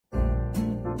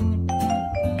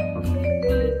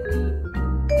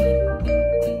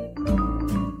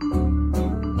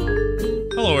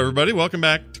everybody. Welcome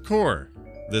back to Core.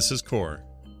 This is Core.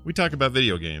 We talk about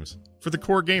video games for the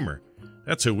core gamer.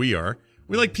 That's who we are.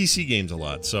 We like PC games a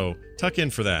lot, so tuck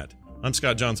in for that. I'm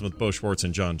Scott Johnson with Bo Schwartz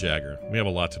and John Jagger. We have a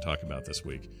lot to talk about this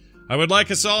week. I would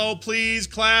like us all, please,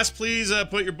 class, please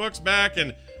put your books back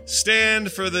and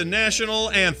stand for the national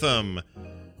anthem.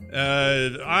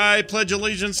 I pledge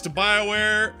allegiance to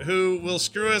BioWare, who will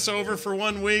screw us over for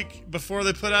 1 week before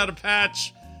they put out a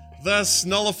patch, thus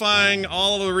nullifying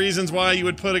all of the reasons why you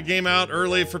would put a game out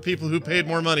early for people who paid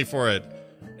more money for it.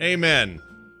 Amen.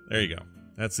 There you go.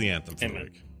 That's the anthem for the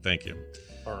week. Thank you.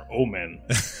 Or omen.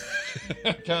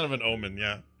 Kind of an omen,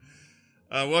 yeah.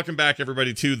 Welcome back,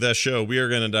 everybody, to the show. We are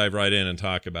going to dive right in and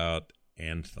talk about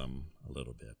Anthem a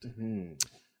little bit. Mm-hmm.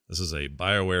 This is a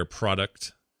BioWare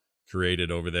product created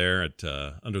over there at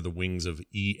under the wings of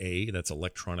EA. That's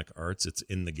Electronic Arts. It's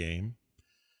in the game.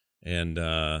 And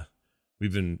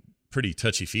we've been pretty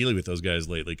touchy-feely with those guys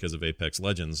lately because of Apex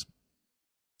Legends.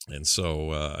 And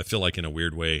so I feel like in a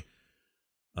weird way,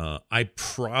 I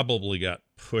probably got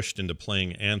pushed into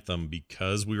playing Anthem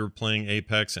because we were playing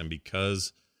Apex and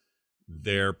because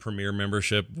their Premier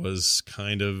membership was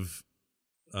kind of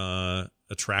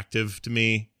attractive to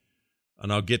me.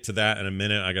 And I'll get to that in a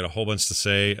minute. I got a whole bunch to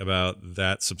say about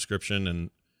that subscription and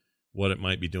what it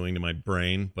might be doing to my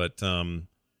brain.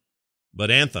 But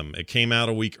Anthem, it came out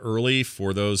a week early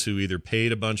for those who either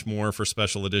paid a bunch more for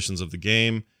special editions of the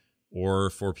game or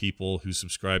for people who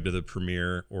subscribe to the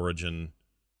Premier Origin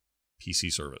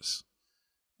PC service.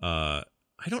 I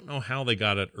don't know how they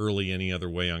got it early any other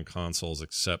way on consoles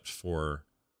except for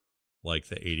like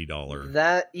the $80.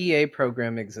 That EA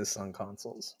program exists on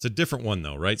consoles. It's a different one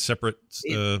though, right? Separate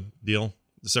deal?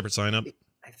 The separate sign up?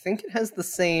 I think it has the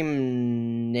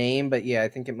same name, but yeah, I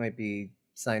think it might be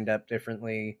signed up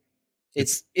differently.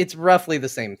 It's roughly the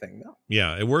same thing though.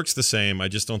 Yeah, it works the same. I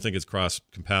just don't think it's cross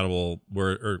compatible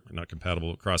or not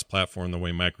compatible, cross platform the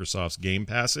way Microsoft's Game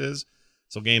Pass is.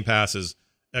 So Game Pass is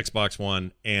Xbox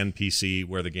One and PC,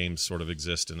 where the games sort of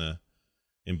exist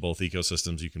in both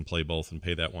ecosystems. You can play both and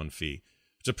pay that one fee.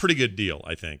 It's a pretty good deal,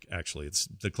 I think, actually. It's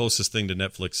the closest thing to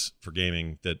Netflix for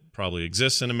gaming that probably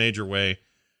exists in a major way.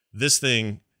 This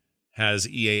thing has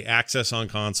EA access on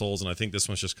consoles, and I think this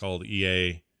one's just called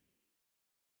EA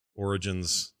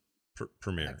Origins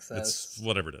Premier. Access, it's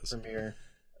whatever it is. Premier.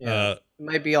 Yeah, it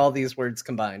might be all these words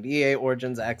combined. EA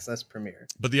Origins Access Premier.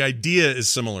 But the idea is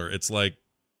similar. It's like,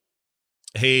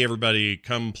 hey, everybody,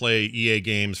 come play EA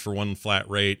games for one flat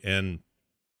rate, and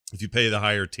if you pay the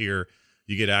higher tier,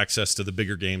 you get access to the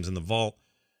bigger games in the vault,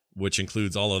 which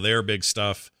includes all of their big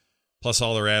stuff, plus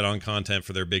all their add-on content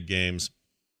for their big games,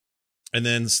 and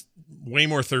then way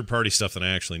more third-party stuff than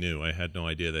I actually knew. I had no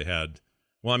idea they had.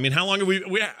 Well, I mean, how long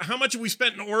have how much have we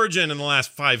spent in Origin in the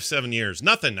last 5-7 years?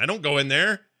 Nothing. I don't go in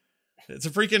there. It's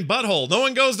a freaking butthole. No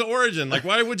one goes to Origin. Like,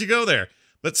 why would you go there?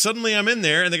 But suddenly I'm in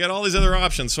there, and they got all these other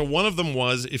options. So one of them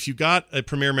was, if you got a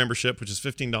Premier membership, which is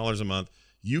 $15 a month,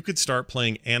 you could start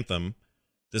playing Anthem,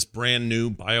 this brand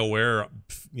new BioWare,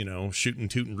 shootin',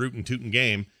 tootin', rootin', tootin'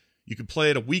 game. You could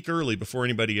play it a week early before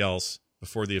anybody else,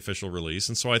 before the official release.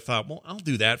 And so I thought, well, I'll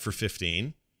do that for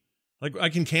 $15. Like, I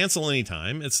can cancel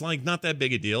anytime. It's like not that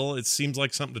big a deal. It seems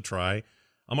like something to try.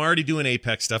 I'm already doing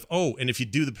Apex stuff. Oh, and if you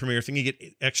do the Premier thing, you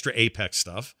get extra Apex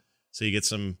stuff. So you get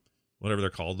some, whatever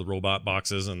they're called, the robot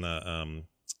boxes and the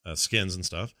skins and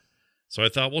stuff. So I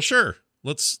thought, well, sure,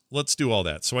 let's do all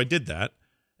that. So I did that,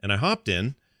 and I hopped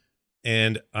in,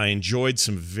 and I enjoyed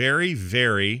some very,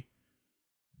 very,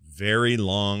 very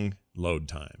long load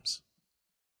times.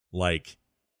 Like,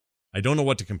 I don't know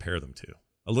what to compare them to.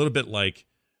 A little bit like,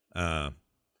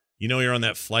 you're on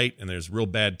that flight, and there's real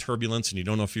bad turbulence, and you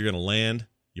don't know if you're going to land.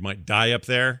 You might die up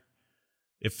there.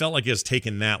 It felt like it was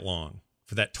taking that long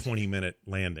for that 20-minute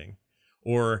landing.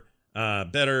 Or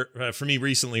better for me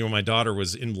recently, when my daughter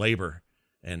was in labor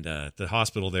and the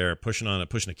hospital there pushing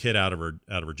a kid out of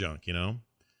her junk,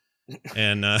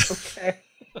 and okay.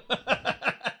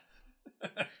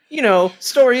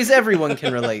 Stories everyone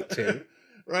can relate to.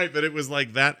 Right, but it was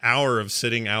like that hour of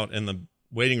sitting out in the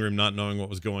waiting room, not knowing what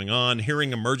was going on,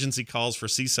 hearing emergency calls for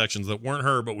C-sections that weren't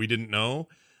her, but we didn't know.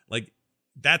 Like,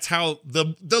 that's how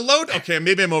the load. Okay,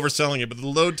 maybe I'm overselling it, but the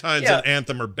load times in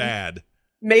Anthem are bad.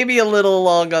 Maybe a little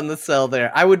long on the sell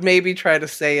there. I would maybe try to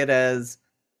say it as,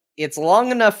 it's long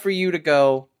enough for you to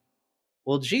go,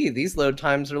 well, gee, these load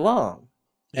times are long.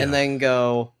 Yeah. And then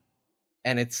go,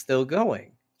 and it's still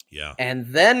going. Yeah. And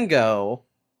then go,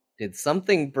 did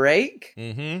something break?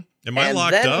 Mm-hmm. Am I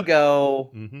locked up? And then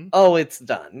go, oh, it's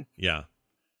done. Yeah.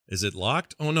 Is it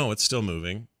locked? Oh, no, it's still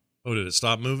moving. Oh, did it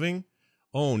stop moving?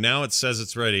 Oh, now it says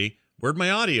it's ready. Where'd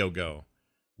my audio go?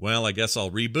 Well, I guess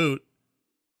I'll reboot.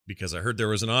 because I heard there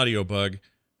was an audio bug,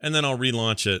 and then I'll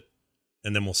relaunch it,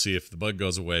 and then we'll see if the bug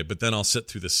goes away. But then I'll sit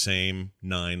through the same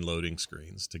 9 loading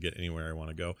screens to get anywhere I want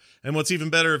to go. And what's even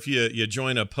better, if you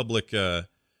join a public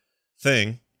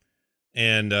thing,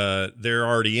 and they're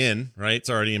already in, right? It's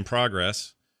already in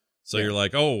progress. So you're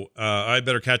like, I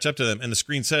better catch up to them. And the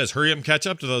screen says, hurry up and catch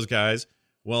up to those guys.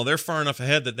 Well, they're far enough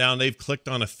ahead that now they've clicked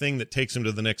on a thing that takes them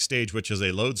to the next stage, which is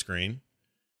a load screen.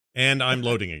 And I'm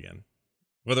loading again.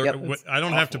 I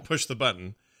don't have to push the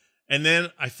button. And then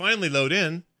I finally load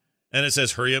in, and it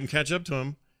says, hurry up and catch up to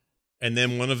them. And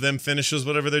then one of them finishes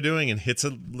whatever they're doing and hits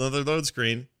another load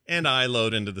screen, and I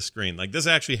load into the screen. Like, this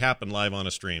actually happened live on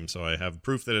a stream, so I have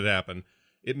proof that it happened.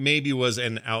 It maybe was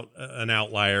an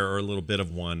outlier or a little bit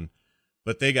of one,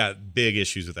 but they got big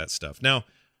issues with that stuff. Now,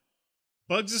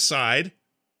 bugs aside,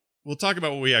 we'll talk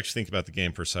about what we actually think about the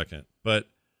game for a second. But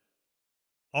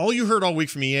all you heard all week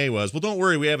from EA was, well, don't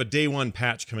worry, we have a day one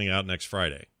patch coming out next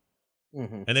Friday.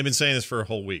 Mm-hmm. And they've been saying this for a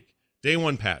whole week. Day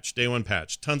one patch.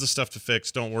 Tons of stuff to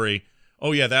fix. Don't worry.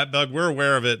 Oh, yeah, that bug, we're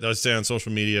aware of it. I say on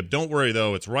social media. Don't worry,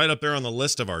 though. It's right up there on the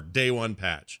list of our day one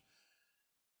patch.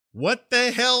 What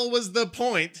the hell was the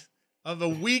point of a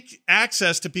week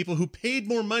access to people who paid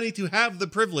more money to have the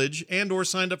privilege and or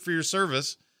signed up for your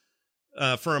service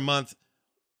for a month?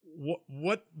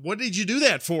 What did you do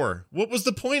that for? What was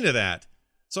the point of that?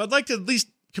 So I'd like to at least,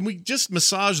 can we just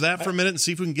massage that for a minute and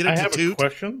see if we can get it to toot? I have a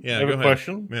question. Yeah, I have a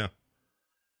question. Yeah.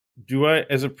 Do I,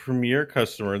 as a Premier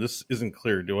customer, this isn't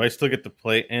clear, do I still get to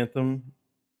play Anthem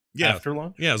after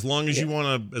launch? Yeah, as long as you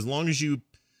want to, as long as you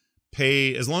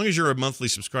pay, as long as you're a monthly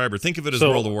subscriber, think of it as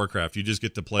World of Warcraft. You just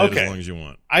get to play it as long as you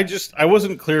want. I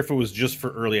wasn't clear if it was just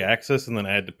for early access and then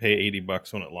I had to pay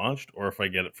 $80 when it launched, or if I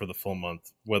get it for the full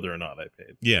month, whether or not I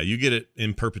paid. Yeah, you get it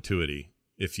in perpetuity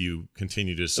if you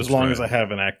continue to subscribe. As long as I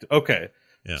have an active. Okay.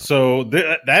 Yeah. So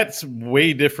that's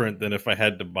way different than if I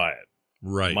had to buy it.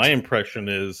 Right. My impression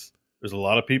is there's a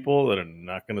lot of people that are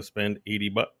not going to spend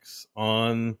 $80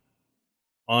 on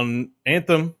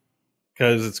Anthem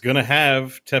because it's going to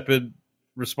have tepid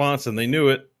response, and they knew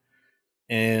it.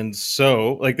 And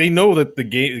so, like, they know that the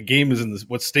game is in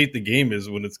what state the game is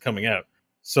when it's coming out.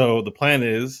 So the plan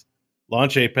is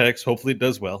launch Apex. Hopefully, it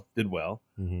did well.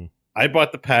 Mm-hmm. I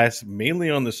bought the pass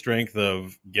mainly on the strength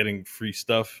of getting free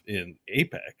stuff in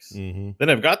Apex. Mm-hmm.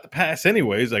 Then I've got the pass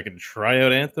anyways. I can try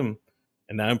out Anthem.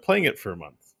 And now I'm playing it for a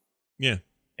month. Yeah.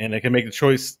 And I can make the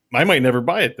choice. I might never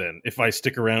buy it then if I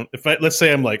stick around. Let's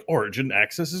say I'm like, Origin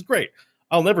access is great.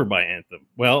 I'll never buy Anthem.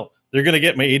 Well, they're going to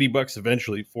get my $80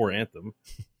 eventually for Anthem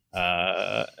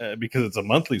because it's a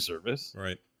monthly service.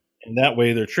 Right. And that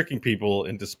way they're tricking people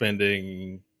into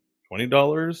spending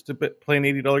 $20 to play an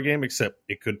 $80 game, except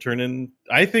it could turn in.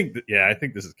 I think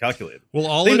this is calculated.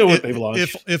 Well, they know what they've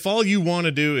launched. If all you want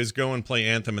to do is go and play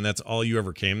Anthem and that's all you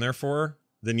ever came there for,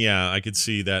 then yeah, I could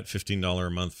see that $15 a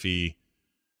month fee.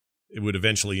 It would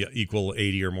eventually equal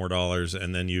 $80 or more dollars,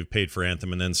 and then you've paid for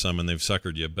Anthem and then some, and they've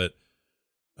suckered you. But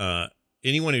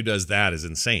anyone who does that is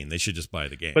insane. They should just buy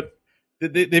the game. But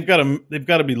they've got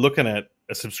to be looking at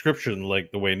a subscription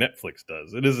like the way Netflix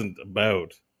does.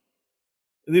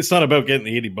 It's not about getting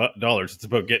the $80. It's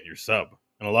about getting your sub.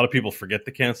 And a lot of people forget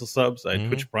to cancel subs. I had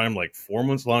Twitch Prime like 4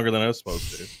 months longer than I was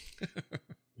supposed to.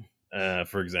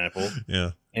 For example.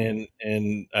 Yeah. And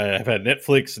I've had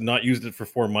Netflix and not used it for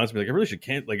 4 months. Be like, I really should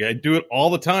I do it all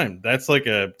the time. That's like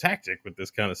a tactic with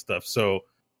this kind of stuff. So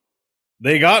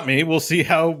they got me. We'll see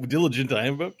how diligent I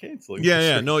am about canceling.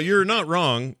 Yeah. No, you're not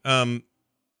wrong.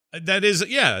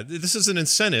 This is an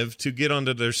incentive to get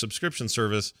onto their subscription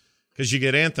service because you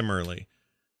get Anthem early.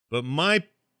 But my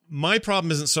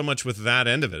problem isn't so much with that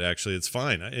end of it, actually. It's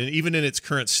fine. And even in its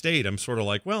current state, I'm sort of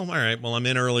like, well, all right, well, I'm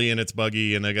in early and it's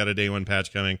buggy and I got a day one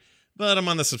patch coming, but I'm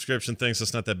on the subscription thing, so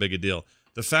it's not that big a deal.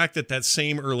 The fact that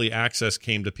same early access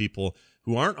came to people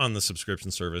who aren't on the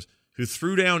subscription service, who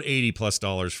threw down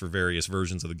 $80+ for various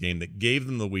versions of the game that gave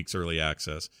them the week's early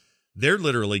access, they're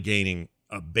literally gaining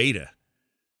a beta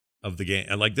of the game.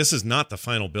 And like, this is not the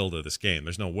final build of this game.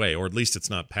 There's no way, or at least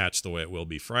it's not patched the way it will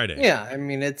be Friday. Yeah, I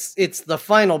mean, it's the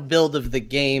final build of the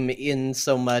game in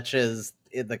so much as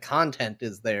the content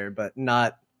is there, but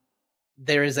not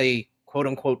there is a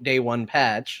quote-unquote day one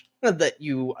patch that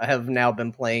you have now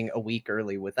been playing a week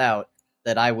early without,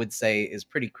 that I would say is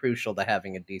pretty crucial to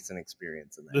having a decent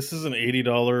experience in that. This is an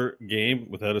 $80 game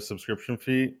without a subscription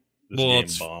fee.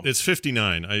 It's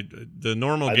 $59. The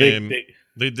normal game...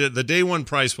 The day one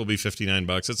price will be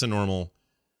 $59. It's a normal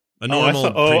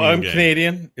I'm game.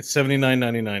 Canadian. It's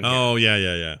 $79.99. Oh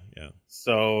yeah.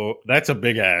 So that's a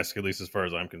big ask, at least as far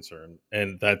as I'm concerned.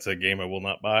 And that's a game I will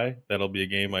not buy. That'll be a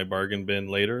game I bargain bin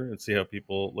later and see how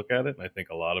people look at it. And I think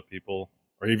a lot of people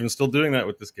are even still doing that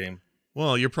with this game.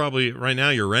 Well, you're probably right now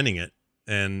you're renting it,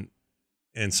 and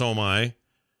so am I.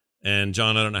 And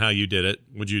John, I don't know how you did it.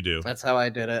 What'd you do? That's how I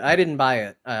did it. I didn't buy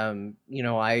it.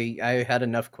 I had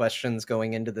enough questions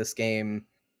going into this game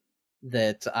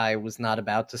that I was not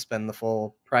about to spend the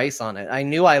full price on it. I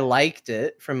knew I liked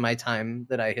it from my time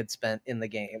that I had spent in the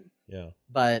game. Yeah.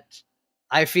 But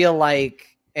I feel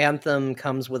like Anthem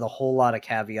comes with a whole lot of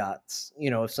caveats.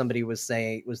 If somebody was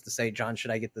to say, John,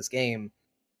 should I get this game?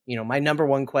 My number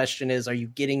one question is, are you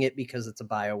getting it because it's a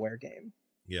BioWare game?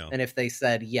 Yeah. And if they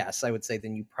said yes, I would say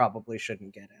then you probably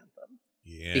shouldn't get Anthem.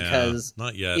 Yeah. Because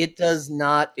not yet. It does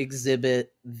not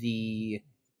exhibit the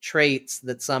traits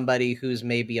that somebody who's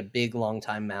maybe a big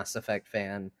longtime Mass Effect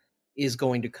fan is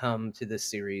going to come to this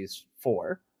series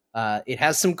for. It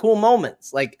has some cool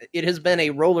moments. Like, it has been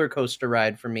a roller coaster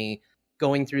ride for me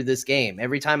going through this game.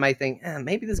 Every time I think,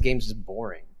 maybe this game's just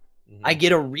boring, I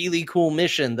get a really cool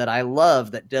mission that I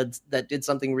love that did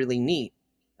something really neat.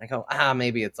 I go,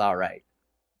 maybe it's all right.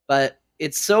 But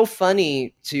it's so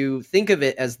funny to think of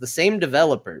it as the same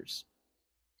developers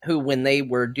who, when they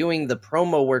were doing the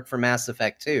promo work for Mass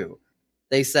Effect 2,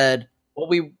 they said, well,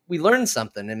 we learned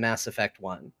something in Mass Effect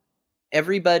 1.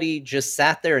 Everybody just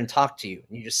sat there and talked to you,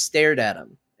 and you just stared at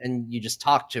them, and you just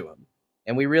talked to them.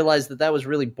 And we realized that was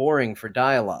really boring for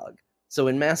dialogue. So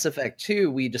in Mass Effect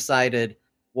 2, we decided,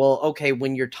 well, okay,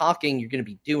 when you're talking, you're going to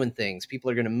be doing things.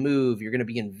 People are going to move. You're going to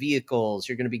be in vehicles.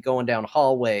 You're going to be going down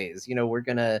hallways. We're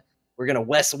going to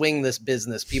West Wing this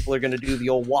business. People are going to do the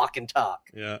old walk and talk.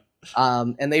 Yeah.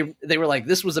 And they were like,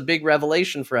 this was a big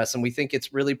revelation for us, and we think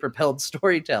it's really propelled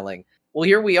storytelling. Well,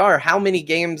 here we are, how many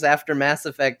games after Mass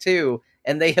Effect 2,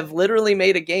 and they have literally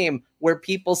made a game where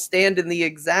people stand in the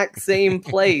exact same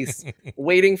place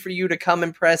waiting for you to come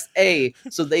and press A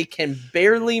so they can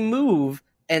barely move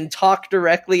and talk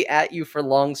directly at you for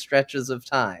long stretches of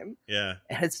time. Yeah.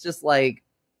 And it's just like,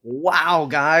 wow,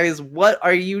 guys, what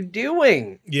are you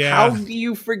doing? Yeah. How do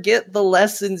you forget the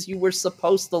lessons you were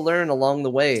supposed to learn along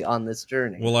the way on this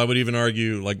journey? Well, I would even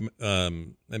argue, like,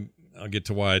 I'll get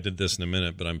to why I did this in a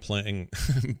minute, but I'm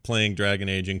playing Dragon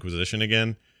Age Inquisition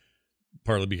again,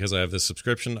 partly because I have this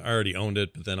subscription. I already owned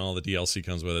it, but then all the DLC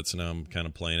comes with it, so now I'm kind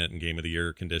of playing it in Game of the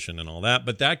Year condition and all that.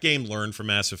 But that game learned from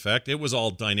Mass Effect. It was all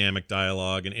dynamic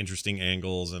dialogue and interesting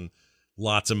angles and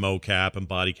lots of mocap and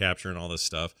body capture and all this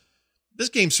stuff. This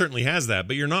game certainly has that,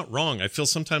 but you're not wrong. I feel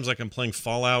sometimes like I'm playing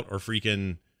Fallout or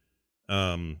freaking,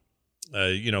 like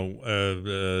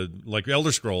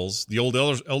Elder Scrolls, the old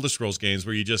Elder Scrolls games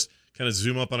where you just kind of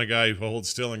zoom up on a guy who holds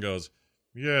still and goes,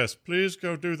 yes, please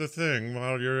go do the thing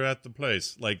while you're at the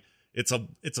place. Like, it's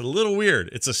a little weird.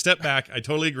 It's a step back. I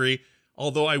totally agree.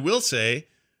 Although I will say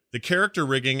the character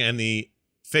rigging and the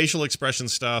facial expression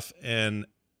stuff and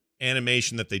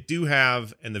animation that they do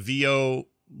have and the VO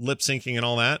lip syncing and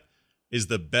all that is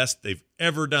the best they've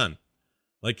ever done.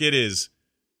 Like, it is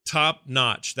top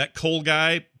notch. That Cole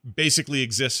guy basically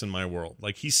exists in my world.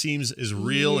 Like, he seems as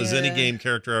real as any game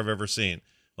character I've ever seen.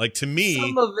 Like, to me,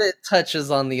 some of it touches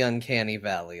on the uncanny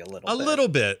valley a little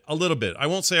bit. A little bit. I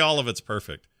won't say all of it's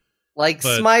perfect. Like,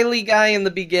 Smiley guy in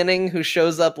the beginning who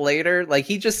shows up later, like,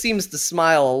 he just seems to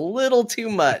smile a little too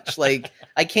much. Like,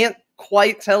 I can't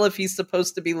quite tell if he's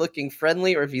supposed to be looking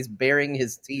friendly or if he's baring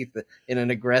his teeth in an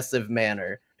aggressive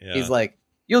manner. Yeah. He's like,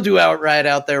 you'll do outright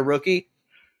out there, rookie.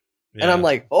 Yeah. And I'm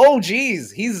like, oh,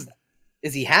 geez,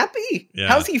 is he happy? Yeah.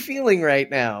 How's he feeling right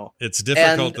now? It's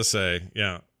difficult to say.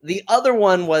 Yeah. The other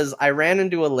one was I ran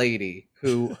into a lady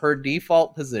who her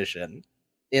default position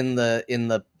in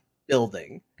the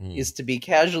building is to be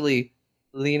casually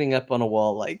leaning up on a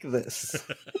wall like this.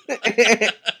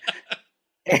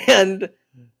 And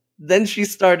then she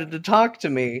started to talk to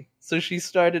me, so she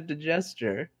started to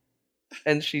gesture.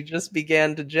 And she just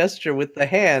began to gesture with the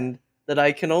hand that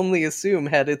I can only assume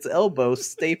had its elbow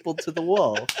stapled to the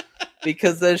wall.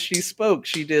 Because as she spoke,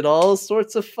 she did all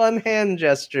sorts of fun hand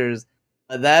gestures.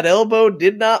 That elbow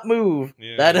did not move.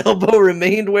 Yeah. That elbow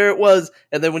remained where it was.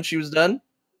 And then when she was done,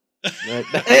 right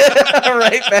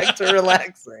back to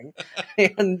relaxing.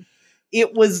 And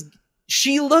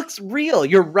she looks real.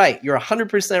 You're right. You're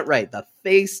 100% right. The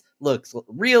face looks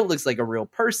real, looks like a real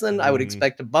person. I would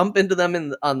expect to bump into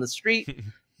them on the street.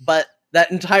 But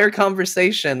that entire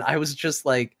conversation, I was just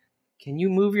like, can you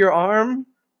move your arm?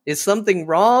 Is something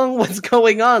wrong? What's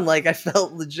going on? Like, I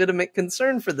felt legitimate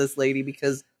concern for this lady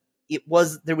because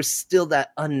there was still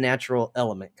that unnatural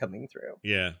element coming through.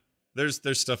 Yeah. There's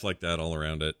stuff like that all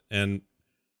around it. And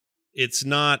it's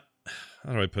not,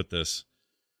 how do I put this?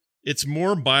 It's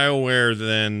more BioWare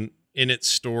than in its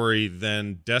story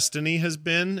than Destiny has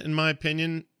been, in my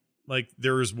opinion. Like,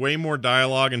 there is way more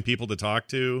dialogue and people to talk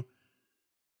to.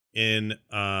 in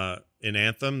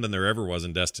Anthem than there ever was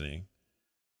in Destiny.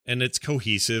 And it's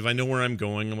cohesive. I know where I'm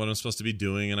going and what I'm supposed to be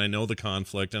doing, and I know the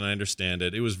conflict, and I understand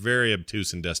it. It was very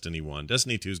obtuse in Destiny 1.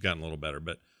 Destiny 2's gotten a little better,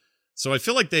 but so I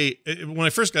feel like when I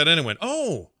first got in, I went,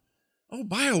 oh,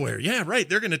 BioWare, yeah, right.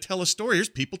 They're going to tell a story. Here's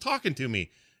people talking to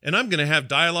me, and I'm going to have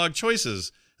dialogue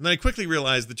choices. And then I quickly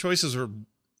realized the choices are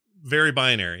very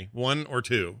binary, 1 or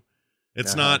 2.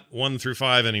 It's not 1 through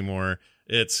 5 anymore.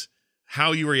 It's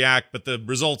how you react, but the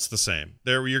result's the same.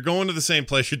 You're going to the same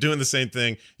place. You're doing the same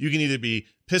thing. You can either be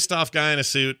pissed off guy in a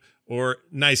suit or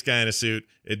nice guy in a suit.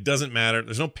 It doesn't matter.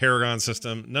 There's no Paragon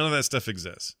system. None of that stuff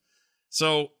exists.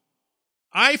 So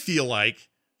I feel like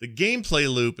the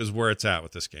gameplay loop is where it's at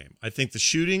with this game. I think the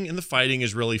shooting and the fighting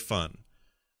is really fun.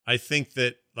 I think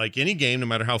that, like any game, no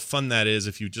matter how fun that is,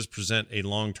 if you just present a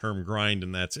long-term grind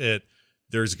and that's it,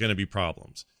 there's going to be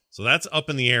problems. So that's up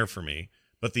in the air for me.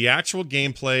 But the actual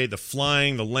gameplay, the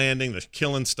flying, the landing, the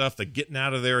killing stuff, the getting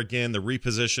out of there again, the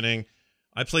repositioning.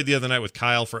 I played the other night with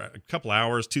Kyle for a couple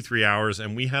hours, 2-3 hours,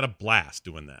 and we had a blast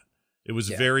doing that. It was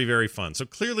very, very fun. So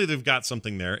clearly they've got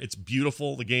something there. It's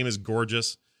beautiful. The game is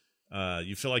gorgeous.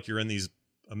 You feel like you're in these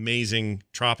amazing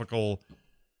tropical,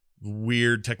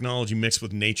 weird technology mixed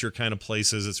with nature kind of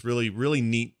places. It's really, really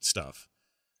neat stuff.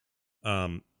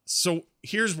 So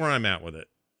here's where I'm at with it.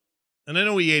 And I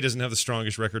know EA doesn't have the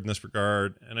strongest record in this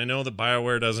regard, and I know that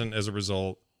BioWare doesn't as a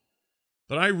result.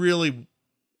 But I really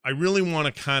want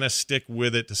to kind of stick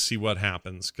with it to see what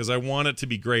happens, because I want it to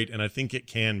be great, and I think it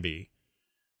can be.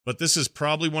 But this is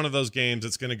probably one of those games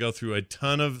that's going to go through a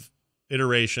ton of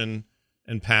iteration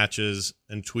and patches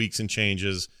and tweaks and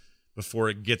changes before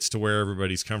it gets to where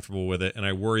everybody's comfortable with it. And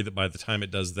I worry that by the time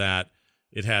it does that,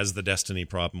 it has the Destiny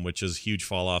problem, which is huge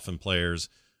fall off in players.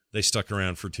 They stuck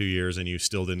around for 2 years and you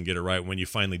still didn't get it right. When you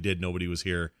finally did, nobody was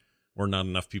here, or not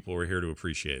enough people were here to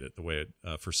appreciate it the way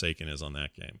Forsaken is on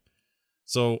that game.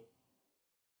 So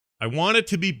I want it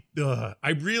to be,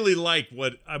 I really like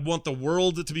I want the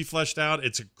world to be fleshed out.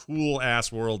 It's a cool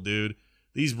ass world, dude.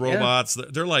 These robots,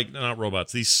 they're like, not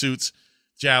robots, these suits,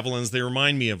 javelins, they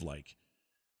remind me of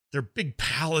they're big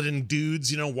paladin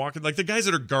dudes, walking, like the guys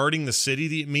that are guarding the city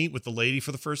that you meet with the lady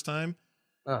for the first time.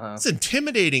 It's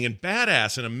intimidating and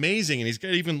badass and amazing. And he's got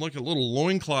even a little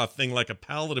loincloth thing like a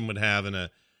paladin would have in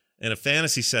a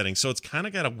fantasy setting. So it's kind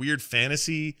of got a weird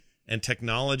fantasy and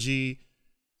technology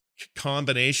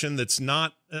combination that's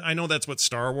not, I know that's what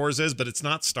Star Wars is, but it's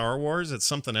not Star Wars. It's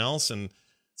something else. And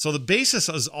so the basis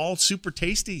is all super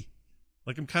tasty.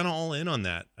 Like, I'm kind of all in on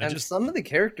that. Some of the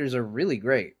characters are really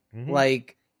great. Mm-hmm.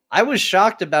 Like, I was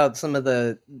shocked about some of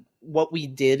what we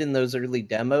did in those early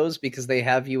demos, because they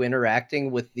have you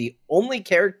interacting with the only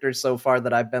character so far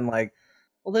that I've been like,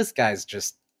 well, this guy's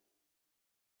just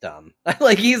dumb.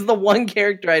 Like, he's the one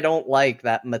character I don't like,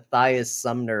 that Matthias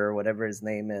Sumner or whatever his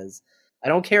name is. I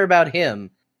don't care about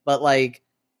him, but like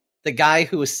the guy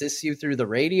who assists you through the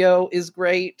radio is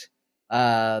great.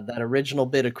 That original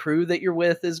bit of crew that you're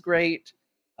with is great.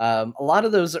 A lot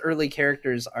of those early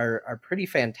characters are pretty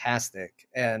fantastic,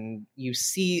 and you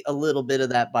see a little bit of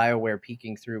that BioWare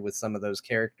peeking through with some of those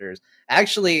characters.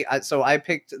 Actually, so I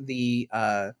picked the,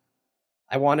 I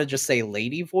want to just say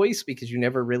lady voice, because you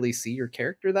never really see your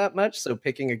character that much, so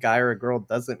picking a guy or a girl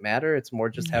doesn't matter. It's more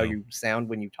just how you sound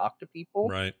when you talk to people.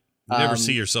 Right. You never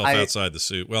see yourself outside the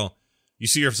suit. Well, you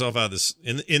see yourself out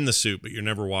in the suit, but you're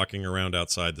never walking around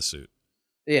outside the suit.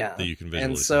 Yeah, that you can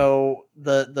visually and so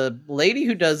the lady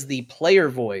who does the player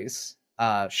voice,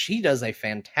 she does a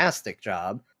fantastic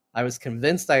job. I was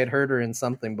convinced I had heard her in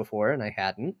something before, and I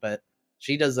hadn't, but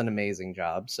she does an amazing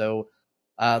job. So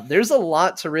there's a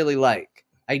lot to really like.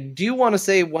 I do want to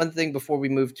say one thing before we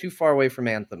move too far away from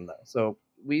Anthem, though. So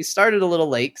we started a little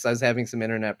late because I was having some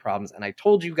internet problems, and I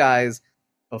told you guys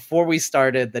before we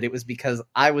started that it was because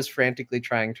I was frantically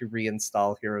trying to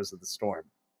reinstall Heroes of the Storm.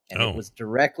 And it was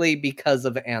directly because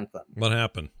of Anthem. What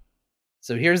happened?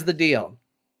 So here's the deal.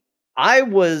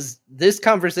 This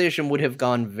conversation would have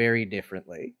gone very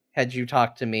differently had you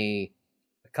talked to me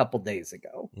a couple days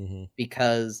ago. Mm-hmm.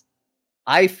 Because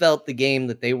I felt the game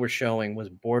that they were showing was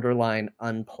borderline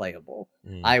unplayable.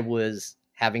 I was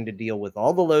having to deal with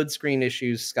all the load screen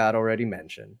issues Scott already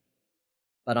mentioned.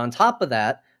 But on top of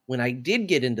that, when I did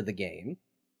get into the game,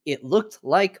 it looked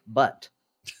like butt.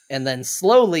 And then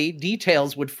slowly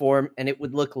details would form and it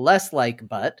would look less like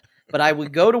butt. But I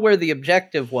would go to where the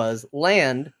objective was,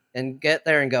 land, and get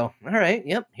there and go, all right,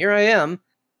 yep, here I am.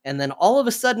 And then all of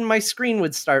a sudden my screen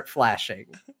would start flashing.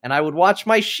 And I would watch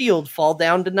my shield fall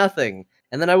down to nothing.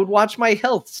 And then I would watch my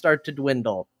health start to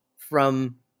dwindle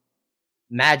from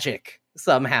magic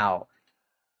somehow.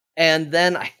 And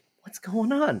then what's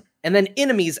going on? and then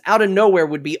enemies out of nowhere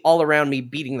would be all around me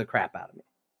beating the crap out of me.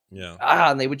 Yeah.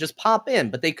 And they would just pop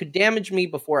in, but they could damage me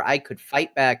before I could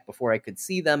fight back, before I could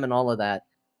see them and all of that.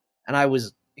 And I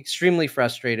was extremely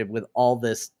frustrated with all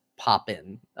this pop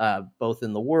in, both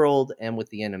in the world and with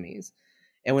the enemies.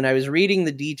 And when I was reading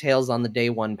the details on the day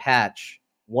one patch,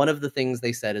 one of the things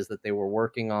they said is that they were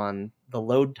working on the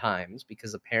load times,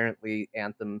 because apparently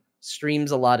Anthem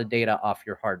streams a lot of data off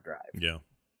your hard drive. Yeah.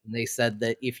 And they said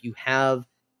that if you have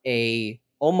a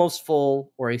almost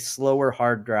full or a slower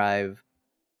hard drive,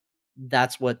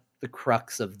 that's what the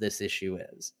crux of this issue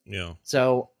is. Yeah.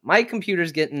 So my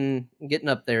computer's getting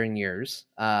up there in years.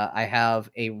 I have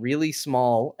a really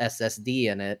small SSD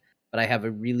in it, but I have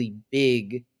a really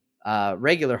big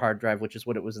regular hard drive, which is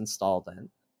what it was installed in.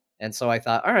 And so I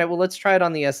thought, all right, well, let's try it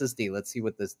on the SSD. Let's see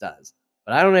what this does.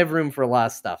 But I don't have room for a lot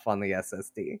of stuff on the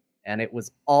SSD. And it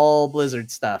was all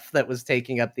Blizzard stuff that was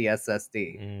taking up the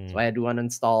SSD. So I had to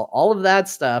uninstall all of that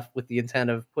stuff with the intent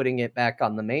of putting it back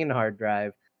on the main hard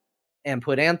drive and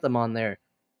put Anthem on there.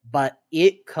 But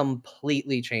it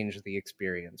completely changed the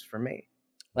experience for me.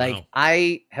 Like, Wow.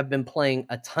 I have been playing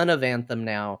a ton of Anthem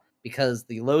now because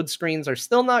the load screens are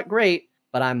still not great,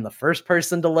 but I'm the first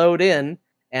person to load in,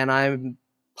 and I'm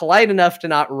polite enough to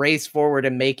not race forward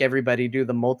and make everybody do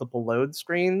the multiple load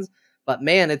screens. But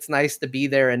man, it's nice to be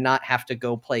there and not have to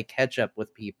go play catch up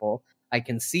with people. I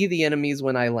can see the enemies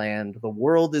when I land. The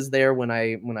world is there when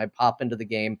I pop into the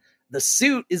game. The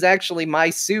suit is actually my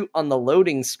suit on the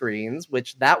loading screens,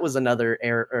 which that was another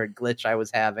error or glitch I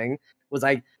was having. Was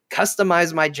I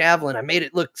customized my javelin? I made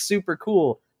it look super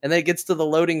cool, and then it gets to the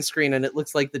loading screen and it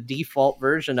looks like the default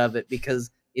version of it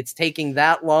because it's taking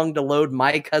that long to load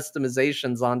my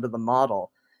customizations onto the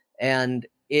model, and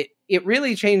it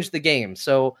really changed the game.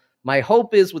 So my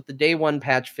hope is with the day one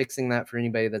patch fixing that for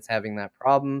anybody that's having that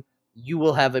problem, you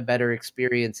will have a better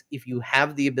experience. If you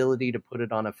have the ability to put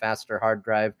it on a faster hard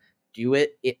drive, do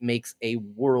it. It makes a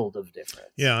world of difference.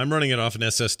 Yeah, I'm running it off an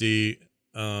SSD,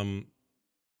 and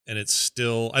it's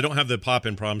still, I don't have the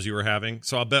pop-in problems you were having,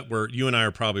 so I'll bet you and I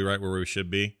are probably right where we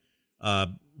should be.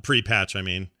 Pre-patch, I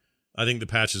mean. I think the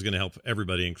patch is going to help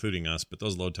everybody, including us, but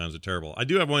those load times are terrible. I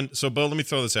do have one. So, Bo, let me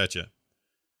throw this at you.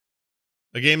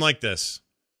 A game like this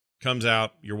comes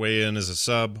out, your way in as a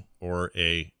sub, or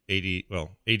 $80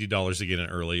 to get in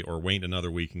early, or wait another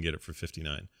week and get it for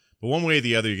 $59. But one way or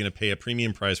the other, you're going to pay a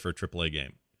premium price for a AAA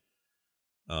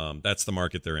game. That's the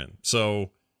market they're in.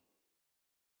 So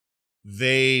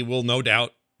they will no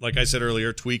doubt, like I said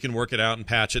earlier, tweak and work it out and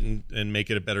patch it and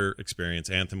make it a better experience.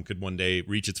 Anthem could one day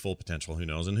reach its full potential. Who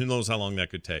knows? And who knows how long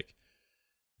that could take.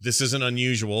 This isn't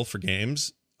unusual for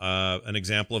games. An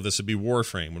example of this would be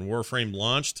Warframe. When Warframe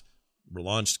launched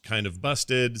kind of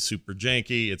busted, super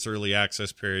janky. Its early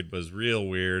access period was real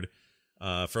weird.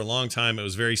 For a long time, it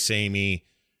was very samey.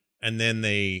 And then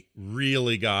they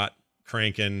really got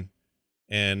cranking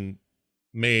and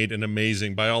made an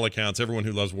amazing, by all accounts, everyone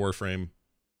who loves Warframe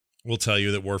will tell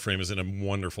you that Warframe is in a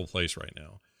wonderful place right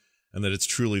now and that it's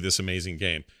truly this amazing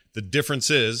game. The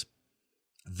difference is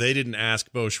they didn't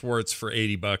ask Bo Schwartz for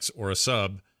 $80 or a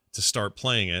sub to start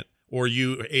playing it, or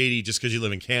you 80 just because you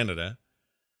live in Canada.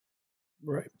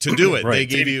 Right. To do it. Right. They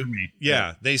gave you, Me.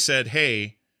 yeah, they said,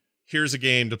 hey, here's a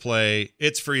game to play.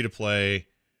 It's free to play.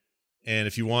 And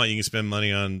if you want, you can spend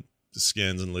money on the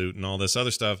skins and loot and all this other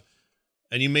stuff.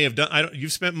 And you may have done,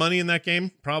 you've spent money in that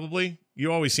game, probably.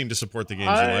 You always seem to support the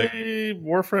games you like.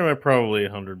 Warframe, I probably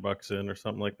 $100 in or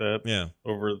something like that. Yeah.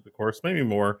 Over the course, maybe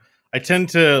more. I tend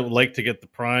to like to get the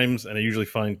primes, and I usually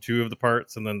find 2 of the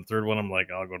parts, and then the third one, I'm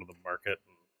like, I'll go to the market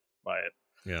and buy it.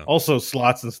 Yeah. Also,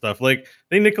 slots and stuff. Like,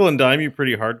 they nickel and dime you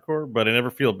pretty hardcore, but I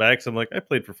never feel bad because I'm like, I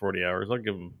played for 40 hours. I'll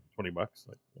give them $20.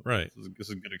 Like, right. This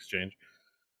is a good exchange.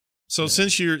 So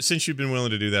since you've been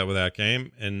willing to do that with that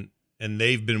game, and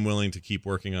they've been willing to keep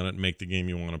working on it and make the game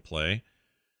you want to play,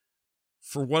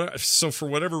 for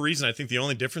whatever reason, I think the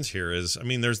only difference here is, I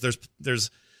mean, there's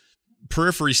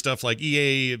periphery stuff like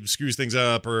EA screws things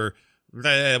up or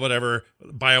whatever.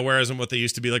 BioWare isn't what they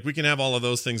used to be. Like, we can have all of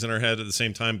those things in our head at the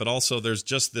same time, but also there's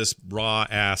just this raw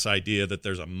ass idea that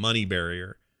there's a money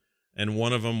barrier, and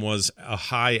one of them was a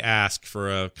high ask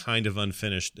for a kind of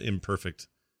unfinished, imperfect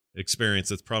experience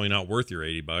that's probably not worth your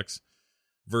 $80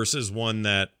 versus one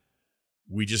that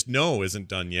we just know isn't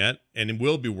done yet and it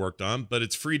will be worked on, but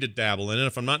it's free to dabble in it.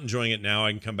 If I'm not enjoying it now,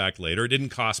 I can come back later. It didn't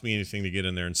cost me anything to get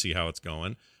in there and see how it's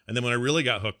going. And then when I really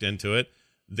got hooked into it,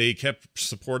 they kept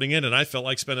supporting it, and I felt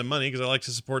like spending money because I like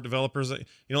to support developers.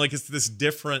 Like, it's this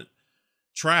different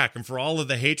track. And for all of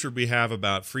the hatred we have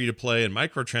about free to play and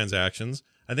microtransactions,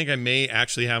 I think I may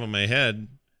actually have in my head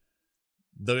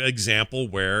the example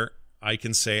where I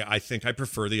can say I think I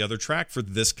prefer the other track for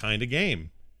this kind of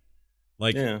game.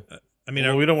 Like, I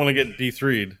mean, we don't want to get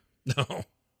D3'd. No.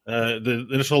 The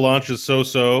initial launch is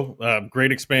so-so,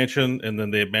 great expansion, and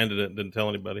then they abandoned it and didn't tell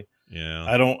anybody. Yeah,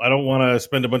 I don't want to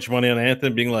spend a bunch of money on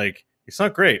Anthem, being like, it's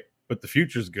not great, but the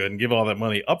future's good, and give all that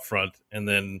money up front, and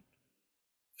then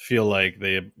feel like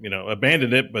they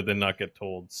abandoned it, but then not get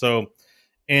told. So,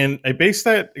 and I based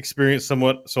that experience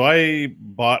somewhat. So I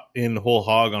bought in whole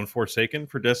hog on Forsaken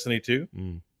for Destiny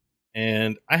 2,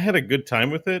 and I had a good time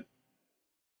with it.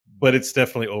 But it's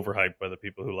definitely overhyped by the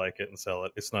people who like it and sell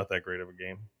it. It's not that great of a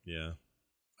game. Yeah.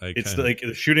 It's like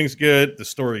the shooting's good, the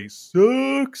story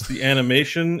sucks, the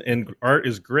animation and art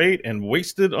is great and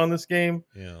wasted on this game.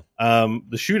 Yeah.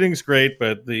 The shooting's great,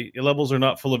 but the levels are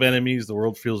not full of enemies. The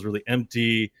world feels really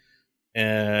empty.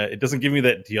 It doesn't give me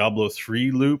that Diablo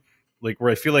 3 loop, like where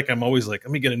I feel like I'm always like,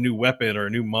 let me get a new weapon or a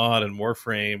new mod in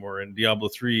Warframe or in Diablo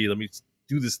 3. Let me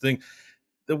do this thing.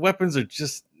 The weapons are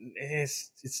just,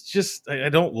 it's just, I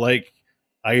don't like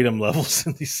item levels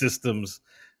in these systems.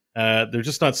 They're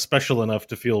just not special enough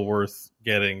to feel worth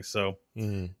getting. So,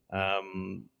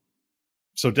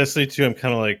 so Destiny 2, I'm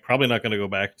kind of like probably not going to go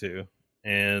back to.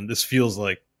 And this feels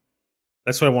like,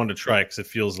 that's what I wanted to try, because it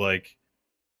feels like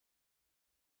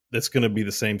that's going to be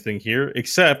the same thing here,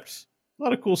 except a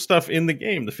lot of cool stuff in the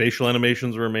game. The facial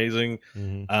animations were amazing.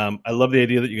 I love the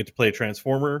idea that you get to play a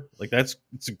transformer. Like it's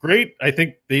great. I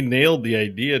think they nailed the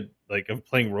idea like of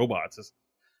playing robots.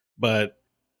 But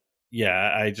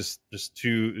yeah, there's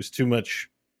too much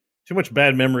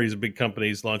bad memories of big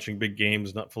companies launching big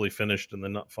games not fully finished and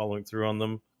then not following through on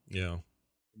them. Yeah,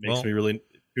 it makes me really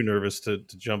too nervous to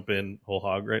jump in whole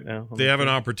hog right now. They have an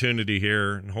opportunity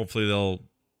here, and hopefully they'll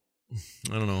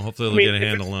get a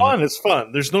handle on it. It's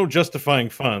fun. There's no justifying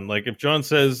fun. Like if John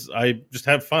says, I just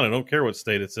have fun, I don't care what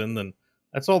state it's in, then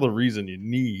that's all the reason you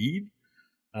need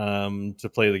to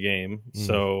play the game.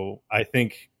 So I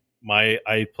think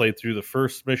I played through the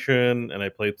first mission and I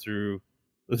played through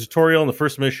the tutorial in the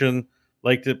first mission,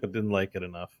 liked it, but didn't like it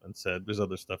enough and said there's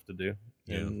other stuff to do.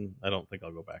 And I don't think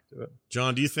I'll go back to it.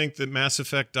 John, do you think that Mass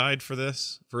Effect died for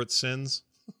its sins?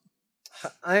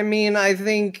 I mean, I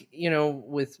think,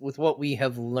 with what we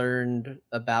have learned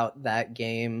about that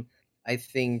game, I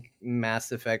think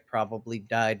Mass Effect probably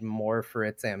died more for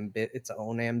its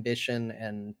own ambition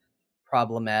and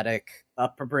problematic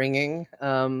upbringing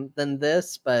than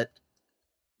this. But,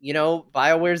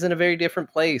 BioWare's in a very different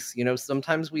place.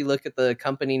 Sometimes we look at the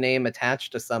company name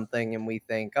attached to something and we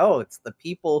think, oh, it's the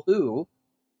people who,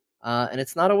 and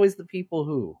it's not always the people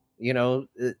who,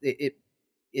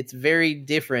 it's very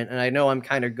different. And I know I'm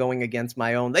kind of going against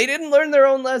my own, they didn't learn their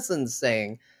own lessons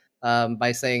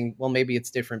by saying, well, maybe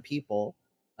it's different people.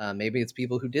 Maybe it's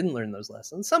people who didn't learn those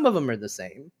lessons. Some of them are the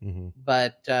same.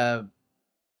 But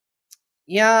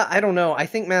yeah, I don't know. I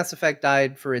think Mass Effect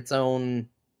died for its own.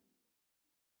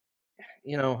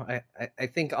 I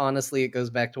think honestly it goes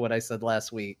back to what I said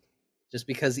last week. Just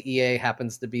because EA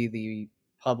happens to be the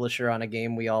publisher on a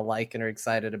game we all like and are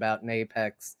excited about in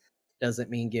Apex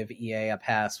doesn't mean give EA a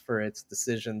pass for its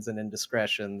decisions and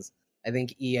indiscretions. I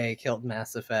think EA killed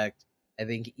Mass Effect. I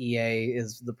think EA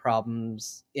is the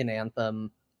problems in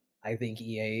Anthem. I think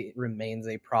EA remains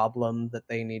a problem that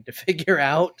they need to figure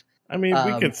out. I mean,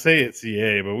 we could say it's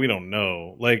EA, but we don't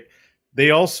know. Like,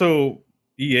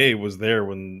 EA was there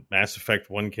when Mass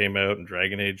Effect 1 came out and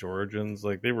Dragon Age Origins.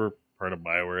 Like, they were part of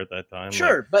BioWare at that time.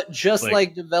 Sure, but just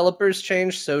like developers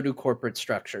change, so do corporate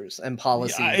structures and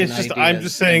policies. Yeah, I'm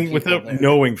just saying, without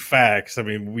knowing facts, I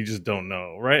mean, we just don't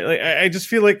know, right? Like, I just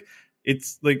feel like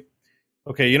it's like,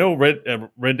 okay,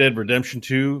 Red Dead Redemption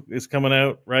 2 is coming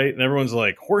out, right? And everyone's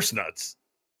like, horse nuts.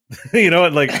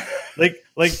 And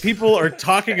like people are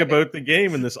talking about the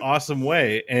game in this awesome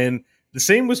way. And the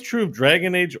same was true of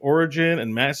Dragon Age Origin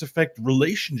and Mass Effect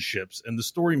relationships, and the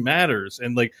story matters.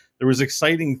 And like there was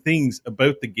exciting things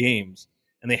about the games,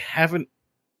 and they haven't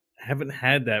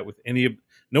had that with any of.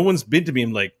 No one's been to me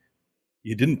and like,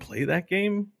 you didn't play that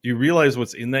game? Do you realize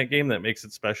what's in that game that makes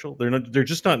it special? They're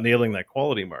just not nailing that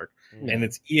quality mark. Yeah. And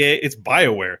it's EA, it's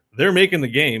BioWare. They're making the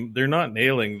game. They're not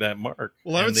nailing that mark.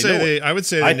 Well, I would say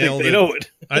they nailed it.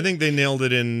 I think they nailed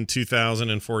it in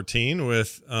 2014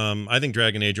 with I think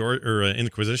Dragon Age or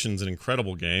Inquisition's an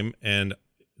incredible game, and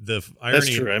the irony.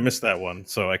 That's true. I missed that one,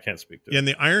 so I can't speak to it. And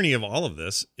the irony of all of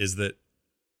this is that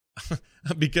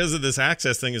because of this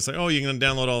access thing, it's like, oh, you can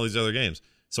download all these other games.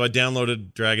 So I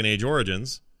downloaded Dragon Age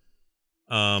Origins.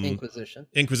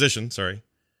 Inquisition, sorry.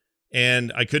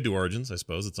 And I could do Origins, I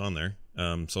suppose. It's on there.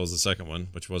 So was the second one,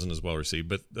 which wasn't as well received.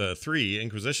 But 3,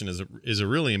 Inquisition, is a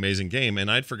really amazing game.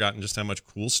 And I'd forgotten just how much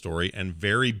cool story and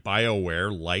very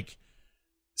BioWare-like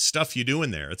stuff you do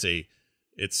in there.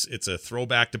 It's a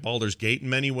throwback to Baldur's Gate in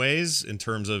many ways, in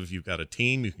terms of you've got a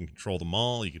team, you can control them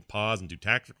all, you can pause and do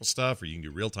tactical stuff, or you can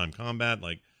do real-time combat,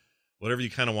 like whatever you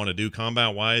kind of want to do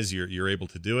combat-wise, you're able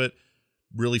to do it.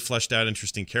 Really fleshed out,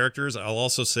 interesting characters. I'll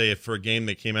also say, for a game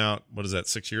that came out, what is that,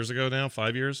 6 years ago now,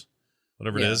 5 years,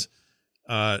 whatever it is,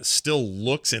 still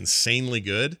looks insanely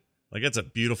good. Like, it's a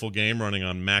beautiful game running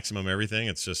on maximum everything.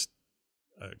 It's just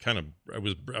I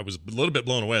was a little bit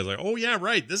blown away. I was like, oh yeah,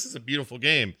 right, this is a beautiful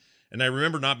game. And I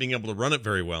remember not being able to run it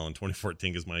very well in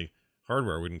 2014 because my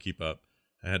hardware wouldn't keep up.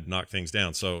 I had to knock things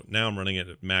down. So now I'm running it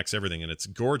at max everything, and it's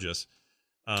gorgeous.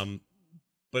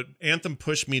 But Anthem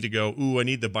pushed me to go, ooh, I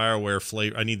need the BioWare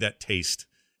flavor. I need that taste,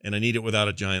 and I need it without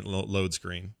a giant load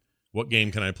screen. What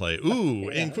game can I play? Ooh,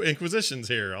 Inquisition's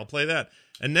here. I'll play that.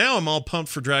 And now I'm all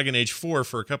pumped for Dragon Age 4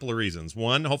 for a couple of reasons.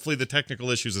 One, hopefully the technical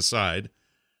issues aside,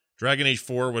 Dragon Age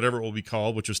 4, whatever it will be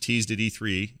called, which was teased at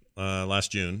E3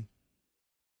 last June,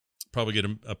 probably get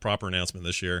a proper announcement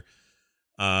this year,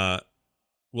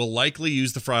 will likely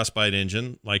use the Frostbite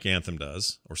engine like Anthem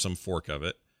does, or some fork of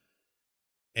it.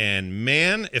 And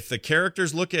man, if the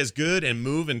characters look as good and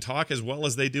move and talk as well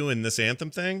as they do in this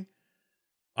Anthem thing,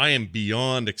 I am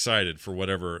beyond excited for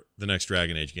whatever the next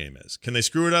Dragon Age game is. Can they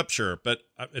screw it up? Sure. But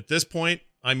at this point,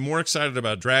 I'm more excited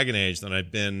about Dragon Age than I've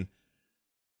been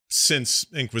since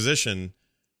Inquisition,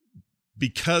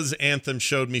 because Anthem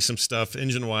showed me some stuff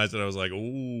engine-wise that I was like,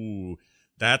 ooh,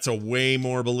 that's a way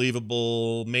more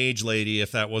believable mage lady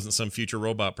if that wasn't some future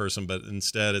robot person, but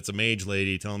instead it's a mage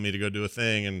lady telling me to go do a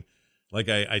thing. And like,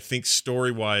 I think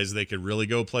story-wise, they could really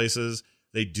go places.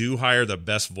 They do hire the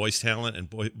best voice talent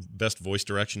and best voice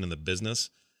direction in the business,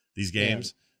 these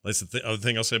games. Yeah. That's the other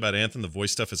thing I'll say about Anthem. The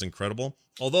voice stuff is incredible.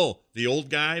 Although, the old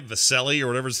guy, Vasily, or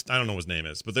whatever, I don't know what his name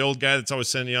is, but the old guy that's always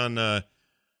sending you on... the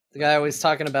guy always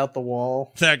talking about the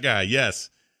wall. That guy, yes.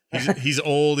 He's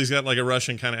old. He's got like a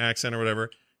Russian kind of accent or whatever.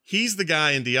 He's the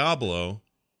guy in Diablo.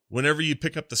 Whenever you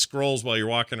pick up the scrolls while you're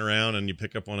walking around and you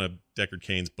pick up one of Deckard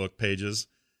Cain's book pages,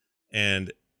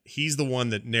 and he's the one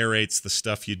that narrates the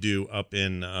stuff you do up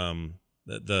in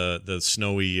the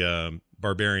snowy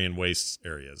barbarian wastes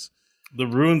areas. The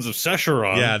ruins of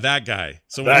Sescheron. Yeah, that guy.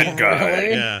 So that guy.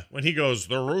 Yeah, when he goes,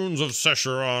 the ruins of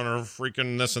Sescheron are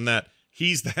freaking this and that.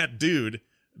 He's that dude.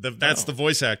 That's the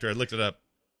voice actor. I looked it up.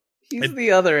 He's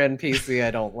the other NPC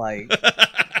I don't like.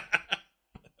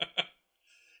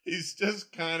 He's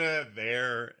just kind of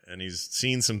there, and he's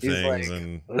seen some things.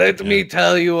 Like, Let me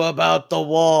tell you about the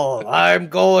wall. I'm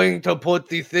going to put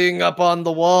the thing up on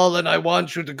the wall, and I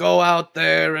want you to go out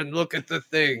there and look at the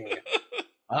thing.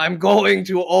 I'm going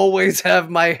to always have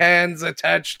my hands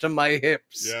attached to my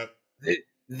hips. Yep.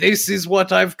 This is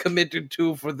what I've committed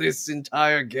to for this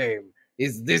entire game.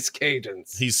 Is this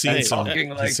cadence? He's seen some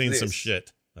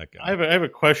shit. That guy. I have a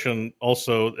question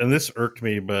also, and this irked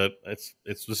me, but this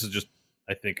is just,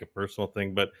 I think, a personal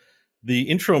thing. But the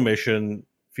intro mission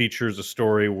features a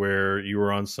story where you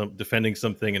were on defending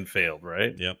something and failed,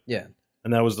 right? Yep. Yeah.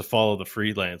 And that was the fall of the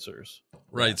freelancers.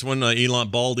 Right. It's when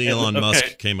Elon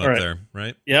Musk came up there,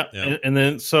 right? Yeah. And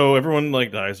then so everyone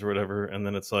like dies or whatever, and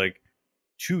then it's like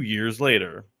 2 years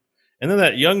later, and then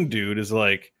that young dude is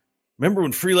like, remember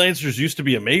when freelancers used to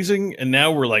be amazing and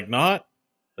now we're like not?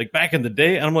 Like back in the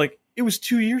day? And I'm like, it was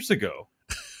 2 years ago.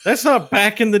 That's not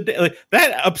back in the day. Like,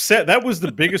 that was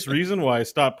the biggest reason why I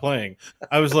stopped playing.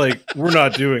 I was like, we're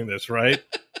not doing this, right?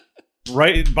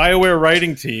 Right, BioWare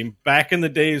writing team back in the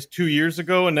days 2 years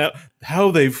ago, and now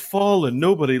how they've fallen.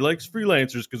 Nobody likes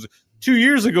freelancers because 2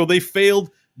 years ago they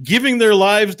failed giving their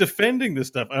lives defending this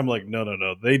stuff. I'm like,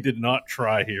 no, they did not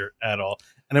try here at all.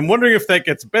 And I'm wondering if that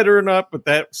gets better or not, but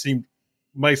that seemed,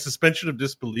 my suspension of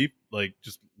disbelief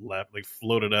just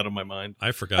floated out of my mind.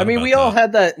 I forgot. I mean, we all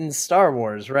had that in Star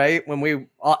Wars, right? When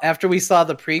after we saw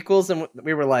the prequels, and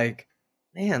we were like,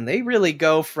 man, they really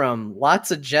go from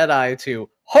lots of Jedi to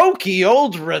hokey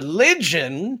old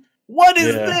religion. What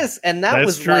is this? And that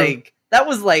was true. That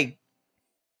was like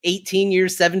 18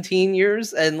 years, 17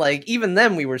 years. And like, even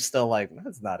then we were still like,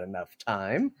 that's not enough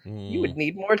time. You would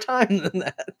need more time than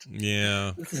that.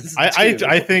 Yeah.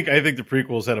 I think the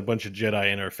prequels had a bunch of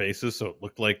Jedi interfaces, so it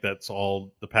looked like that's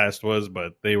all the past was,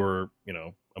 but they were,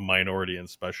 a minority and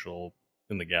special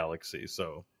in the galaxy.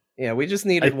 So yeah, we just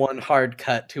needed one hard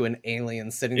cut to an alien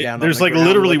sitting down. There's on the like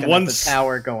literally one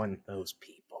tower going, those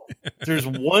people. There's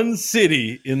one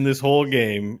city in this whole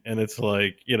game, and it's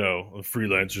like,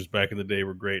 freelancers back in the day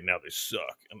were great. Now they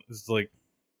suck. And it's like,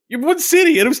 you're one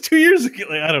city, and it was 2 years ago.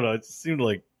 Like, I don't know. It just seemed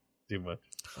like too much.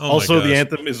 Also, the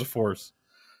anthem is a force.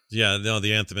 Yeah, no,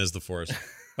 the anthem is the force.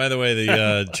 By the way,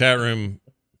 the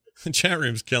chat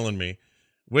room's killing me.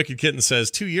 Wicked Kitten says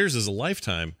 2 years is a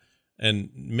lifetime.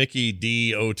 And Mickey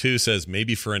D02 says,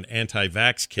 maybe for an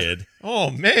anti-vax kid.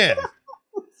 Oh, man.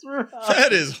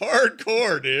 That is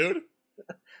hardcore, dude.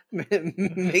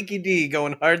 Mickey D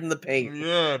going hard in the paint.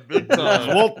 Yeah, big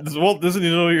time. Does Walt Disney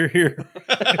know you're here?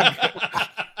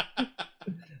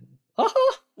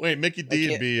 Wait, Mickey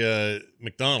D would be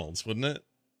McDonald's, wouldn't it?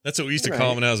 That's what we used to You're call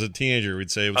right. him when I was a teenager. We'd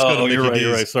say, let's go to Mickey you're right. D's.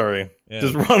 You're right. Sorry. Yeah.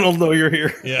 Does Ronald know you're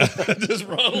here? Yeah. Does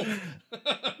Ronald?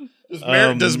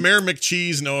 Does Mayor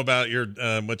McCheese know about your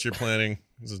what you're planning?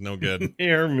 This is no good.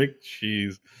 Mayor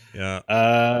McCheese. Yeah.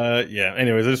 Yeah.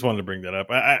 Anyways, I just wanted to bring that up.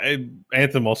 I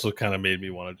Anthem also kind of made me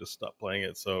want to just stop playing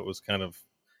it. So it was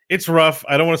it's rough.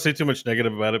 I don't want to say too much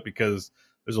negative about it because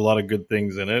there's a lot of good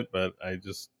things in it, but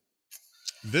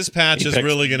This patch is Apex-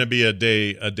 really going to be a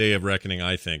day of reckoning,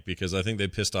 I think, because I think they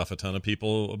pissed off a ton of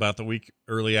people about the week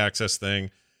early access thing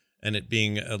and it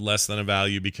being less than a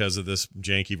value because of this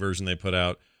janky version they put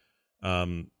out.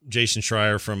 Jason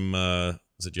Schreier from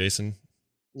is it Jason?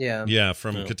 Yeah. Yeah,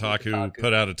 from Yeah. Kotaku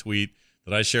put out a tweet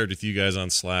that I shared with you guys on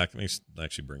Slack. Let me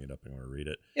actually bring it up and I want to read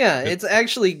it. Yeah, it's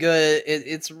actually good.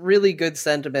 It's really good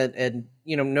sentiment, and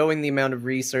knowing the amount of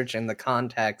research and the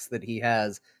context that he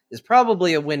has is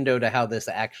probably a window to how this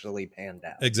actually panned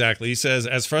out. Exactly. He says,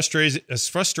 as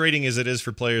frustrating as it is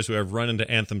for players who have run into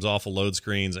Anthem's awful load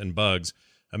screens and bugs,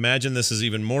 imagine this is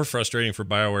even more frustrating for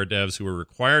BioWare devs who were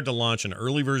required to launch an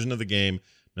early version of the game,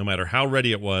 no matter how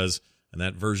ready it was, and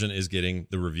that version is getting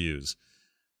the reviews.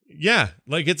 Yeah,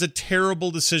 like it's a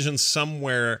terrible decision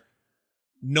somewhere,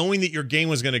 knowing that your game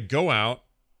was going to go out,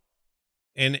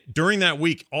 and during that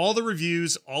week, all the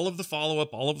reviews, all of the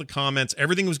follow-up, all of the comments,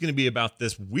 everything was going to be about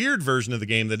this weird version of the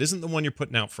game that isn't the one you're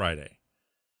putting out Friday.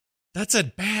 That's a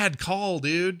bad call,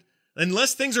 dude.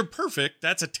 Unless things are perfect,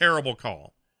 that's a terrible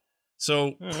call.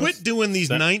 So quit doing these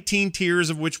 19 tiers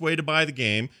of which way to buy the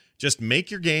game. Just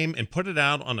make your game and put it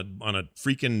out on a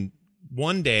freaking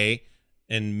one day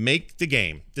and make the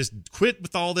game. Just quit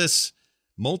with all this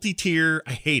multi-tier.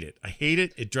 I hate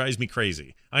it. It drives me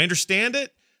crazy. I understand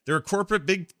it. There are corporate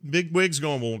big wigs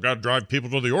going, well, we got to drive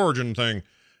people to the Origin thing.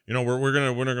 We're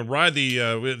gonna ride the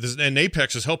and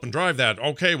Apex is helping drive that.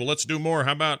 Okay, well, let's do more.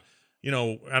 How about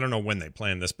I don't know when they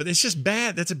plan this, but it's just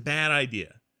bad. That's a bad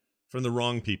idea from the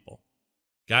wrong people.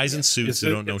 Guys in suits who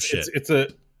don't know shit.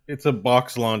 It's a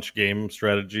box launch game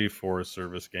strategy for a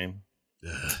service game.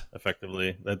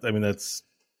 Effectively, that's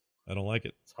I don't like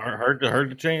it. It's hard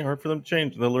to change. Hard for them to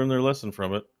change. They'll learn their lesson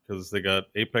from it because they got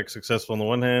Apex successful on the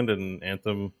one hand and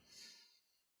Anthem.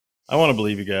 I want to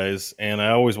believe you guys, and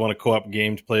I always want a co-op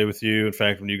game to play with you. In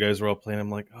fact, when you guys were all playing, I'm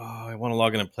like, oh, I want to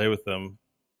log in and play with them.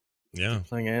 Yeah, I'm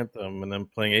playing Anthem and then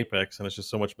playing Apex, and it's just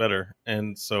so much better.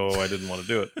 And so I didn't want to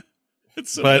do it.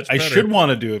 But I should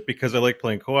want to do it because I like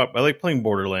playing co-op. I like playing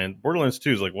Borderlands. Borderlands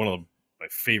 2 is like one of my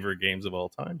favorite games of all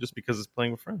time, just because it's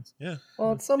playing with friends. Yeah.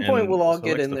 Well, at some point we'll all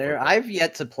get in there. I've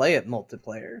yet to play it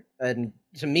multiplayer, and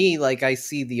to me, like, I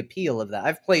see the appeal of that.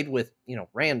 I've played with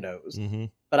randos,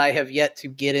 but I have yet to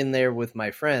get in there with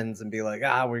my friends and be like,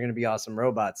 we're gonna be awesome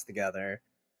robots together.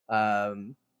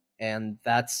 And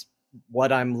that's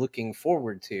what I'm looking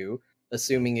forward to,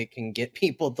 assuming it can get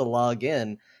people to log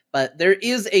in. But there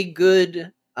is a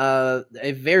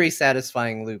very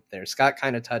satisfying loop there. Scott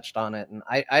kind of touched on it, and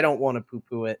I don't want to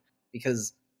poo-poo it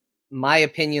because my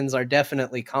opinions are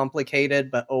definitely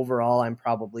complicated, but overall I'm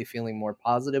probably feeling more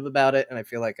positive about it, and I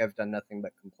feel like I've done nothing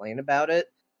but complain about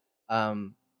it.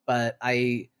 But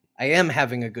I am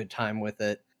having a good time with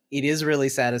it. It is really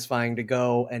satisfying to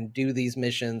go and do these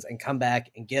missions and come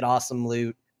back and get awesome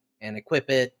loot and equip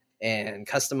it and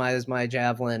customize my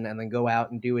Javelin and then go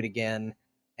out and do it again.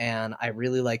 And I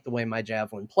really like the way my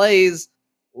Javelin plays.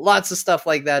 Lots of stuff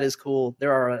like that is cool.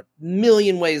 There are a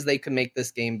million ways they could make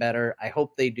this game better. I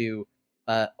hope they do.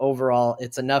 But overall,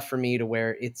 it's enough for me to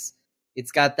where it's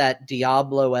got that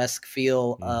Diablo-esque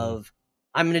feel of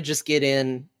I'm going to just get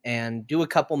in and do a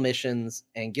couple missions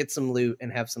and get some loot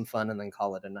and have some fun and then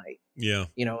call it a night. Yeah.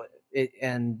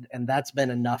 And that's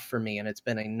been enough for me. And it's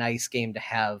been a nice game to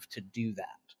have to do that.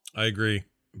 I agree.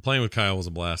 Playing with Kyle was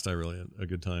a blast. I really had a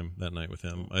good time that night with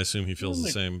him. I assume he feels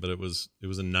the same, but it was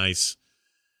a nice,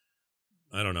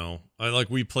 I don't know.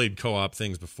 We played co-op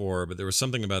things before, but there was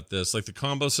something about this. Like the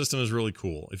combo system is really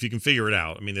cool. If you can figure it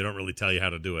out. I mean, they don't really tell you how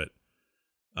to do it.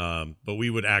 But we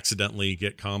would accidentally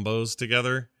get combos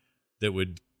together that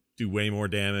would do way more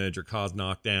damage or cause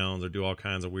knockdowns or do all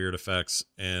kinds of weird effects.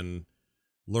 And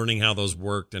learning how those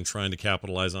worked and trying to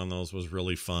capitalize on those was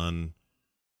really fun.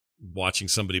 Watching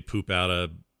somebody poop out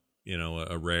a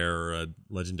rare or a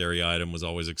legendary item was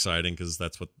always exciting because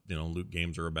that's what loot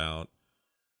games are about.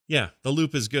 Yeah, the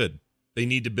loop is good. They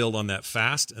need to build on that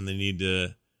fast, and they need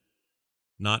to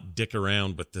not dick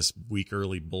around with this week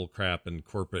early bull crap and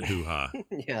corporate hoo-ha.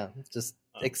 Yeah, just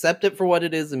accept it for what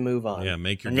it is and move on. Yeah,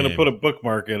 make your I'm going to put a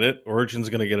bookmark in it. Origin's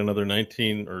going to get another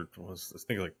 19 or I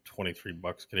think like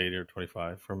 $23 Canadian or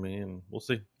 25 from me, and we'll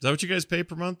see. Is that what you guys pay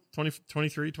per month? 20,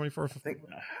 23, 24?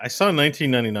 I saw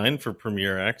 $19.99 for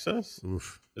Premier Access.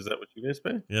 Oof. Is that what you guys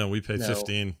pay? Yeah, we pay No.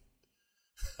 15.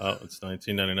 Oh, it's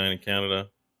 $19.99 in Canada.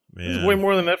 Man, It's way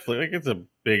more than Netflix. Like, it's a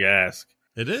big ask.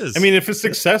 it is. I mean, if it's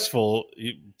successful,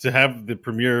 to have the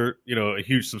Premier, a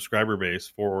huge subscriber base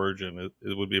for Origin,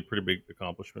 it would be a pretty big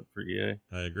accomplishment for EA.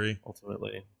 I agree.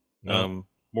 Ultimately, No.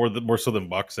 more so than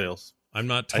box sales. I'm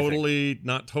not totally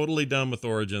done with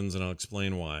Origins, and I'll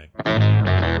explain why.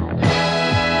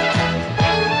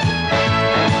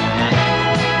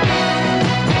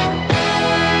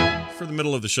 For the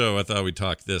middle of the show, I thought we'd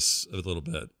talk this a little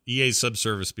bit. EA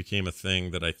Subservice became a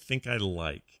thing that I think I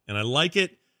like, and I like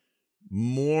it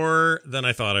more than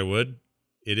I thought I would.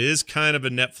 It is kind of a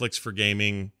Netflix for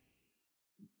gaming,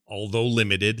 although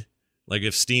limited. Like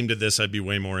if Steam did this, I'd be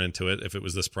way more into it if it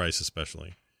was this price,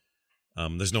 especially.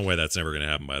 There's no way that's never going to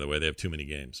happen, by the way. They have too many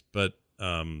games. But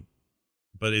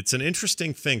it's an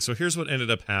interesting thing. So here's what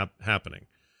ended up happening.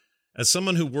 As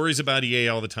someone who worries about EA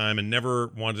all the time and never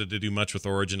wanted to do much with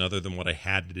Origin other than what I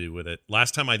had to do with it,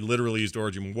 last time I literally used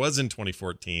Origin was in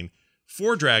 2014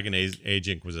 for Dragon Age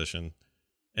Inquisition,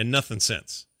 and nothing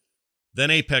since.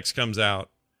 Then Apex comes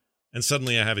out, and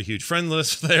suddenly I have a huge friend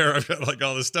list there. I've got like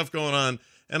all this stuff going on.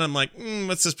 And I'm like,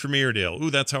 what's this Premier deal? Ooh,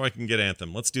 that's how I can get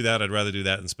Anthem. Let's do that. I'd rather do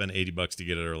that than spend $80 to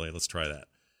get it early. Let's try that.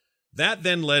 That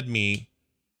then led me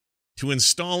to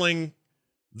installing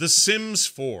The Sims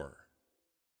 4.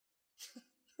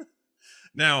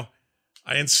 Now,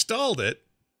 I installed it,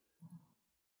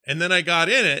 and then I got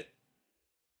in it,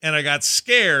 and I got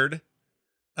scared,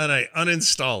 and I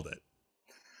uninstalled it.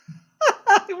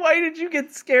 Why did you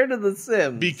get scared of The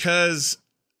Sims? Because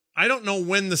I don't know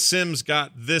when The Sims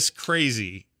got this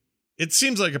crazy. It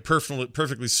seems like a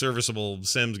perfectly serviceable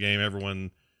Sims game.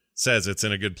 Everyone says it's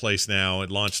in a good place now.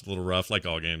 It launched a little rough, like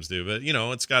all games do. But,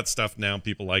 it's got stuff now.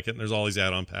 People like it. And there's all these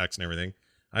add-on packs and everything.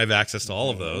 I have access to all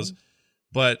of those.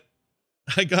 But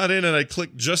I got in and I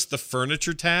clicked just the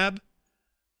furniture tab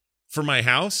for my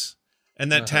house.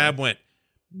 And that tab went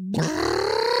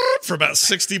for about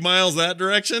 60 miles that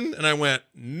direction. And I went,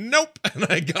 nope. And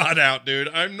I got out, dude.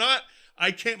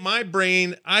 I can't, my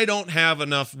brain, I don't have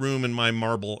enough room in my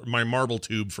marble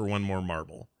tube for one more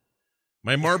marble.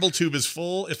 My marble tube is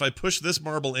full. If I push this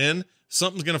marble in,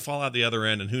 something's going to fall out the other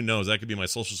end, and who knows? That could be my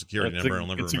social security number. I'll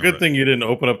never It's remember a good thing you didn't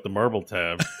open up the marble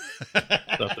tab.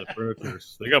 Stuff that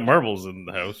furnitures. They got marbles in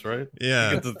the house, right?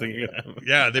 Yeah. That's the thing you have.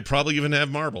 Yeah, they probably even have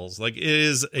marbles. Like, it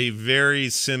is a very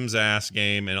Sims-ass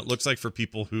game, and it looks like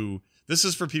this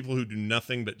is for people who do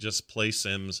nothing but just play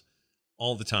Sims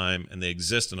all the time, and they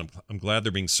exist, and I'm glad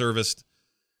they're being serviced.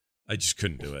 I just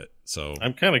couldn't do it. So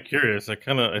I'm kind of curious.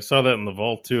 I saw that in the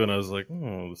vault too, and I was like,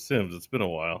 The Sims. It's been a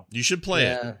while. you should play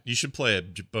it. You should play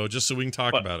it, Bo, just so we can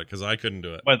talk about it, because I couldn't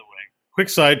do it. By the way, quick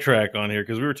sidetrack on here,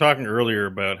 because we were talking earlier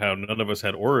about how none of us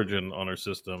had Origin on our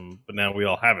system, but now we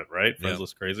all have it, right?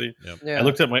 Friendless Crazy. Yep. Yeah. I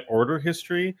looked at my order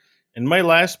history, and my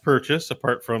last purchase,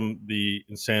 apart from the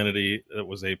insanity that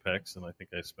was Apex, and I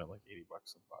think I spent like $80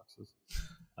 on boxes.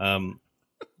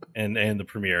 And the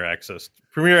Premier Access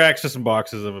and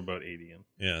boxes of about 80 in.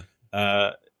 Yeah.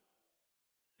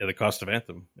 The cost of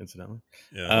Anthem, incidentally.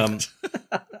 Yeah.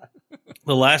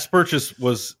 The last purchase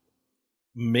was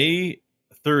May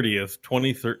 30th,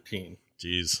 2013.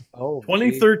 Jeez. Oh,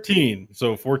 2013.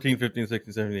 So 14, 15,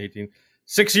 16, 17, 18.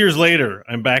 6 years later,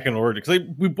 I'm back in Origin. Because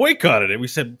we boycotted it. We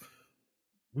said,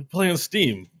 we play on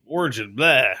Steam. Origin,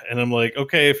 blah. And I'm like,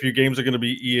 okay, if your games are going to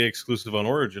be EA exclusive on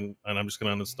Origin, and I'm just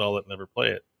going to uninstall it and never play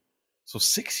it. So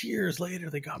 6 years later,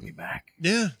 they got me back.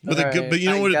 Yeah, All right, but you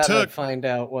know I what it gotta took? Find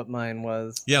out what mine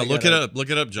was. Yeah, I look gotta- it up. Look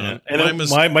it up, John. And Mine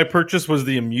was- my purchase was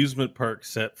the amusement park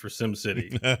set for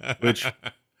SimCity,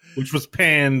 which was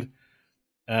panned,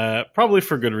 probably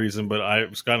for good reason.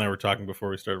 But Scott and I were talking before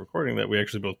we started recording that we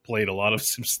actually both played a lot of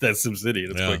SimCity.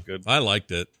 And it's quite good. I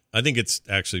liked it. I think it's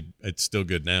still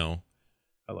good now.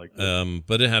 I like it.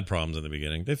 But it had problems in the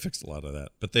beginning. They fixed a lot of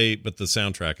that. But the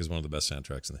soundtrack is one of the best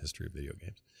soundtracks in the history of video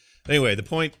games. Anyway, the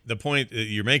point that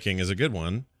you're making is a good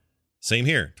one. Same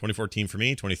here. 2014 for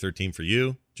me, 2013 for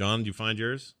you. John, did you find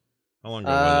yours? How long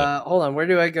ago was Hold on, where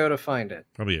do I go to find it? it?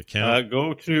 Probably account.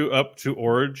 Go up to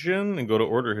Origin and go to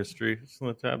Order History. It's in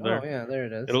the tab there. Oh yeah, there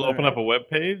it is. It'll open up a web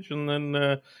page, and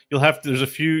then you'll have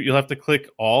to click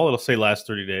all. It'll say last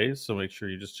 30 days, so make sure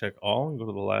you just check all and go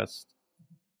to the last.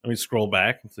 Scroll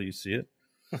back until you see it.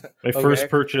 My first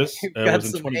purchase Got was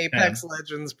in some 2010. Apex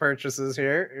Legends purchases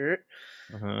here.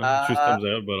 Truth comes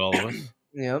out about all of us.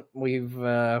 Yep, we've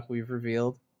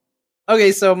revealed.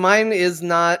 Okay, so mine is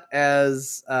not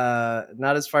as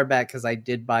far back because I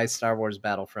did buy Star Wars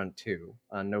Battlefront 2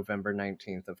 on November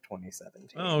 19th of 2017.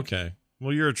 Oh, okay.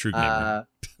 Well, you're a true gamer.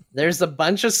 There's a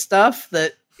bunch of stuff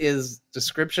that is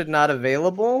description not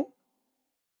available.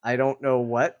 I don't know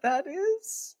what that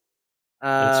is.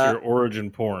 It's your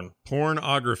origin porn.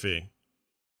 Pornography.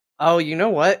 Oh, you know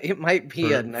what? It might be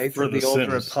For- a Knights for of the the Old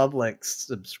Sims. Republic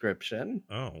subscription.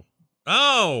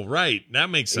 Oh, right. That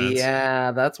makes sense.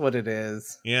 Yeah, that's what it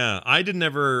is. Yeah, I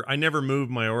never moved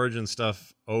my Origin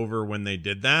stuff over when they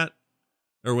did that,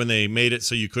 or when they made it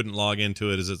so you couldn't log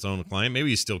into it as its own client. Maybe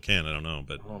you still can. I don't know,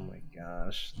 but Oh my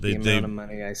gosh, They- the they- amount of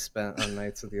money I spent on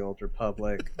Knights of the Old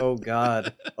Republic. Oh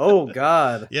god. Oh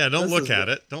god. yeah, don't This look is at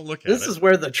wh- it. Don't look at This it. is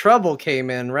where the trouble came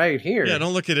in right here. Yeah,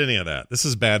 don't look at any of that. This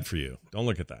is bad for you. Don't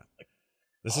look at that.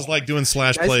 This is Oh like my doing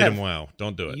slash You guys played have- in WoW.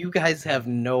 Don't do it. You guys have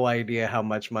no idea how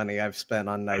much money I've spent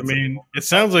on I Knights. of the mean, Old it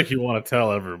sounds like you want to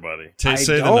tell everybody. Say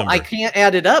the don't. number. I can't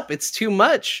add it up. It's too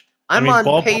much. I'm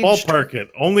on page. ballpark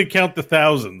it. Only count the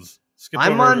thousands. Skip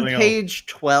I'm over on everything else. page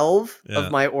 12 Yeah.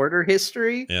 of my order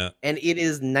history, Yeah. and it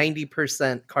is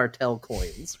 90% cartel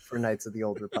coins for Knights of the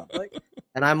Old Republic,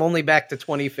 and I'm only back to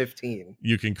 2015.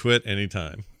 You can quit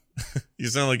anytime. You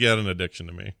sound like you had an addiction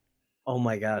to me. Oh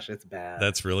my gosh, it's bad.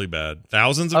 That's really bad.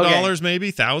 Thousands of Okay. dollars, maybe?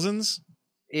 Thousands?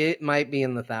 It might be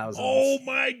in the thousands. Oh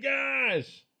my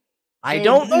gosh. I So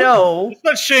don't know. Let's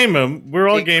not shame him. We're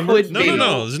all It gamers. could No, be.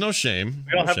 no. There's no shame.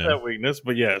 We don't No have shame. that weakness,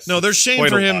 but yes. No, there's shame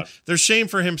quite for a him. lot. There's shame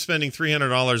for him spending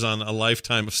 $300 on a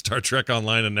lifetime of Star Trek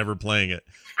Online and never playing it.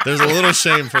 There's a little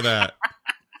shame for that.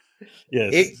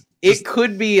 Yes. It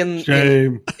could be in.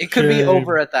 Shame. It could be Shame.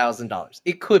 over $1,000.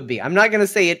 It could be. I'm not going to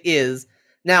say it is.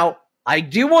 Now, I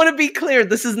do want to be clear.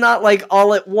 This is not like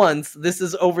all at once. This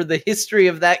is over the history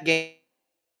of that game.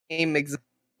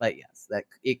 But yes, that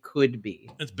it could be.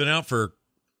 It's been out for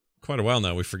quite a while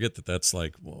now. We forget that that's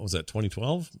like, what was that,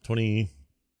 2012?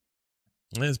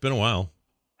 It's been a while.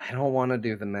 I don't want to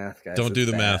do the math, guys. Don't do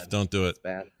It's the bad. math. Don't do it. It's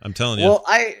bad. I'm telling you. Well,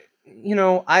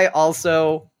 I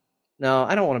also. No,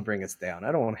 I don't want to bring us down.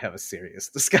 I don't want to have a serious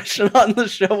discussion on the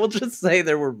show. We'll just say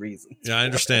there were reasons. Yeah, I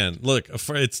understand. Look,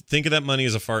 think of that money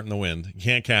as a fart in the wind. You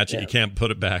can't catch it. Yeah. You can't put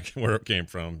it back where it came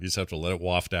from. You just have to let it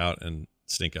waft out and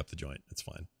stink up the joint. It's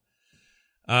fine.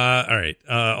 All right.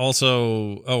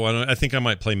 Also, I think I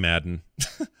might play Madden.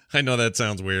 I know that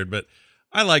sounds weird, but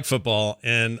I like football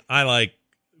and I like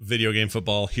video game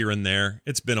football here and there.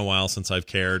 It's been a while since I've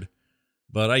cared,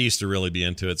 but I used to really be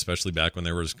into it, especially back when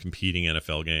there was competing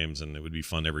NFL games, and it would be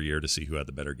fun every year to see who had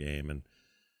the better game. And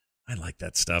I like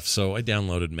that stuff. So I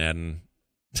downloaded Madden.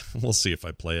 We'll see if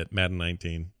I play it. Madden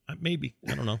 19. Maybe.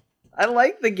 I don't know. I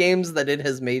like the games that it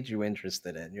has made you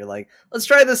interested in. You're like, let's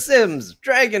try The Sims,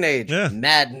 Dragon Age, Yeah.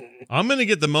 Madden. I'm going to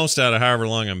get the most out of however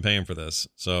long I'm paying for this.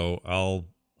 So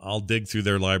I'll dig through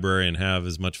their library and have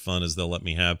as much fun as they'll let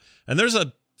me have. And there's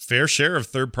a fair share of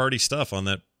third-party stuff on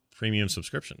that premium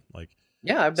subscription. Like,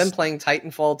 Yeah, I've been playing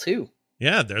Titanfall too.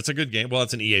 yeah, that's a good game. Well,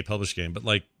 it's an EA published game, but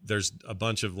like there's a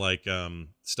bunch of like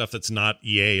stuff that's not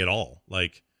EA at all.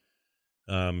 Like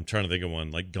trying to think of one.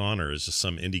 Like Goner is just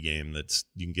some indie game that's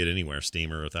you can get anywhere,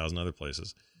 Steam or 1,000 other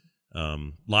places.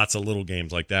 Lots of little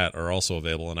games like that are also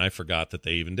available, and I forgot that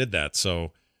they even did that.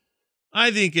 So I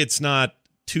think it's not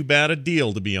too bad a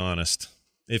deal, to be honest.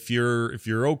 If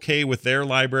you're okay with their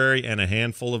library and a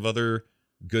handful of other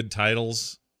good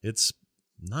titles, it's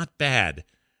not bad.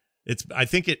 It's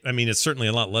certainly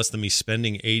a lot less than me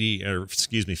spending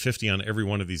 50 on every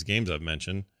one of these games I've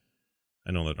mentioned.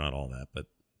 I know they're not all that, but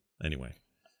anyway.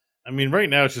 I mean, right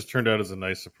now it's just turned out as a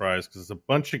nice surprise because it's a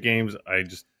bunch of games I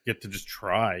just get to just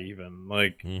try. Even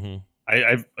like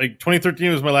I've like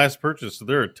 2013 was my last purchase, so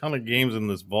there are a ton of games in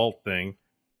this vault thing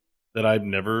that I've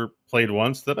never played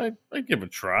once that I'd give a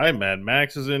try. Mad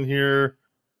Max is in here.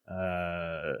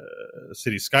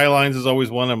 City Skylines is always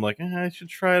one. I'm like, I should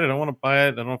try it. I don't want to buy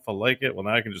it. I don't know if I like it. Well,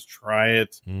 now I can just try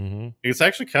it. It's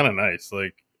actually kind of nice.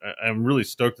 Like, I'm really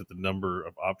stoked at the number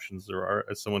of options there are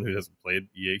as someone who hasn't played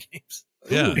EA games.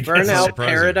 Yeah, Ooh, that's Burnout surprising.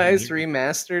 Paradise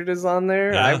Remastered is on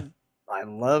there. Yeah. I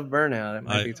love Burnout. It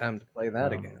might be time to play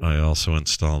that again. I also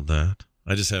installed that.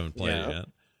 I just haven't played it Yeah. yet.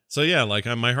 So yeah, like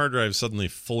my hard drive is suddenly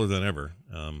fuller than ever.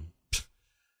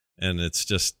 And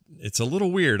it's a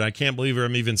little weird. I can't believe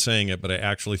I'm even saying it, but I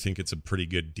actually think it's a pretty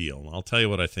good deal. I'll tell you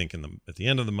what I think at the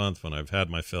end of the month when I've had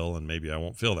my fill, and maybe I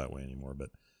won't feel that way anymore. But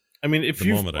I mean, if The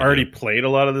you've moment I already do. played a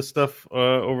lot of this stuff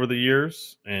over the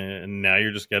years and now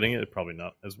you're just getting it, it's probably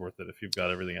not as worth it if you've got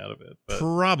everything out of it. But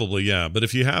probably, yeah. But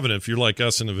if you haven't, if you're like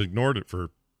us and have ignored it for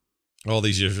all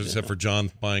these years, except for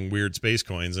John buying weird space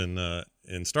coins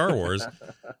in Star Wars,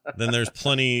 then there's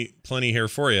plenty here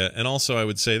for you. And also, I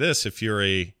would say this: if you're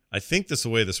I think this is the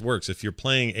way this works. If you're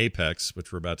playing Apex,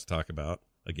 which we're about to talk about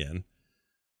again,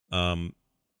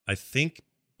 I think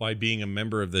by being a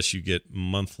member of this, you get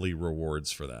monthly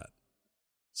rewards for that.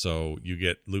 So you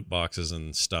get loot boxes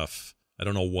and stuff. I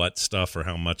don't know what stuff or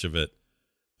how much of it,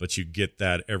 but you get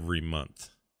that every month.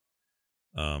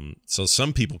 So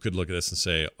some people could look at this and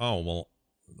say, oh, well,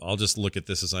 I'll just look at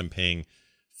this as I'm paying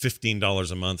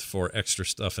 $15 a month for extra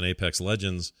stuff in Apex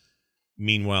Legends.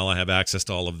 Meanwhile, I have access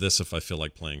to all of this if I feel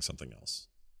like playing something else.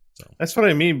 So that's what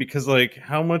I mean, because like,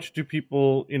 how much do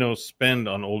people, spend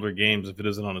on older games if it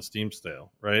isn't on a Steam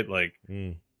sale, right? Like,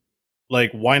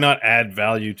 why not add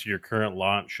value to your current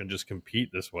launch and just compete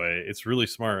this way? It's really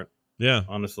smart. Yeah,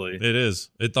 honestly, it is.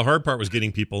 The hard part was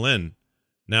getting people in.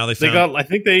 Now I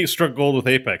think they struck gold with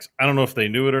Apex. I don't know if they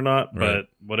knew it or not, but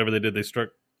whatever they did, they struck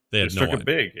it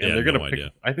big, and they're gonna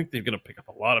pick. I think they're gonna pick up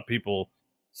a lot of people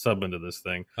sub into this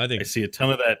thing. I see a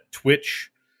ton of that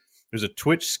Twitch. There's a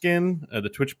Twitch skin, the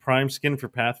Twitch Prime skin for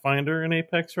Pathfinder in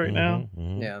Apex right now.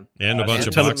 Mm-hmm. Yeah, and a bunch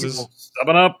of boxes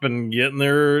subbing up and getting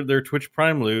their Twitch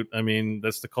Prime loot. I mean,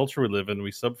 that's the culture we live in.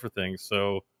 We sub for things,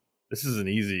 so this is an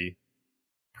easy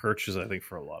purchase, I think,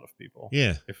 for a lot of people.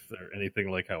 Yeah, if they're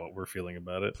anything like how we're feeling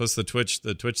about it. Plus the Twitch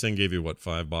thing gave you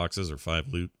 5 boxes or 5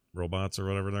 loot robots or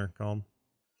whatever they're called.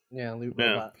 Yeah, loot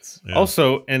robots. Yeah.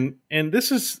 Also, and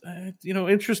this is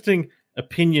interesting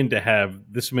opinion to have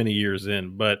this many years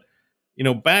in, but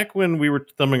back when we were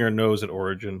thumbing our nose at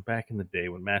Origin, back in the day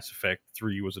when Mass Effect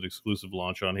 3 was an exclusive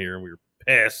launch on here, and we were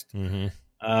pissed. Mm-hmm.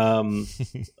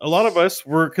 A lot of us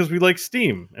were, because we like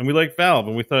Steam and we like Valve,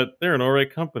 and we thought they're an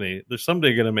alright company. They're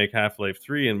someday going to make Half-Life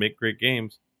 3 and make great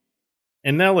games.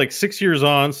 And now, like 7 years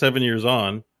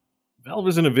on, Valve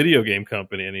isn't a video game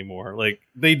company anymore. Like,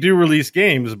 they do release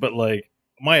games, but like,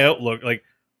 my outlook, like,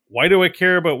 why do I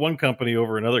care about one company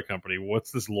over another company?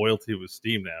 What's this loyalty with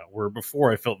Steam now? Where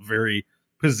before I felt very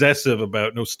possessive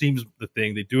about, no, Steam's the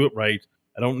thing. They do it right.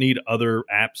 I don't need other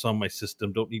apps on my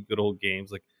system. Don't need good old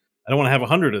games. Like, I don't want to have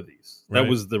 100 of these. Right. That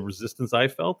was the resistance I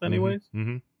felt anyways.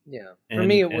 Mm-hmm. Yeah. For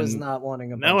me, it was not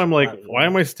wanting a bunch now I'm like, platforms. why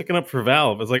am I sticking up for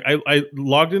Valve? It's like, I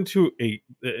logged into a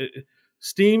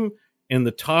Steam, and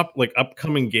the top like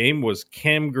upcoming game was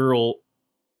Camgirl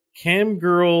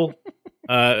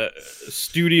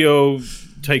Studio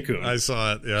Tycoon. I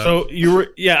saw it. Yeah. So you were,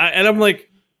 and I'm like,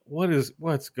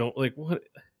 what's going, like, what?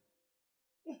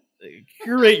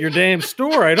 Curate your damn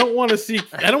store. I don't want to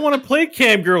play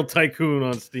Camgirl Tycoon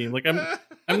on Steam. Like,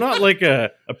 I'm not like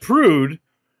a prude,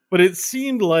 but it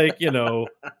seemed like, yeah.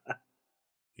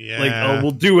 Like, oh,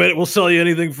 we'll do it. We'll sell you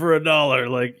anything for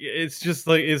 $1. Like, it's just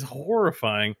like, it's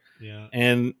horrifying. Yeah.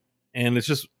 And it's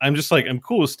just, I'm just like, I'm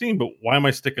cool with Steam, but why am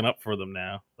I sticking up for them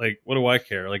now? Like, what do I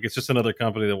care? Like, it's just another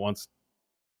company that wants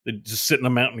to just sit in a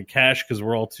mountain of cash because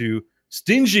we're all too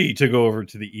stingy to go over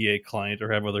to the EA client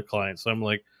or have other clients. So I'm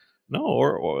like, no,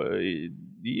 or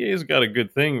EA's got a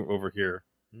good thing over here.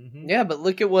 Mm-hmm. Yeah, but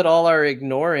look at what all our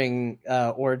ignoring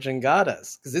Origin got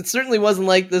us. Because it certainly wasn't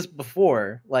like this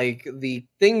before. Like, the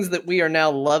things that we are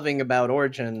now loving about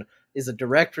Origin is a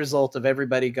direct result of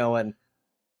everybody going,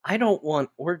 I don't want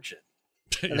Origin.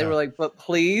 And they were like, but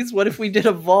please, what if we did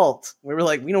a vault? We were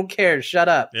like, we don't care, shut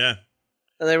up. Yeah.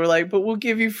 And they were like, but we'll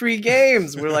give you free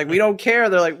games. We're like, we don't care.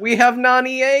 They're like, we have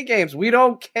non-EA games. We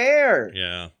don't care.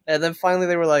 Yeah. And then finally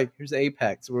they were like, here's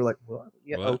Apex. We were like, what?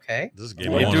 Yeah, what? Okay. This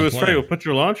game what you do is straight. We'll put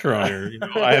your launcher on here.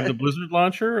 I have the Blizzard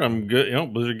launcher. I'm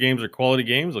good. Blizzard games are quality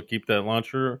games. I'll keep that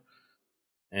launcher,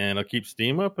 and I'll keep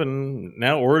Steam up. And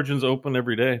now Origin's open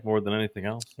every day more than anything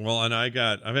else. Well, and I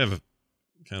have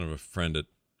kind of a friend at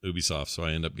Ubisoft, so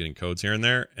I end up getting codes here and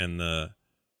there, and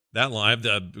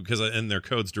because their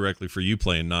codes directly for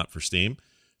Uplay and not for Steam.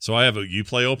 So I have a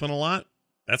Uplay open a lot.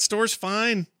 That store's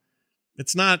fine.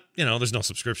 It's not, there's no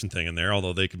subscription thing in there,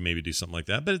 although they could maybe do something like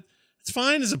that. But it's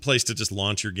fine as a place to just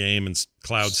launch your game and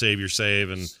cloud save your save,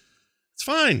 and it's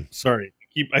fine. Sorry.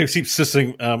 I keep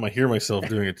sissing. I hear myself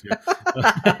doing it too.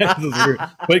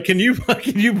 But can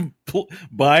you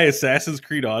buy Assassin's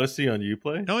Creed Odyssey on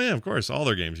Uplay? Oh yeah, of course. All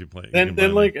their games you play. And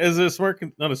then, like, as a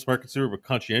not a smart consumer, but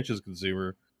conscientious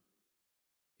consumer,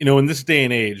 in this day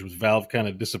and age, was Valve kind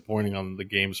of disappointing on the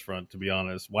games front? To be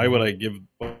honest, why would I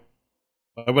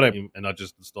and not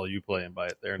just install Uplay and buy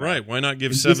it there? Now? Right? Why not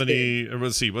give 70?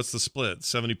 Let's see, what's the split?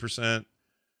 70%.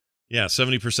 Yeah,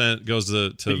 70% goes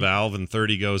to Valve, and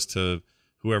 30 goes to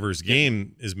whoever's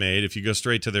game is made. If you go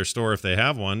straight to their store, if they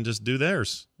have one, just do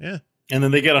theirs. Yeah. And then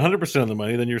they get 100% of the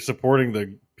money. Then you're supporting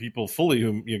the people fully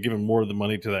who you're giving more of the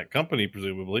money to that company,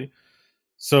 presumably.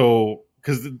 So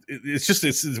because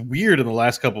it's weird in the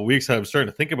last couple of weeks how I'm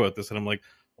starting to think about this, and I'm like,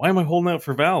 why am I holding out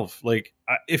for Valve? Like,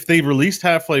 if they released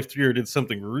Half-Life 3 or did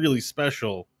something really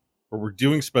special, or were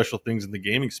doing special things in the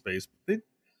gaming space,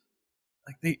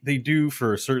 they do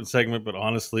for a certain segment, but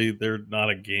honestly, they're not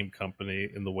a game company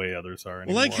in the way others are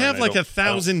anymore. Well, have like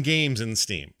 1,000 games in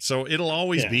Steam, so it'll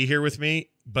always be here with me.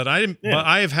 But but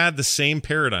I have had the same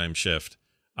paradigm shift.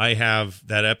 I have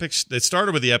that Epic. It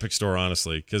started with the Epic Store,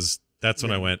 honestly, because that's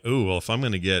when I went, ooh, well, if I'm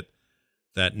going to get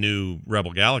that new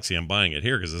Rebel Galaxy, I'm buying it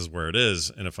here because this is where it is.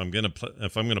 And if I'm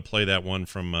gonna play that one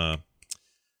from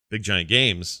Big Giant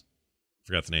Games,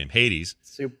 forgot the name, Hades,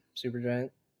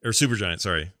 Supergiant,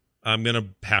 sorry, I'm gonna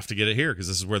have to get it here because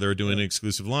this is where they're doing an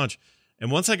exclusive launch.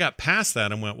 And once I got past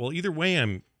that, I went, well, either way,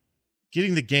 I'm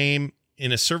getting the game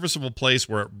in a serviceable place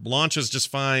where it launches just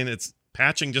fine, it's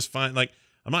patching just fine. Like,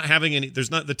 I'm not having any.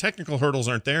 There's not, the technical hurdles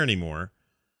aren't there anymore.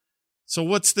 So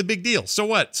what's the big deal? So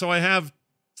what? So I have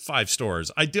 5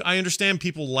 stores. I understand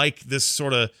people like this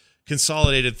sort of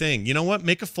consolidated thing. You know what?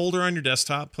 Make a folder on your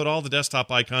desktop, put all the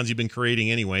desktop icons you've been creating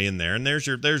anyway in there, and there's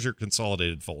your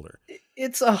consolidated folder.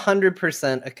 It's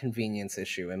 100% a convenience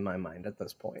issue in my mind at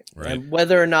this point. Right. And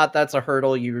whether or not that's a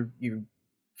hurdle you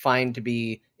find to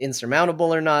be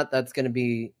insurmountable or not, that's going to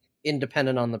be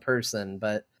independent on the person.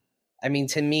 But I mean,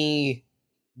 to me,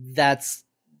 that's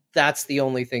the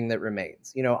only thing that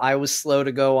remains. You know, I was slow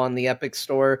to go on the Epic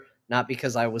Store, not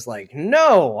because I was like,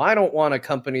 no, I don't want a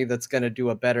company that's going to do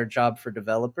a better job for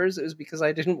developers. It was because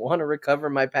I didn't want to recover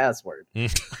my password.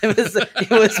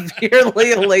 It was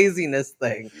purely a laziness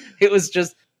thing. It was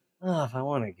just, if I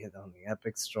want to get on the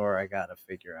Epic Store, I got to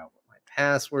figure out what my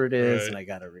password is, and I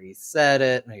got to reset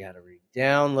it, and I got to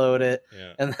re-download it.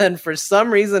 Yeah. And then for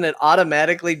some reason, it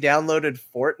automatically downloaded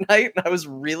Fortnite, and I was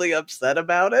really upset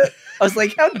about it. I was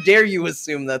like, how dare you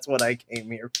assume that's what I came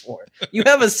here for? You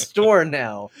have a store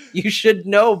now. You should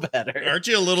know better. Aren't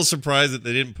you a little surprised that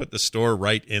they didn't put the store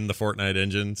right in the Fortnite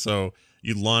engine? So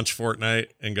you launch Fortnite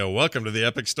and go, welcome to the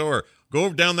Epic Store.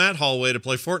 Go down that hallway to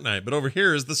play Fortnite, but over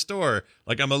here is the store.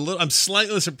 Like, I'm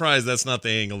slightly surprised that's not the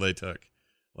angle they took.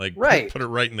 Like, put it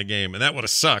right in the game. And that would have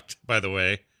sucked, by the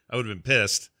way. I would have been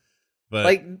pissed. But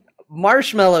like,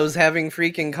 Marshmello's having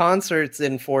freaking concerts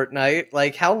in Fortnite.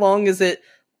 Like, how long is it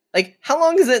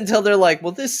until they're like,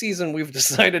 well, this season we've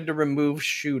decided to remove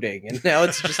shooting, and now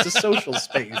it's just a social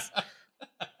space?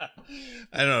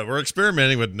 I don't know. We're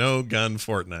experimenting with no gun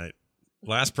Fortnite.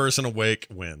 Last person awake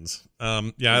wins. I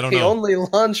don't know. The only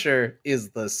launcher is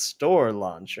the store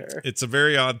launcher. It's a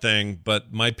very odd thing,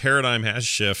 but my paradigm has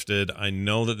shifted. I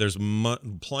know that there's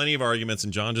plenty of arguments,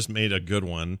 and John just made a good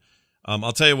one.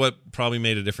 I'll tell you what probably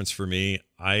made a difference for me.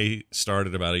 I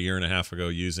started about 1.5 years ago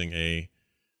using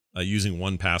using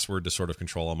 1Password to sort of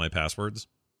control all my passwords.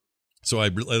 So I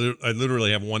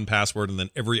literally have 1Password, and then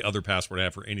every other password I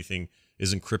have for anything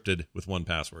is encrypted with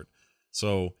 1Password.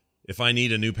 So if I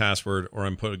need a new password or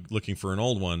I'm looking for an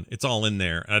old one, it's all in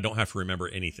there, and I don't have to remember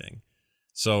anything.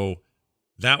 So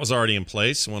that was already in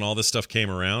place when all this stuff came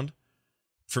around.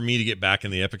 For me to get back in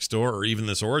the Epic Store or even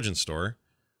this Origin Store,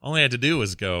 all I had to do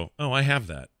was go, oh, I have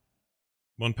that.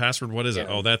 1Password, what is it?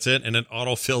 Oh, that's it. And it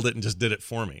auto-filled it and just did it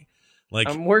for me. Like,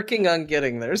 I'm working on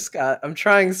getting there, Scott. I'm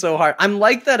trying so hard. I'm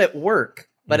like that at work,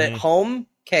 but at home,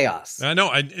 chaos. I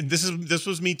know. This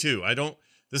was me too.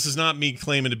 This is not me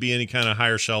claiming to be any kind of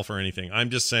higher shelf or anything. I'm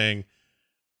just saying,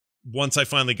 once I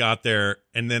finally got there,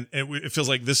 and then it feels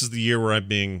like this is the year where I'm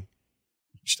getting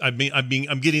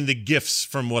the gifts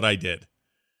from what I did.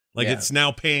 Like, it's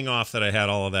now paying off that I had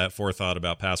all of that forethought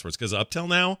about passwords, because up till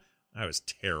now I was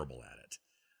terrible at it.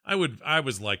 I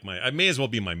was like I may as well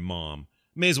be my mom.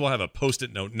 May as well have a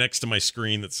Post-it note next to my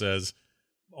screen that says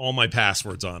all my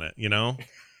passwords on it, you know?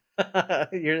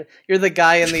 You're the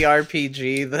guy in the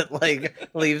RPG that like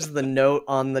leaves the note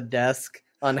on the desk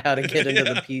on how to get into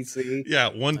the PC. Yeah,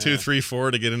 1, 2, 3,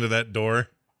 4 to get into that door.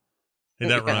 Hey,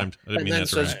 that rhymed. I didn't mean that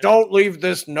to rhyme. Don't leave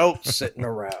this note sitting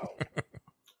around.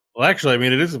 Well, actually, I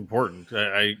mean, it is important.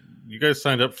 You guys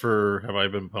signed up for Have I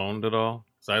Been Pwned at all?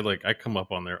 Because I come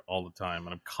up on there all the time,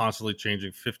 and I'm constantly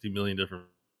changing 50 million different.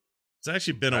 It's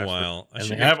actually been a while.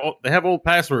 They have old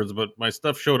passwords, but my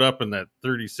stuff showed up in that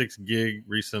 36 gig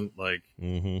recent, like,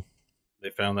 they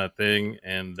found that thing.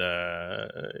 And,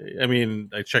 I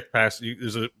mean, I checked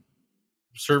there's a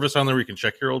service on there where you can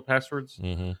check your old passwords.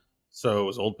 So it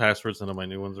was old passwords, none of my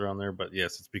new ones are on there. But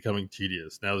yes, it's becoming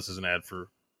tedious. Now this is an ad for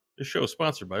This show is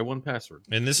sponsored by 1Password.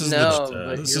 And this is No, legit.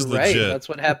 but This you're is right. legit. That's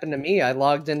what happened to me. I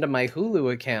logged into my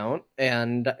Hulu account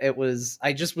and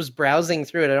I just was browsing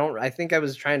through it. I think I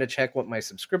was trying to check what my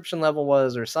subscription level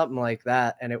was or something like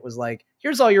that. And it was like,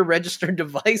 here's all your registered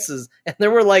devices. And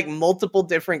there were like multiple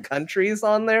different countries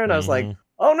on there. And I was like, Mhm.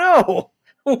 oh no,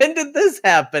 when did this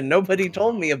happen? Nobody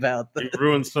told me about this. You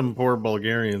ruined some poor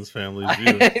Bulgarians' families.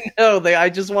 View. I know.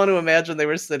 I just want to imagine they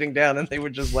were sitting down and they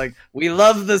were just like, we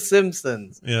love The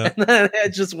Simpsons. Yeah. And then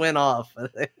it just went off.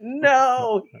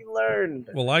 No, he learned.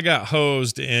 Well, I got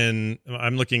hosed in.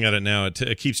 I'm looking at it now.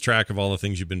 It keeps track of all the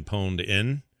things you've been pwned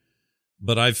in,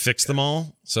 but I've fixed them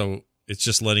all. So it's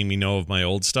just letting me know of my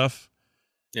old stuff.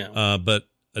 Yeah. But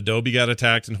Adobe got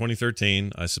attacked in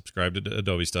 2013. I subscribed to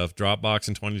Adobe stuff. Dropbox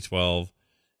in 2012.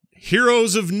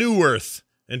 Heroes of New Earth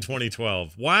in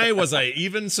 2012. Why was I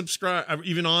even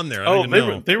even on there? I don't even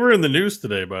know. They were in the news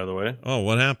today, by the way. Oh,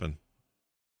 what happened?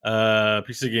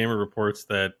 PC Gamer reports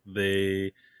that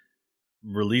they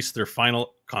released their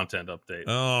final content update.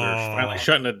 Oh. They're finally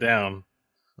shutting it down.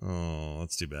 Oh,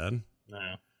 that's too bad.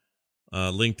 Yeah.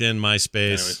 LinkedIn,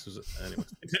 MySpace, Anyways,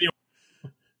 continue.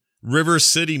 River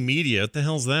City Media. What the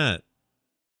hell's that?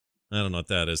 I don't know what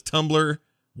that is. Tumblr,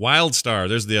 WildStar.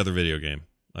 There's the other video game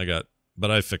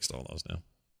but I fixed all those now.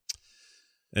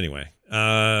 Anyway,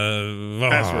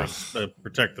 Passwords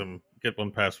protect them. Get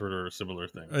 1Password or a similar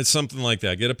thing. it's something like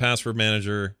that. Get a password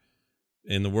manager.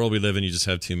 In the world we live in, you just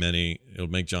have too many. It'll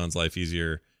make John's life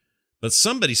easier. But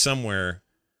somebody somewhere,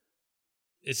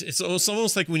 it's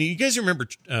almost like when you guys remember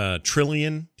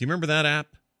Trillion. Do you remember that app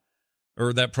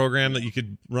or that program that you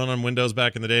could run on Windows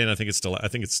back in the day? And I think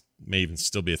it's may even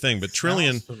still be a thing. But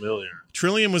Sounds familiar.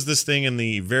 Trillion was this thing in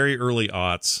the very early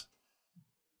aughts,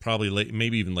 probably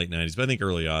maybe even late 90s, but I think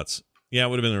early aughts. Yeah, it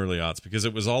would have been early aughts because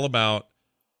it was all about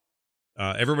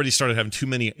everybody started having too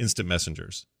many instant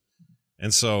messengers.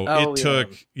 And so it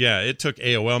took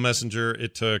AOL Messenger,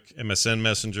 it took MSN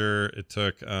Messenger, it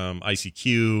took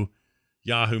ICQ,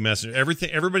 Yahoo Messenger,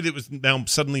 everybody that was now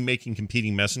suddenly making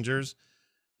competing messengers,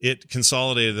 it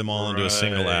consolidated them all into a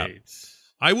single app.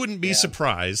 I wouldn't be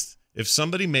surprised if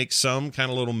somebody makes some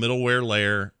kind of little middleware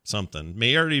layer, something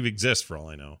may already exist for all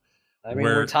I know. I mean,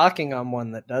 we're talking on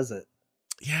one that does it.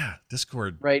 Yeah,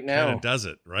 Discord right now kind of does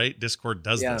it, right? Discord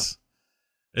does this.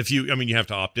 You have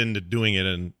to opt into doing it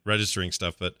and registering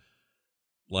stuff, but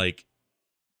like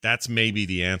that's maybe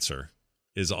the answer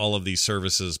is all of these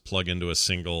services plug into a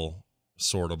single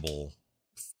sortable,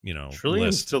 Trillion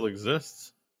list. still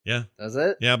exists. Yeah. Does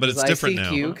it? Yeah, but it's different now.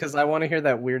 Because I want to hear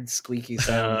that weird squeaky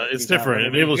sound. It's different.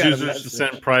 It enables users to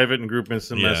send private and group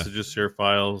instant messages, share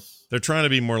files. They're trying to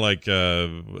be more like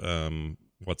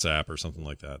WhatsApp or something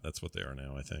like that. That's what they are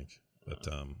now, I think. But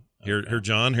here,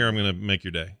 John, I'm going to make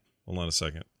your day. Hold on a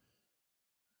second.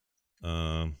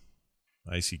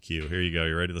 ICQ. Here you go.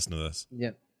 You ready to listen to this?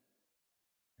 Yep.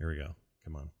 Here we go.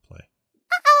 Come on, play.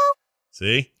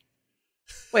 See?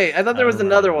 Wait, I thought there was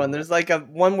another one. There's like a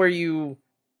one where you,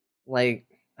 like,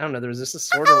 I don't know. There was just a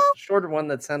shorter one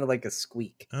that sounded like a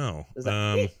squeak. Oh.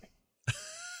 That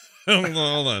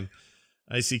hold on.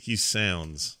 ICQ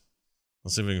sounds.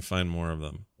 Let's see if we can find more of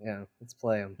them. Yeah, let's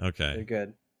play them. Okay. They're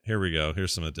good. Here we go.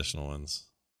 Here's some additional ones.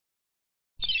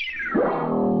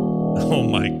 Oh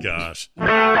my gosh. That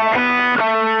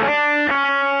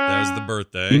was the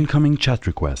birthday. Incoming chat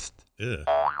request. Ew.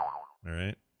 All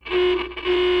right.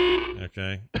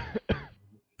 Okay.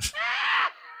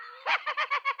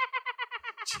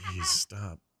 Jeez,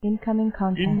 stop. Incoming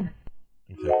content.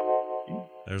 Okay.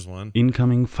 There's one.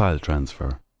 Incoming file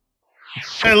transfer.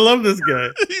 I love this guy.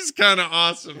 He's kind of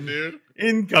awesome, dude.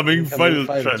 Incoming file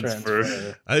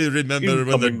transfer. I remember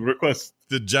Incoming when request.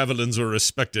 the javelins were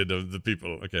respected of the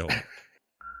people. Okay, hold on.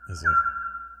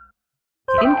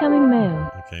 Incoming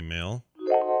mail. Okay, mail.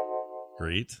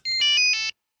 Greet.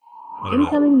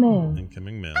 Incoming mail.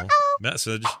 Incoming mail.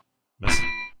 Message.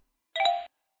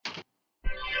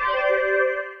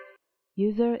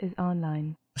 User is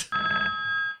online.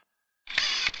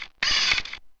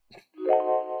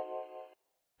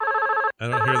 I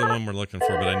don't hear the one we're looking for,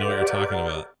 but I know what you're talking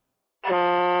about.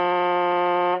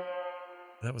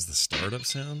 That was the startup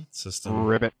sound system.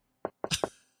 Ribbit.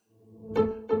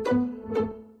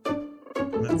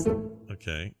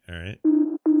 Okay, all right.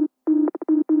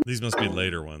 These must be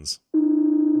later ones.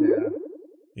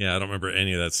 Yeah, I don't remember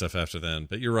any of that stuff after then.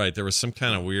 But you're right. There was some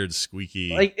kind of weird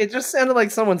squeaky. Like it just sounded like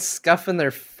someone scuffing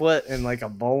their foot in like a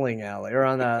bowling alley or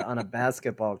on a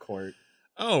basketball court.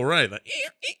 Oh, right. Like,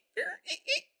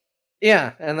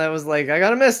 Yeah, and that was like, I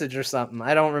got a message or something.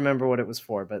 I don't remember what it was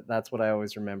for, but that's what I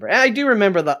always remember. And I do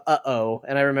remember the uh-oh,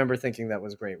 and I remember thinking that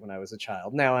was great when I was a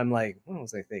child. Now I'm like, what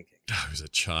was I thinking? I was a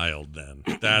child then.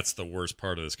 That's the worst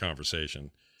part of this conversation.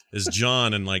 Is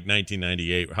John in like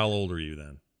 1998? How old were you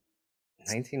then?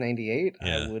 1998?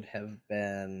 Yeah. I would have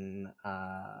been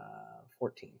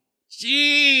 14.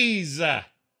 Jeez,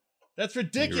 that's You were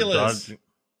ridiculous.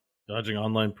 dodging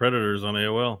online predators on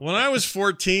AOL. When I was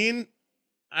 14,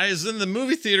 I was in the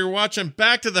movie theater watching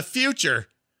Back to the Future.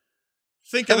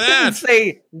 Think I of wouldn't that.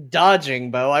 say dodging,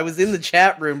 Bo. I was in the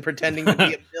chat room pretending to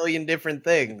be a million different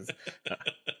things.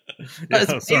 Yeah,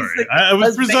 was sorry, basic- I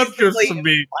was was presumptuous basically of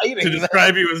me fighting to them.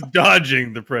 describe you as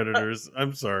dodging the predators.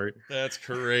 I'm sorry. That's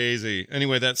crazy.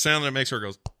 Anyway, that sound that it makes her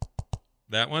goes,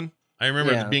 that one? I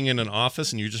remember Yeah. being in an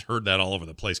office and you just heard that all over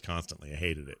the place constantly. I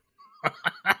hated it.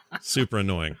 Super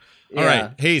annoying. All Yeah.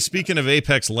 right. Hey, speaking of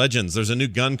Apex Legends, there's a new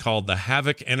gun called the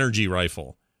Havoc Energy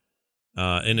Rifle.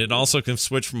 And it also can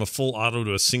switch from a full auto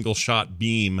to a single shot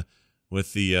beam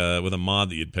with a mod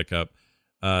that you'd pick up.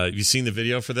 Have you seen the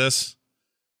video for this?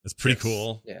 It's pretty Yes.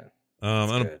 cool. Yeah. I'm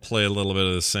going to good. play a little bit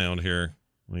of the sound here.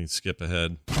 Let me skip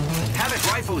ahead.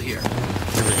 Havoc rifle here.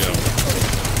 Here we go.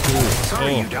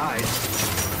 Sorry Oh. you died.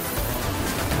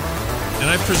 And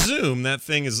I presume that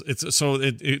thing is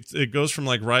it goes from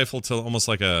like rifle to almost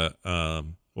like a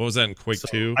what was that in Quake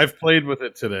 2? I've played with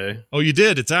it today. Oh, you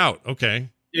did. It's out. Okay.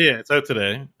 Yeah, it's out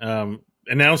today.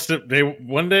 Announced it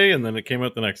one day, and then it came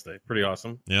out the next day. Pretty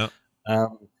awesome. Yeah.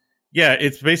 Yeah,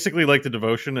 it's basically like the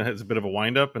Devotion. It has a bit of a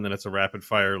wind up, and then it's a rapid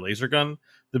fire laser gun.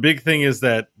 The big thing is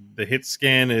that the hit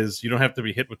scan is you don't have to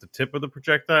be hit with the tip of the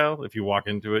projectile. If you walk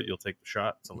into it, you'll take the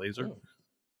shot. It's a laser.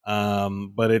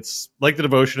 But it's like the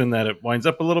Devotion in that it winds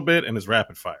up a little bit and is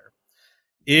rapid fire.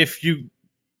 If you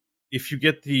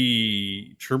get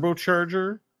the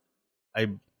turbocharger,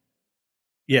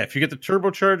 if you get the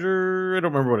turbocharger, I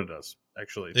don't remember what it does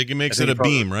actually. It makes I it think a it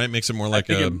probably- beam, right? Makes it more I like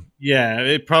think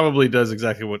a it probably does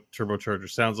exactly what turbocharger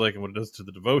sounds like and what it does to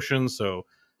the Devotion. So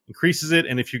increases it,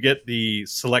 and if you get the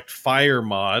select fire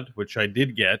mod, which I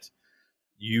did get,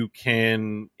 you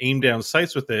can aim down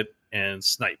sights with it and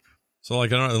snipe. so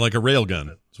like a rail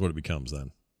gun is what it becomes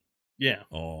then. Yeah,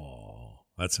 Oh,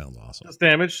 that sounds awesome. does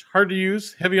damage, hard to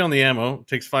use, heavy on the ammo. It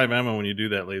takes 5 ammo when you do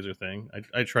that laser thing.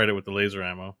 I tried it with the laser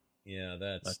ammo. Yeah,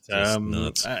 that's But, just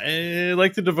nuts. I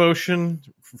like the Devotion.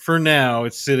 For now,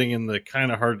 it's sitting in the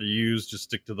kind of hard to use. Just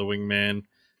stick to the Wingman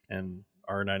and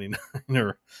R99,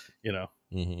 or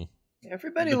Mhm.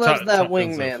 Everybody The loves top that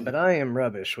guns wingman, up. but I am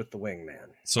rubbish with the wingman.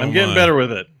 So I'm am getting I. better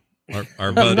with it. Our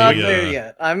I'm buddy, not there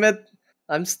yet.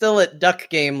 I'm still at duck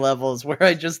game levels where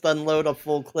I just unload a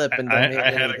full clip and don't I hit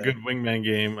had a anything. good Wingman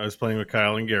game. I was playing with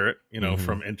Kyle and Garrett, Mhm.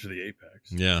 from Enter the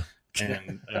Apex. Yeah.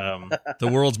 And The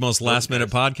world's most last minute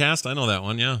podcast. I know that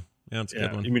one. Yeah. Yeah, it's a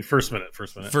good one. you mean first minute?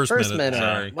 First minute. First First minute. minute.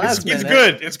 Sorry. Last It's minute.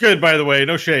 good. It's good, by the way.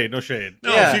 No shade. No shade.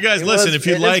 No, if you guys it listen, was- if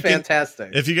you it is like it,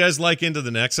 fantastic. if you guys like Into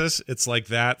the Nexus, it's like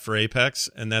that for Apex,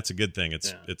 and that's a good thing.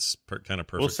 It's Yeah. kind of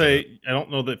perfect. We'll for say I don't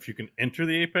know that if you can enter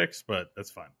the Apex, but that's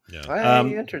fine. that. Yeah. I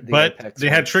entered the but Apex they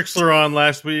had once. Trixler on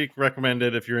last week.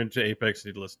 Recommended if you're into Apex, you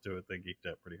need to listen to it. They geeked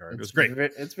out pretty hard. It was great.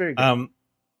 It's very good.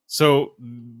 So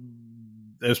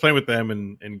I was playing with them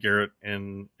and Garrett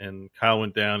and Kyle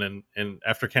went down and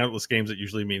after countless games, it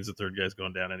usually means the third guy's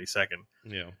going down any second.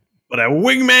 Yeah. But I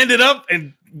wingmanned it up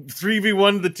and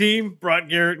 3v1 the team, brought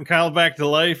Garrett and Kyle back to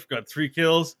life, got 3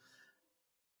 kills.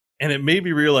 And it made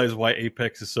me realize why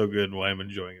Apex is so good and why I'm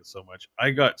enjoying it so much.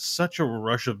 I got such a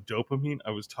rush of dopamine.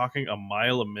 I was talking a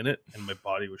mile a minute and my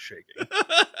body was shaking.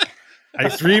 I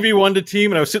 3v1 the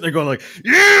team and I was sitting there going like,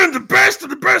 yeah, the best of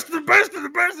the best of the best of the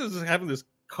best. I was just having this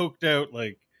coked out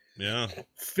like Yeah.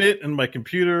 fit in my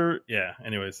computer. Yeah.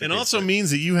 Anyways. It also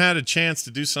means that you had a chance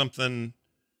to do something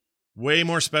way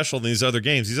more special than these other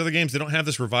games. These other games, they don't have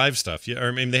this revive stuff. Yeah,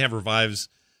 I mean, they have revives,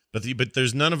 but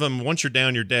there's none of them. Once you're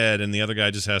down, you're dead, and the other guy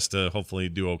just has to hopefully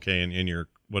do okay in your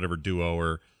whatever duo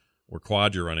or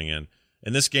quad you're running in.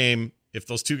 In this game, if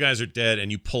those 2 guys are dead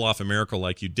and you pull off a miracle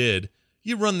like you did,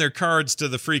 you run their cards to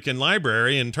the freaking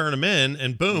library and turn them in,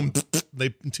 and boom,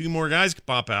 2 more guys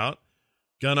pop out,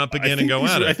 gun up again, and go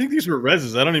at it. I think these were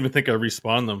reses. I don't even think I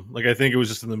respawned them. Like, I think it was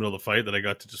just in the middle of the fight that I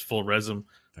got to just full res them.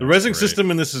 The That's resing great.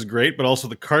 system in this is great, but also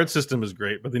the card system is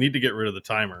great, but they need to get rid of the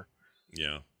timer.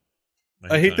 Yeah.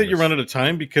 I hate that you timers. run out of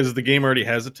time because the game already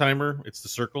has a timer. It's the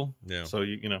circle. Yeah. So, I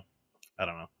don't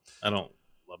know. I don't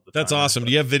love the That's timer, awesome. but-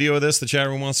 Do you have video of this? The chat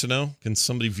room wants to know. Can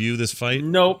somebody view this fight?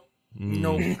 Nope. Mm.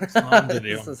 Nope. It's not on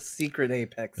video. It's a secret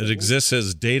Apex. It exists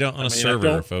as data on I mean, a I server,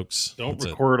 don't- folks. Don't That's it.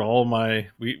 record all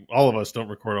of us don't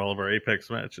record all of our Apex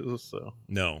matches, so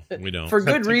No, we don't. for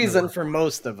good That's reason ignored. for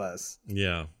most of us.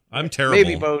 Yeah. I'm terrible.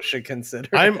 Maybe Bo should consider.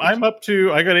 I'm up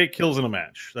to. I got 8 kills in a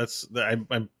match.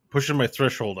 I'm pushing my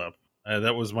threshold up.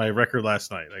 That was my record last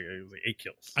night. It was like 8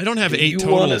 kills. I don't have Do 8 you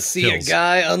total want to see kills. a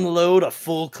guy unload a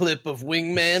full clip of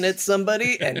Wingman at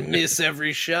somebody and miss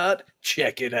every shot?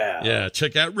 Check it out. Yeah,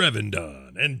 check out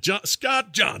Revendon and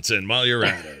Scott Johnson while you're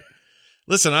at it.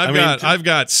 Listen, I've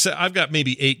got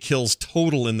maybe 8 kills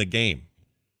total in the game.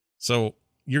 So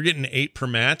you're getting 8 per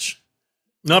match?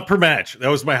 Not per match. That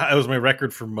was my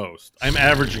record for most. I'm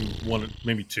averaging 1,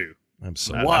 maybe 2. I'm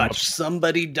so Watch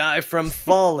somebody die from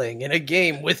falling in a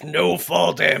game with no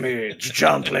fall damage.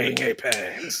 John playing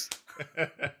Apex.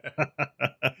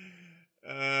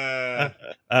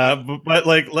 But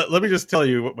like, let me just tell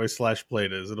you what my slash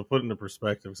plate is. It'll put it into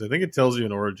perspective. So I think it tells you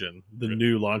in Origin, the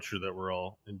new launcher that we're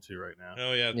all into right now.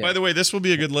 Oh yeah. Yeah. By the way, this will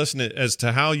be a good lesson as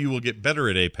to how you will get better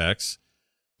at Apex.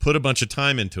 Put a bunch of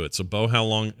time into it. So, Bo, how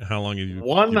long have you?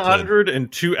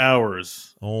 102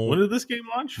 hours. Oh, When did this game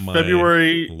launch? my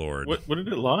February. Lord. When did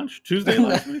it launch? Tuesday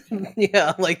last week?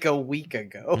 Yeah, like a week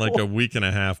ago. Like a week and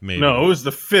a half, maybe. No, it was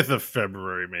the 5th of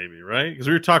February, maybe, right? Because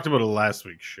we were talking about it last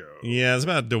week's show. Yeah, it's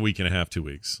about a week and a half, 2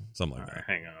 weeks, something All like right,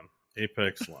 hang on.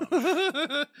 Apex launch.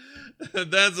 that.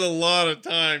 That's a lot of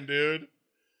time, dude.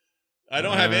 I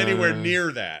don't have anywhere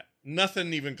near that.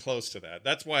 Nothing even close to that.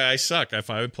 That's why I suck. If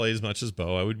I would play as much as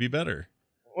Bo, I would be better.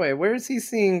 Wait, where is he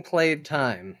seeing played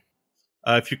time?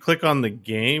 If you click on the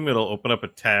game, it'll open up a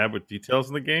tab with details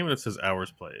in the game, and it says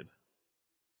hours played.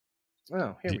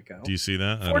 Oh, here we go. Do you see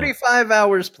that? 45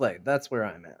 hours played. That's where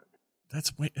I'm at.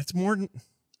 That's more than.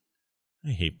 I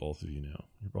hate both of you now.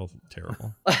 You're both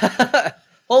terrible.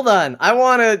 Hold on. I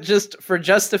want to just, for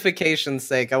justification's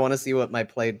sake, I want to see what my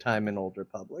played time in Old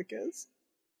Republic is.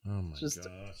 Oh my Just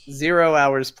gosh. 0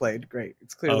 hours played. Great.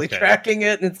 It's clearly Okay. tracking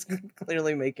it, and it's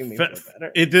clearly making me feel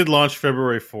better. It did launch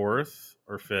February 4th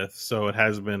or 5th, so it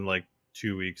has been like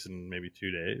 2 weeks and maybe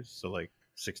 2 days, so like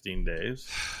 16 days.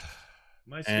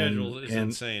 My schedule is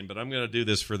insane, but I'm going to do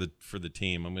this for the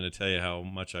team. I'm going to tell you how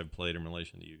much I've played in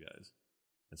relation to you guys.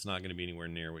 It's not going to be anywhere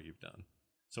near what you've done.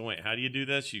 So wait, how do you do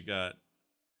this? You got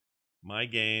My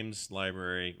Games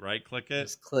library. Right click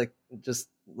it. Just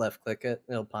left click it.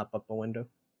 It'll pop up a window.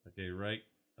 Okay,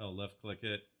 left click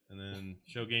it, and then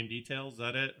show game details. Is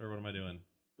that it, or what am I doing?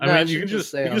 I No, it mean, you should can just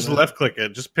just say on you just the- left click it.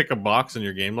 Just pick a box in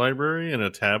your game library, and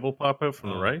a tab will pop out from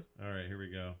the right. All right, here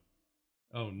we go.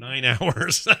 Oh, 9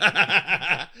 hours.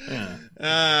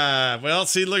 Yeah. Well,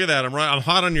 see, look at that. I'm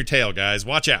hot on your tail, guys.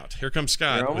 Watch out. Here comes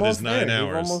Scott You're with his almost 9 there. hours.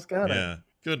 You've almost got it. Yeah.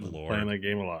 Good Playing Lord. that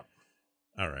game a lot.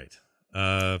 All right.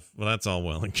 Well, that's all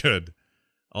well and good.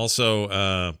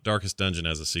 Also, Darkest Dungeon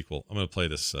has a sequel. I'm going to play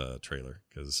this trailer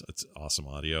because it's awesome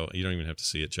audio. You don't even have to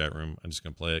see it, chat room. I'm just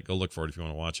going to play it. Go look for it if you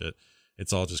want to watch it.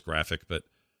 It's all just graphic, but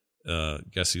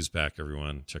guess who's back,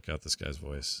 everyone? Check out this guy's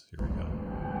voice. Here we go.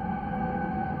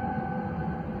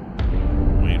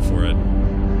 Wait for it.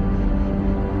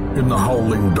 In the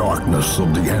howling darkness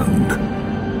of the end,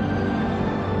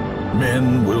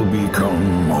 men will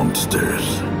become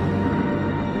monsters.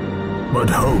 But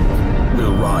hope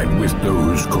will ride with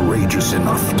those courageous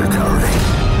enough to carry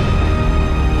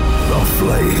the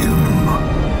flame.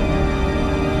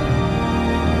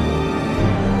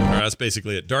 All right, that's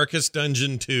basically it. Darkest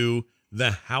Dungeon 2,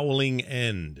 The Howling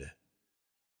End.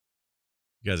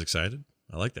 You guys excited?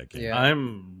 I like that game. Yeah.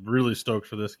 I'm really stoked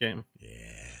for this game. Yeah.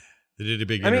 They did a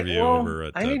big interview over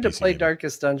at I need to PC play Gamer.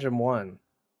 Darkest Dungeon 1.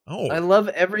 Oh, I love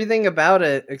everything about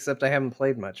it, except I haven't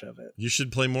played much of it. you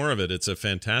should play more of it. It's a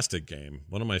fantastic game.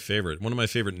 One of my favorite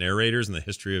narrators in the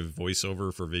history of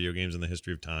voiceover for video games in the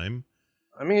history of time.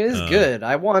 I mean, it is good.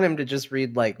 I want him to just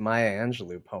read like Maya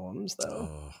Angelou poems, though.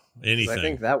 Oh, 'Cause anything. I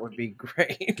think that would be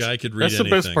great. Guy could read That's the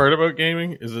anything. best part about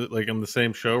gaming. Is it like on the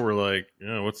same show? We're like,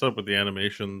 what's up with the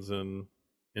animations and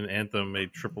Anthem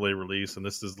made AAA release, and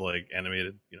this is like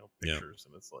animated, Yeah. pictures,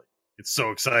 and it's like it's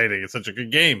so exciting. It's such a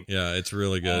good game. Yeah, it's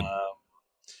really good. Uh,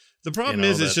 The problem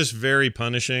is it's just very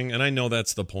punishing, and I know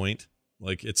that's the point.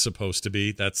 Like, it's supposed to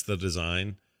be. That's the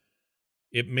design.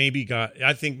 It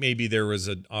I think maybe there was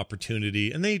an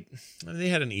opportunity, and they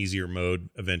had an easier mode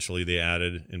eventually they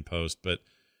added in post, but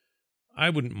I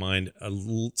wouldn't mind a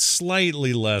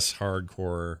slightly less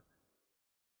hardcore,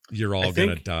 you're all going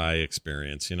to die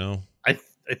experience,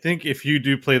 I think if you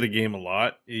do play the game a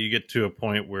lot, you get to a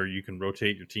point where you can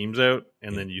rotate your teams out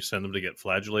and then you send them to get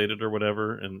flagellated or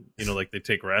whatever, and like they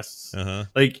take rests. Uh-huh.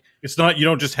 Like it's not, you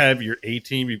don't just have your A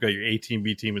team, you've got your A team,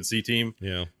 B team, and C team.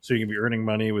 Yeah. So you can be earning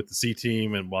money with the C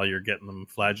team, and while you're getting them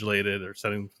flagellated or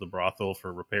sending them to the brothel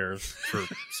for repairs, for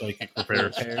psychic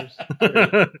repairs.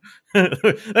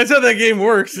 That's how that game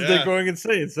works. Is they're going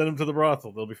insane. Send them to the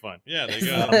brothel; they'll be fine. Yeah, there you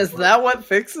go. Is that what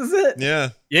fixes it? Yeah.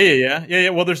 Yeah.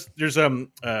 Well, there's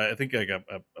I think like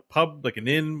a pub, like an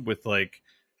inn with like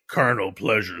carnal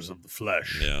pleasures of the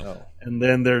flesh. Yeah. Oh. And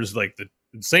then there's like the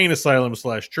insane asylum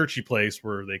 / churchy place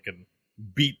where they can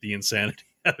beat the insanity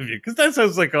out of you, because that's how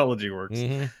psychology works.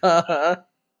 Mhm.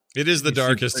 It is the You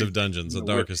darkest seem of dungeons, the the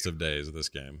darkest of days of this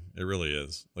game. It really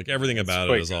is. Like everything about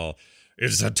quite it is all.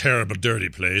 It's a terrible, dirty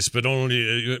place, but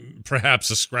only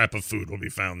perhaps a scrap of food will be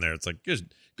found there. It's like,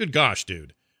 good gosh,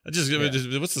 dude.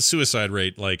 What's the suicide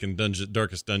rate like in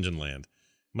Darkest Dungeon Land?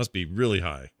 Must be really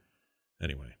high.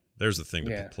 Anyway, there's the thing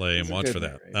to play and it's a watch good for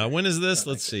that. rate. When is this?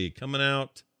 I Let's see. Coming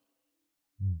out.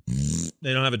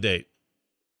 They don't have a date,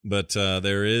 but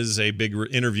there is a big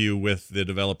interview with the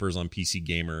developers on PC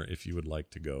Gamer if you would like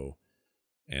to go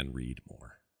and read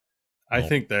more. I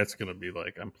think that's going to be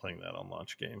like, I'm playing that on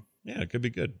launch game. Yeah, it could be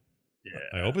good. Yeah.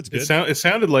 I hope it's good. It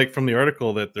sounded like from the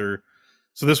article that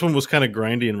so this one was kind of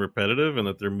grindy and repetitive, and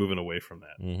that they're moving away from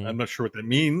that. Mhm. I'm not sure what that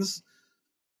means,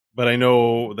 but I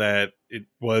know that it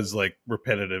was like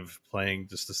repetitive, playing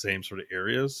just the same sort of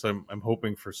areas. So I'm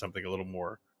hoping for something a little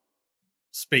more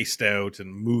spaced out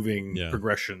and moving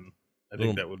progression. I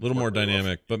think that would a little more work really well.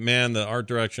 dynamic. But man, the art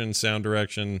direction, sound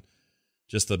direction,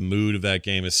 just the mood of that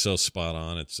game is so spot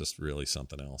on. It's just really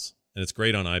something else. And it's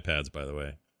great on iPads, by the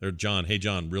way. Hey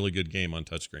John, really good game on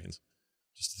touchscreens.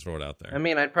 Just to throw it out there. I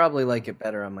mean, I'd probably like it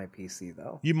better on my PC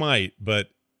though. You might, but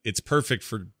it's perfect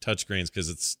for touchscreens because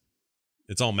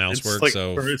it's all mouse work.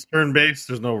 So it's turn based.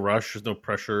 There's no rush. There's no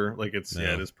pressure. Like it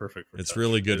is perfect. It's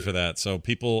really good for that. So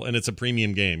people, and it's a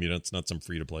premium game. It's not some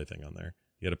free to play thing on there.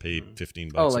 You got to pay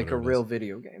 $15. Oh, like a real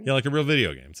video game. Yeah, like a real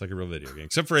video game. It's like a real video game,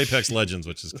 except for Apex Legends,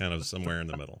 which is kind of somewhere in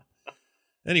the middle.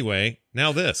 Anyway,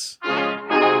 now this.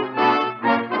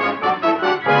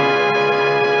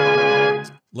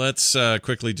 Let's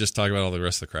quickly just talk about all the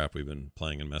rest of the crap we've been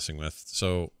playing and messing with.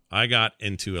 So I got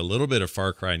into a little bit of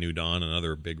Far Cry New Dawn,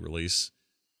 another big release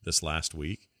this last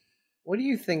week. What do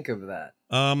you think of that?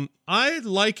 I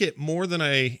like it more than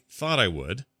I thought I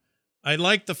would. I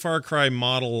like the Far Cry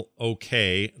model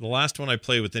okay. The last one I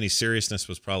played with any seriousness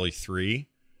was probably 3.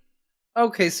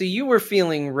 Okay, so you were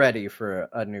feeling ready for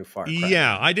a new Far Cry.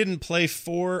 Yeah, I didn't play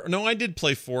 4. No, I did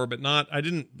play 4, but I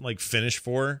didn't like finish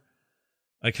 4.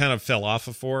 I kind of fell off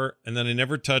of 4, and then I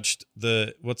never touched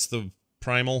what's the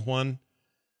Primal one?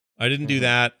 I didn't do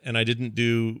that, and I didn't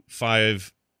do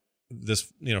 5,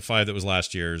 5 that was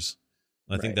last year's.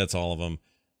 I think that's all of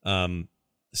them.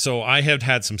 So I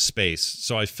had some space.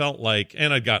 So I felt like,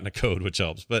 and I'd gotten a code, which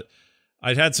helps, but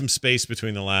I'd had some space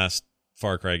between the last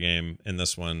Far Cry game and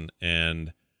this one,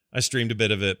 and I streamed a bit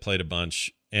of it, played a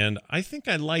bunch, and I think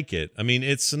I like it. I mean,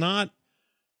 it's not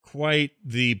quite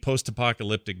the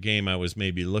post-apocalyptic game I was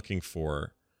maybe looking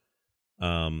for.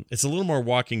 It's a little more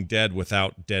Walking Dead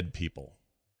without dead people,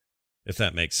 if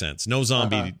that makes sense. No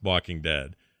zombie Walking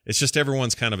Dead. It's just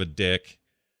everyone's kind of a dick,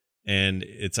 and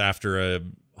it's after a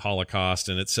Holocaust,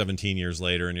 and it's 17 years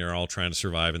later, and you're all trying to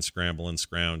survive and scramble and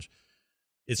scrounge.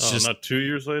 It's just not 2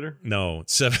 years later. No,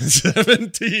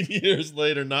 17 years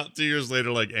later, not 2 years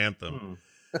later, like Anthem.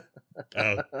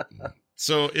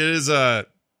 So it is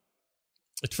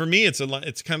for me,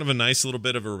 it's kind of a nice little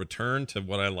bit of a return to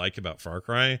what I like about Far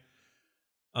Cry.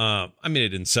 I mean, it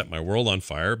didn't set my world on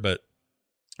fire, but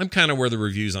I'm kind of where the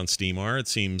reviews on Steam are. It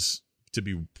seems to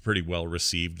be pretty well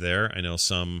received there. I know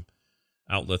some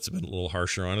outlets have been a little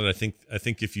harsher on it. I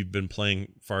think if you've been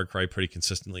playing Far Cry pretty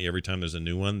consistently every time there's a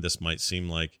new one, this might seem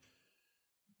like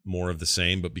more of the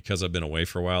same, but because I've been away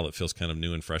for a while, it feels kind of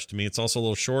new and fresh to me. It's also a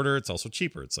little shorter. It's also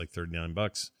cheaper. It's like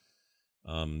 $39.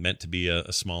 Meant to be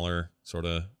a smaller sort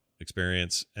of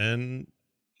experience. And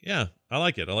yeah, I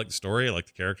like it. I like the story. I like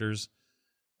the characters.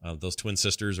 Those twin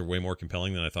sisters are way more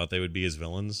compelling than I thought they would be as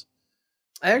villains.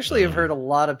 I actually have heard a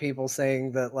lot of people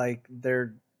saying that like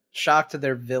they're shocked to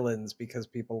their villains because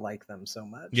people like them so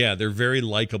much. Yeah, they're very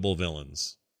likable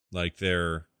villains. Like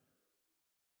I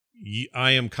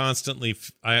am constantly,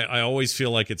 I always feel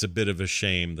like it's a bit of a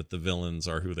shame that the villains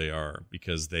are who they are,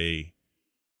 because they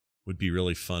would be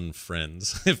really fun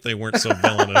friends if they weren't so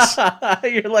villainous.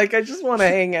 You're like, I just want to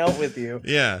hang out with you.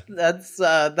 Yeah. That's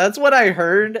what I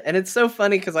heard. And it's so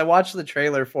funny because I watched the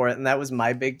trailer for it, and that was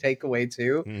my big takeaway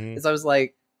too. Is I was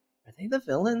like, are they the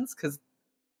villains? Because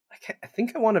I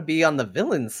think I want to be on the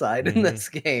villain side in this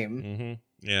game.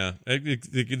 Yeah,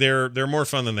 they're more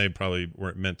fun than they probably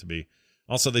weren't meant to be.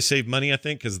 Also, they save money, I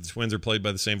think, because the twins are played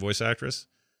by the same voice actress,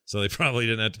 so they probably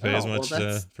didn't have to pay as much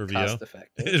for VO.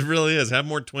 Cost-effective. It really is. Have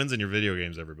more twins in your video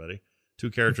games, everybody. 2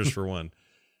 characters for one.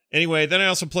 Anyway, then I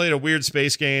also played a weird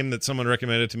space game that someone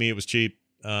recommended to me. It was cheap.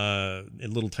 A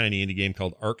little tiny indie game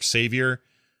called Ark Savior,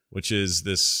 which is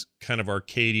this kind of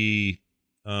arcadey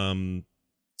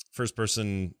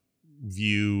first-person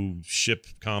view ship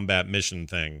combat mission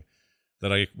thing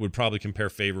that I would probably compare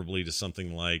favorably to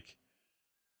something like,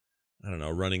 I don't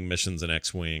know, running missions in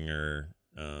X-Wing, or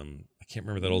I can't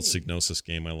remember that old Psygnosis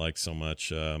game I liked so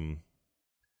much.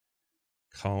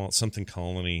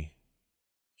 Colony.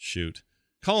 Shoot.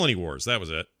 Colony Wars, that was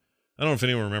it. I don't know if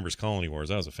anyone remembers Colony Wars.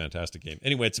 That was a fantastic game.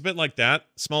 Anyway, it's a bit like that.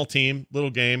 Small team,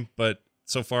 little game, but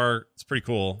so far it's pretty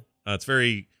cool. It's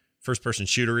very first-person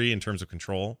shootery in terms of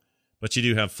control, but you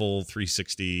do have full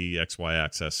 360 XY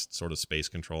access sort of space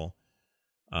control.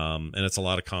 And it's a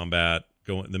lot of combat.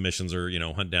 The missions are,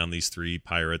 hunt down these 3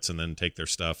 pirates and then take their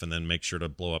stuff and then make sure to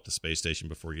blow up the space station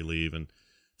before you leave and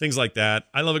things like that.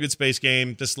 I love a good space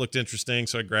game. This looked interesting,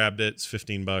 so I grabbed it. It's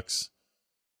 $15.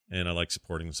 And I like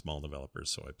supporting small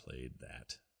developers, so I played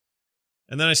that.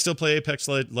 And then I still play Apex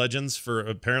Legends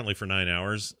apparently for 9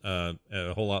 hours, a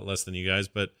whole lot less than you guys,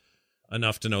 but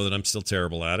enough to know that I'm still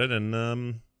terrible at it,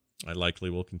 and I likely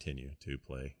will continue to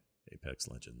play Apex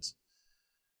Legends.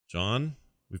 John,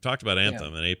 we've talked about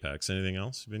Anthem and Apex. Anything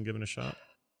else you've been giving a shot?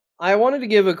 I wanted to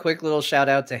give a quick little shout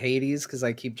out to Hades because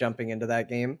I keep jumping into that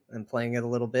game and playing it a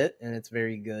little bit, and it's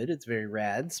very good. It's very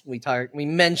rad. We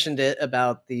mentioned it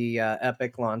about the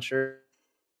Epic launcher.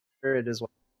 It is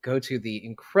go to the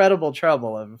incredible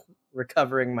trouble of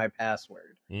recovering my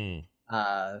password.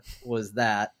 Was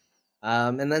that,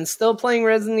 and then still playing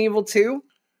Resident Evil 2.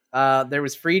 There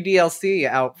was free DLC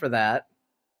out for that,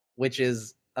 which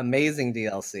is amazing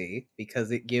DLC because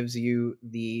it gives you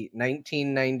the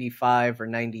 1995 or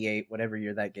 98, whatever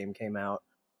year that game came out,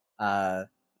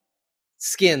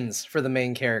 skins for the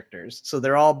main characters. So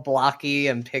they're all blocky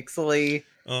and pixely,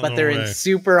 but they're in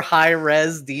super high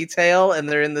res detail and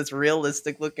they're in this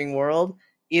realistic looking world.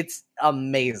 It's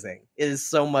amazing. It is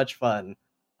so much fun.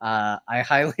 I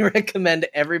highly recommend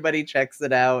everybody checks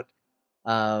it out.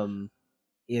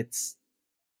 It's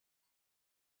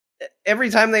every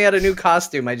time they add a new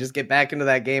costume, I just get back into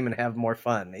that game and have more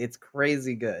fun. It's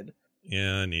crazy good.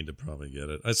 Yeah, I need to probably get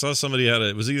it. I saw somebody had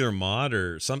it was either a mod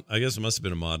or I guess it must have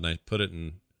been a mod, and I put it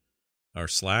in our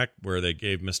Slack where they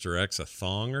gave Mr. X a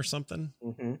thong or something.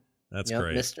 Mm-hmm. That's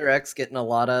great. Mr. X getting a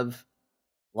lot of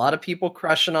people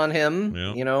crushing on him.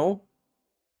 Yep.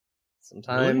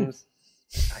 Sometimes.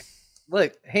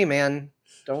 Look, hey man,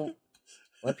 don't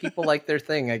let people like their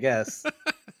thing, I guess.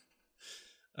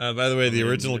 By the way, the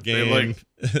original game,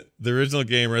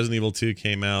 Resident Evil 2,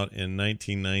 came out in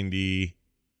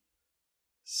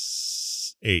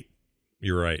 1998.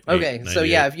 You're right. Okay, so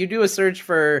yeah, if you do a search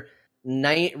for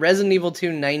Resident Evil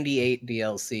 2 98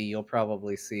 DLC, you'll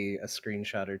probably see a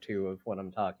screenshot or two of what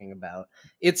I'm talking about.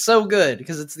 It's so good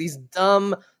because it's these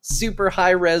dumb, super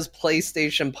high-res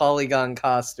PlayStation polygon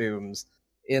costumes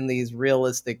in these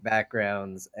realistic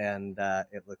backgrounds, and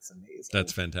it looks amazing.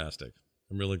 That's fantastic.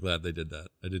 I'm really glad they did that.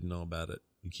 I didn't know about it.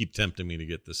 You keep tempting me to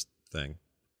get this thing.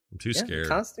 I'm too scared. The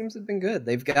costumes have been good.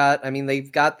 They've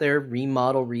got their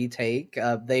remodel retake.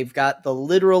 They've got the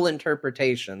literal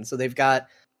interpretation. So they've got,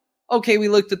 okay, we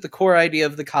looked at the core idea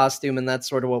of the costume and that's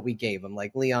sort of what we gave them.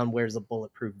 Like Leon wears a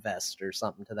bulletproof vest or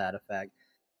something to that effect.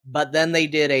 But then they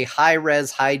did a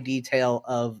high-res, high detail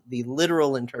of the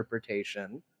literal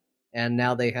interpretation. And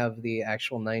now they have the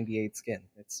actual 98 skin.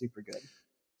 It's super good.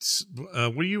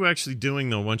 What are you actually doing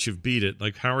though once you've beat it?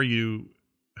 Like, how are you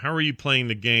playing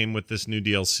the game with this new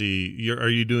DLC? Are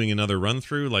you doing another run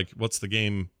through? Like, what's the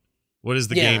game? What is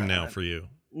the game now for you?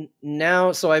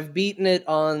 Now, so I've beaten it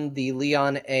on the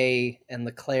Leon A and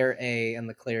the Claire A and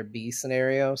the Claire B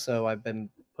scenario. So I've been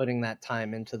putting that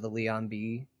time into the Leon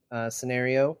B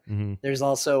scenario. Mm-hmm. There's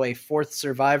also a 4th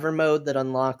survivor mode that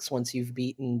unlocks once you've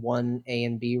beaten one A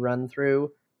and B run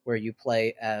through, where you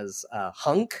play as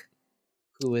Hunk,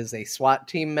 who is a SWAT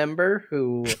team member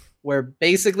where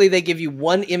basically they give you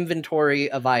one inventory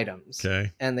of items.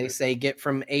 Okay. And they say get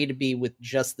from A to B with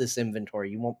just this inventory.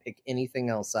 You won't pick anything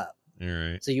else up. All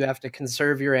right. So you have to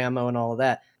conserve your ammo and all of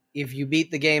that. If you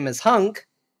beat the game as Hunk,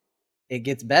 it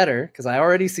gets better, because I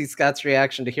already see Scott's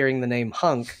reaction to hearing the name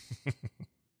Hunk.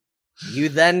 You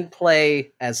then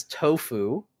play as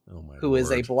Tofu, who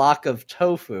is a block of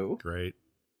tofu. Great.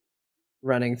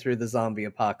 Running through the zombie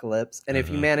apocalypse. And if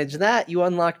you manage that, you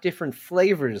unlock different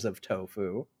flavors of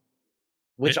tofu,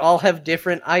 which all have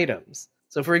different items.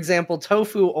 So, for example,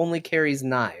 tofu only carries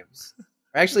knives.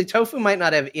 Or actually, tofu might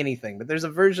not have anything, but there's a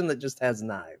version that just has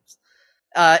knives.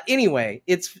 Anyway,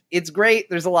 it's great.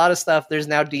 There's a lot of stuff. There's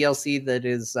now DLC that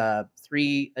is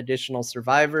 3 additional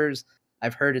survivors.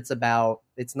 I've heard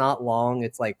it's not long.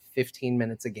 It's like 15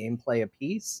 minutes of gameplay a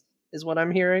piece is what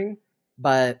I'm hearing.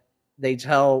 But they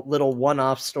tell little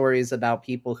one-off stories about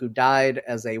people who died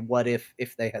as a what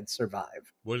if they had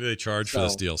survived. What do they charge for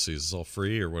this DLC? Is this all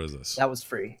free or what is this? That was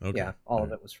free. Okay. Yeah, all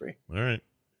of it was free. All right.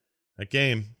 That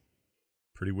game,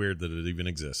 pretty weird that it even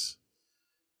exists.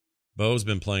 Bo's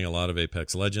been playing a lot of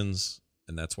Apex Legends,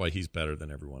 and that's why he's better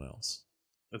than everyone else.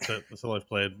 That's it. That's all I've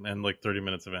played, and like 30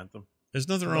 minutes of Anthem. There's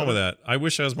nothing wrong with that. I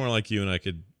wish I was more like you, and I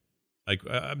could.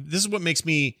 This is what makes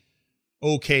me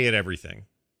okay at everything.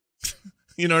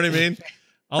 You know what I mean?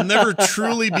 I'll never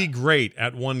truly be great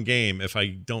at one game if I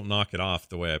don't knock it off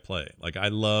the way I play. Like I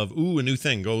love, a new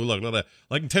thing. Go look.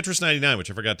 Like in Tetris 99, which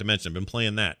I forgot to mention. I've been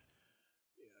playing that.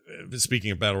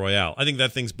 Speaking of Battle Royale, I think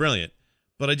that thing's brilliant.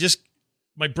 But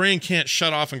my brain can't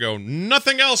shut off and go,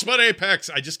 nothing else but Apex.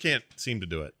 I just can't seem to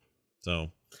do it.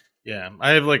 So. Yeah,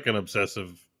 I have like an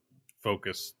obsessive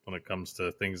focus when it comes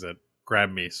to things that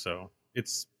grab me. So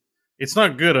it's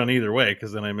not good on either way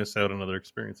because then I miss out on other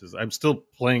experiences. I'm still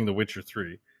playing The Witcher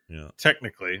 3,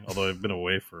 technically, although I've been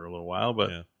away for a little while.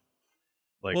 But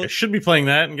I should be playing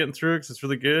that and getting through it because it's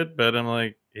really good. But I'm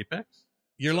like, Apex?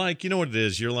 You're like, you know what it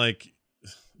is? You're like,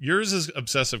 yours is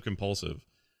obsessive compulsive.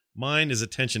 Mine is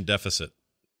attention deficit.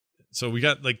 So we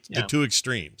got like the two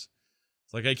extremes.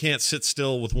 It's like I can't sit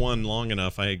still with one long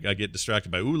enough. I get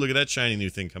distracted by, ooh, look at that shiny new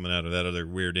thing coming out of that other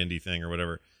weird indie thing or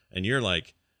whatever. And you're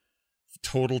like,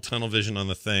 total tunnel vision on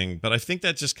the thing. But I think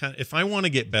that just kind of, if I want to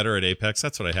get better at Apex,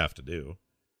 that's what I have to do.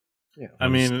 Yeah. I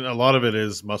mean, a lot of it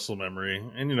is muscle memory,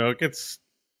 and it gets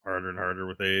harder and harder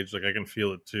with age. Like I can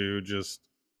feel it too. Just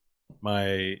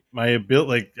my ability,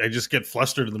 like I just get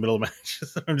flustered in the middle of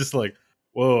matches. I'm just like,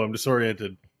 whoa, I'm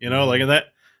disoriented. Like in that.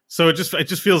 So it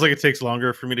just feels like it takes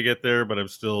longer for me to get there, but I'm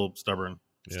still stubborn.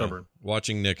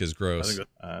 Watching Nick is gross. I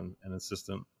think and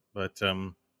insistent, but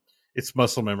it's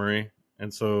muscle memory.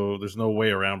 And so there's no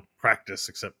way around practice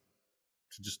except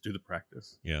to just do the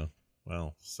practice. Yeah.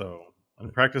 Well. So,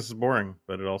 and practice is boring,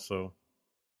 but it also,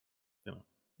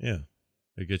 Yeah.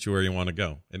 It gets you where you want to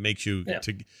go. It makes you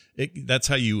that's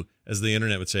how you, as the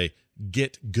internet would say,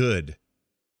 get good.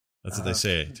 That's what they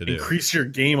say to do. Increase your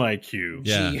game IQ.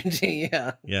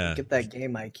 Yeah. Yeah. Get that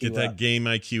game IQ Get that game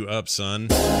IQ up, son.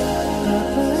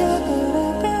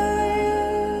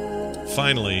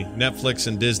 Finally, Netflix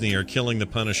and Disney are killing The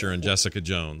Punisher and Jessica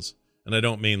Jones. And I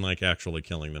don't mean like actually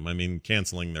killing them. I mean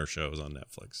canceling their shows on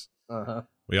Netflix. Uh-huh.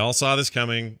 We all saw this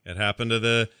coming. It happened to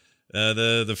the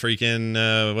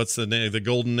freaking what's the name? The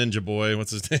Golden Ninja Boy.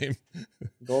 What's his name?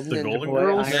 Golden Ninja Golden Boy.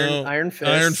 Girls? Iron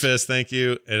Fist. Iron Fist. Thank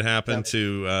you. It happened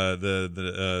to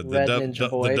the Red Ninja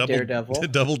Boy, Daredevil. The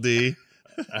Double D.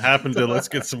 I happened to let's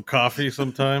get some coffee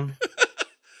sometime.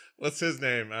 What's his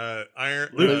name?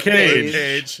 Luke Cage. Luke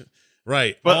Cage.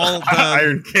 Right. But all done.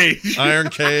 Iron Cage. Iron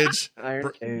Cage.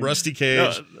 Iron Cage. Rusty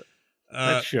Cage.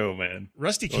 That show, man.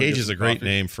 Rusty Cage is a great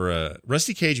name for a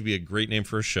Rusty Cage would be a great name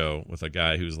for a show with a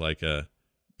guy who's like a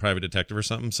private detective or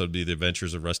something. So it'd be The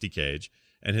Adventures of Rusty Cage,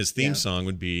 and his theme song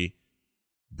would be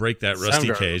 "Break That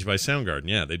Rusty Cage" by Soundgarden.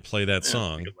 Yeah, they'd play that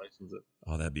song.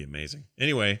 Oh, that'd be amazing.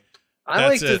 Anyway, I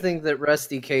like to think that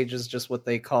Rusty Cage is just what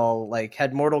they call like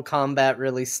had Mortal Kombat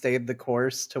really stayed the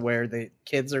course to where the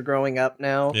kids are growing up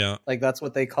now. Yeah, like that's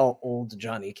what they call old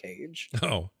Johnny Cage.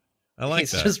 Oh. I like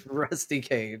He's that. Just Rusty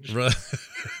Cage. I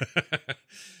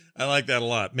like that a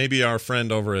lot. Maybe our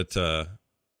friend over at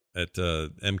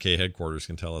MK headquarters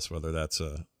can tell us whether that's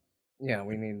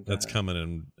we need that's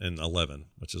coming in 11,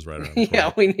 which is right around the corner.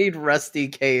 Yeah, we need Rusty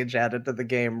Cage added to the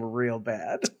game real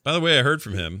bad. By the way, I heard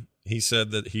from him. He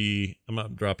said that I'm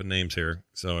not dropping names here,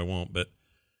 so I won't, but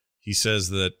he says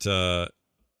that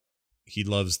he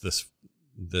loves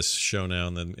this show now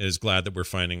and then is glad that we're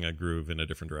finding a groove in a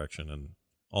different direction and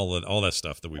all that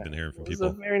stuff that we've been hearing from people.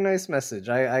 It's a very nice message.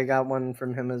 I got one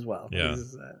from him as well. Yeah.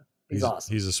 He's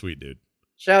awesome. He's a sweet dude.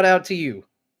 Shout out to you.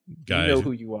 Guy, you know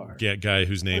who you are. Yeah, guy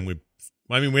whose name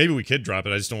maybe we could drop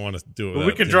it. I just don't want to do it. Well,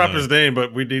 we could drop his name,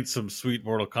 but we need some sweet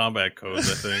Mortal Kombat codes,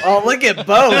 I think. Oh, look at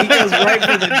Bo. He goes right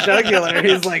for the jugular.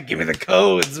 He's like, give me the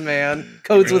codes, man.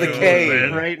 Codes with a K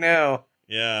right now.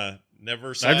 Yeah.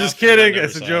 Never. I'm just kidding.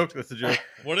 That's a joke. That's a joke.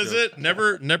 What is it?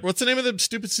 Never. What's the name of the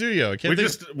stupid studio? I can't.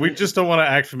 We just don't want to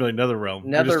act familiar. NetherRealm.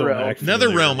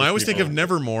 NetherRealm. I always think of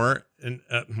Nevermore, and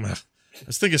I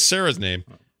was thinking Sarah's name.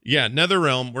 Yeah,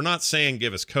 NetherRealm. We're not saying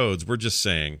give us codes. We're just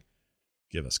saying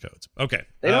give us codes. Okay.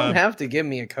 They don't have to give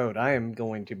me a code. I am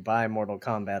going to buy Mortal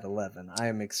Kombat 11. I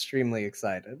am extremely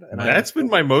excited. And That's been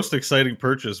my most exciting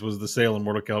purchase was the sale in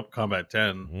Mortal Kombat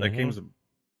 10. That game's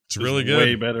It's really good.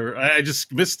 Way better. I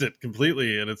just missed it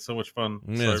completely, and it's so much fun.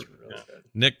 Yeah. So,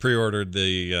 Nick pre-ordered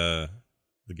the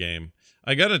game.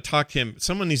 I got to talk to him.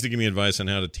 Someone needs to give me advice on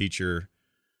how to teach your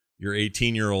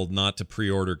 18-year-old not to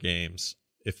pre-order games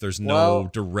if there's no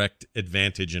direct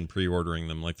advantage in pre-ordering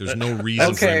them. Like there's no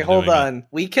reason. Okay, hold on.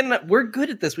 We're good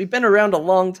at this. We've been around a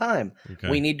long time. Okay.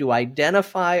 We need to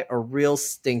identify a real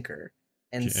stinker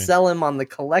and sell him on the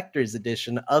collector's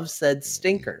edition of said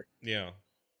stinker. Yeah.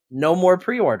 No more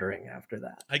pre-ordering after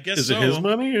that. I guess is it his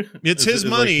money? It's his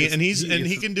money, like and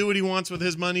he can do what he wants with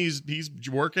his money. He's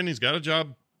working. He's got a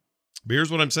job. But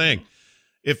here's what I'm saying: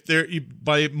 if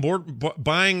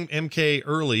buying MK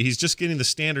early, he's just getting the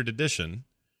standard edition.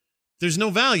 There's no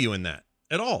value in that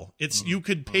at all. It's you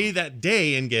could pay that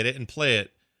day and get it and play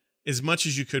it as much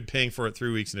as you could paying for it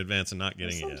 3 weeks in advance and not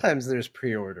getting it. Sometimes there's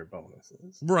pre-order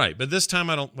bonuses, right? But this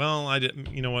time I don't. Well, I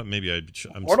didn't. You know what? Maybe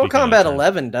I'm. Mortal Kombat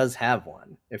 11 does have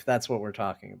one, if that's what we're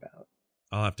talking about.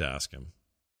 I'll have to ask him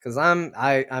because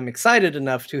I'm excited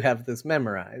enough to have this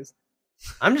memorized.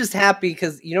 I'm just happy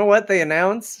because you know what they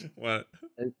announced. What?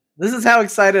 This is how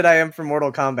excited I am for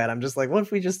Mortal Kombat. I'm just like, what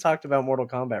if we just talked about Mortal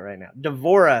Kombat right now?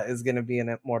 D'Vorah is going to be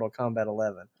in Mortal Kombat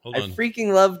 11. Hold I on.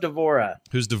 freaking love D'Vorah.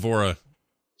 Who's D'Vorah?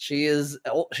 She's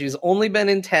only been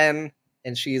in 10,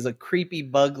 and she's a creepy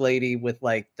bug lady with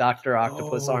like Dr.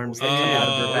 Octopus arms that come out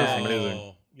of her back.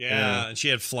 amazing. Yeah, and she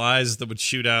had flies that would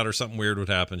shoot out, or something weird would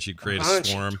happen. She'd create a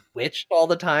swarm. She twitched all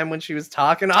the time when she was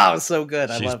talking. Oh, it was so good.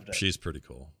 I loved it. She's pretty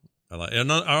cool. I like.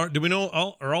 And do we know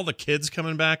are all the kids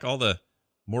coming back? All the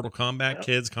Mortal Kombat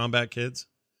kids, combat kids?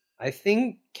 I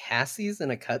think Cassie's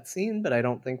in a cutscene, but I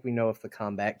don't think we know if the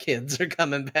combat kids are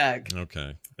coming back.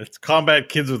 Okay. It's Combat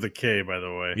Kids with a K, by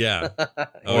the way. Yeah.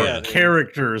 Or yeah.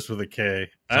 Characters with a K.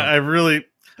 I really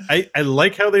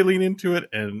like how they lean into it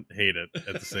and hate it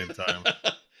at the same time.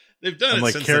 They've done it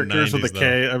like since characters the 90s, with a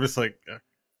K. I'm just like,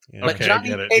 Yeah. But okay,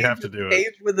 Johnny I get it. Cage You have to do it.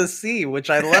 Cage with a C, which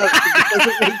I love. It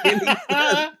doesn't make any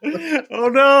sense. Oh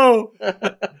no!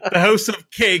 The house of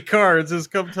K cards has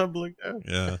come tumbling down.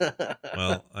 Yeah.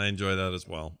 Well, I enjoy that as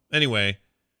well. Anyway,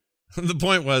 the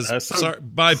point was, So sorry,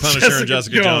 bye Punisher and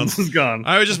Jessica Jones. is gone.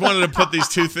 I just wanted to put these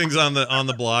two things on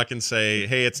the block and say,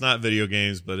 hey, it's not video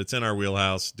games, but it's in our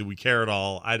wheelhouse. Do we care at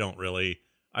all? I don't really.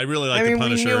 I really like the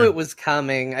Punisher. We knew it was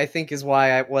coming. I think is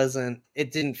why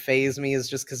it didn't phase me. Is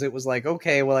just because it was like,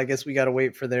 okay, well, I guess we got to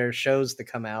wait for their shows to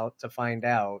come out to find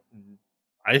out.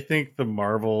 I think the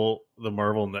Marvel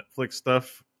Netflix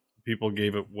stuff, people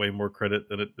gave it way more credit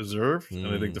than it deserved, and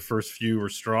I think the first few were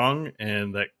strong,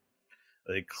 and that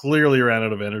they clearly ran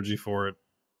out of energy for it.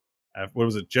 What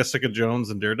was it, Jessica Jones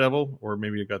and Daredevil, or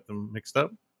maybe I got them mixed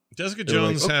up? Jessica They were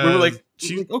Jones like, has. we were like,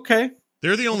 okay.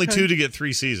 They're the only Okay. two to get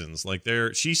 3 seasons. Like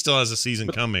she still has a season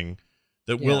coming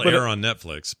that will But air on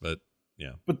Netflix. But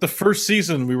yeah, But the first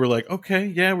season, we were like, okay,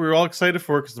 yeah, we were all excited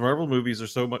for it because the Marvel movies are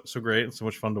so great and so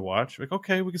much fun to watch. Like,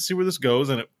 okay, we can see where this goes,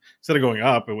 and instead of going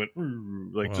up, it went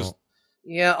just.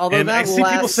 Yeah, although And that I see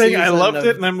last people saying I season loved of-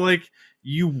 it, and I'm like,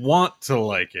 you want to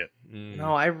like it.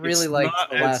 No, I really It's liked not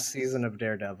the as- last season of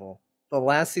Daredevil. The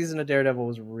last season of Daredevil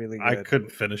was really good. I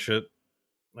couldn't finish it.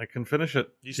 You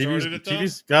started it, though?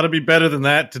 TV's got to be better than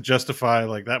that to justify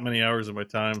like that many hours of my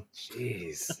time.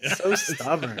 Jeez, so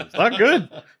stubborn. It's not good.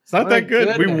 It's not My that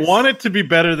good. We goodness. want it to be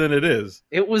better than it is.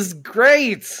 It was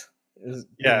great.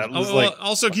 Yeah, it was Oh, like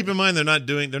also keep in mind they're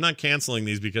not canceling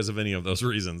these because of any of those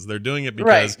reasons. They're doing it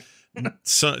because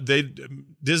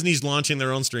Disney's launching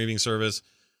their own streaming service.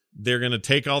 They're going to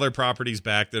take all their properties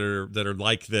back that are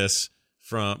like this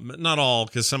from not all,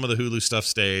 because some of the Hulu stuff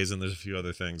stays, and there's a few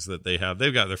other things that they have.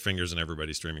 They've got their fingers in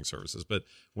everybody's streaming services, but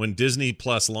when Disney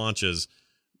Plus launches,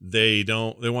 they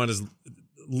want as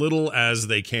little as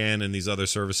they can in these other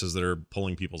services that are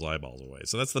pulling people's eyeballs away.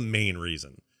 So that's the main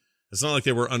reason. It's not like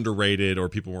they were underrated or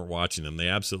people weren't watching them. They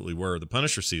absolutely were. The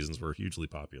Punisher seasons were hugely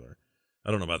popular. I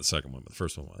don't know about the second one, but the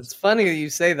first one was. It's funny that you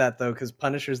say that though, because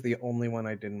Punisher's the only one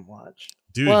I didn't watch.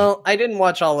 Dude, Well, I didn't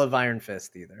watch all of Iron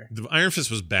Fist either. the Iron Fist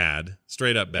was bad,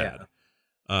 straight up bad.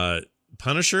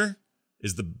 Punisher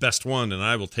is the best one, and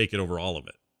I will take it over all of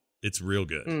it. It's real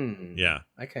good. Yeah.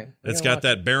 Okay. It's got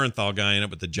that Barenthal guy in it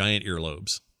with the giant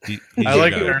earlobes. He's I the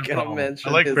like guy. Barenthal.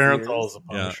 I like Barenthal as a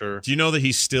Yeah. Punisher. Do you know that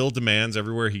he still demands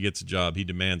everywhere he gets a job, he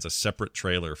demands a separate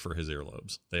trailer for his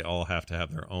earlobes? They all have to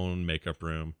have their own makeup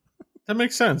room. That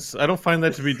makes sense. I don't find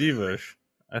that to be divish.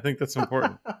 I think that's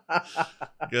important.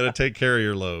 Got to take care of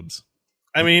your lobes.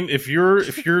 I mean, if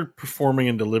you're performing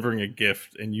and delivering a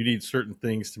gift, and you need certain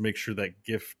things to make sure that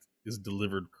gift is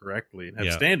delivered correctly and have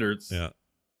Yeah. standards, Yeah.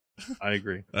 I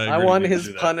agree. I agree. want You can his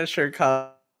do that. Punisher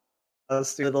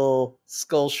costume, little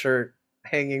skull shirt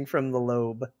hanging from the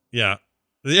lobe. Yeah.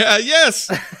 Yeah,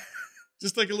 yes.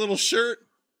 Just like a little shirt.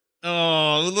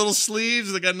 Oh, with little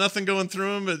sleeves that got nothing going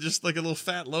through them, but just like a little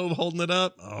fat lobe holding it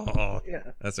up. Oh,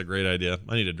 Yeah. that's a great idea.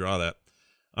 I need to draw that.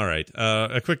 All right.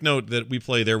 A quick note that we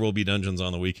play There Will Be Dungeons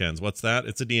on the weekends. What's that?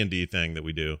 It's a D&D thing that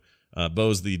we do.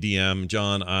 Bo's the DM.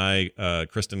 John, I,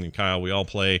 Kristen, and Kyle, we all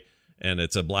play, and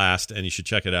it's a blast, and you should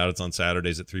check it out. It's on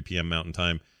Saturdays at 3 p.m. Mountain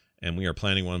Time, and we are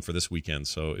planning one for this weekend.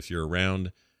 So if you're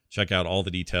around, check out all the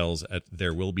details at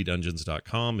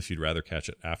therewillbedungeons.com. If you'd rather catch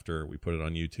it after we put it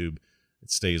on YouTube, it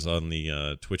stays on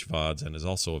the Twitch VODs and is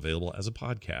also available as a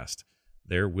podcast.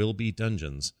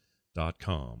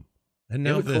 Therewillbedungeons.com. And We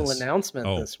now have a this. cool announcement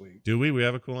Oh, this week. Do we? We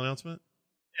have a cool announcement?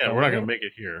 Yeah, we're not going to make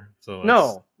it here. So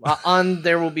No, on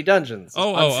There Will Be Dungeons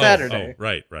on Saturday.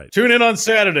 Right. tune in on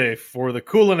Saturday for the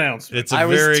cool announcement. It's a I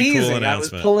was very teasing. cool I was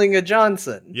announcement. pulling a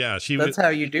Johnson. Yeah, That's how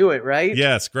you do it, right?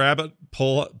 Yes, grab it,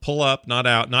 pull up, not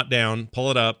out, not down,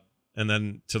 pull it up, and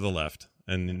then to the left,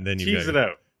 and then you tease it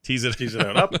out. Tease it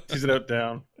Up, tease it out,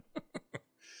 down.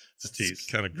 It's a tease.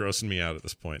 It's kind of grossing me out at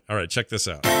this point. All right, check this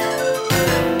out.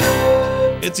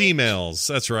 It's emails.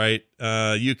 That's right.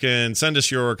 You can send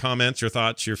us your comments, your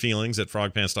thoughts, your feelings at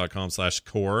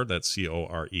frogpants.com/core. That's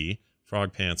CORE.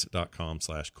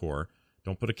 Frogpants.com/core.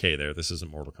 Don't put a K there. This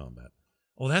isn't Mortal Kombat.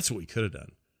 Oh, that's what we could have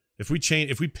done. If we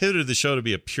pivoted the show to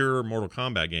be a pure Mortal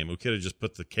Kombat game, we could have just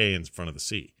put the K in front of the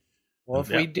C. Well, if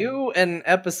we do an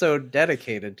episode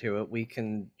dedicated to it, we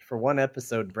can, for one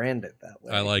episode, brand it that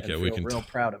way. I like and it. We feel can real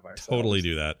proud of ourselves. Totally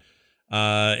do that.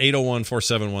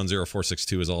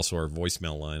 801-471-0462 is also our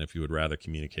voicemail line if you would rather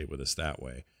communicate with us that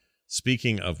way.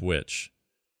 Speaking of which,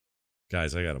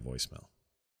 guys, I got a voicemail,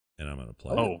 and I'm going to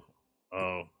play it.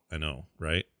 Oh. I know,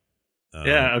 right?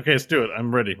 Yeah, okay, let's do it.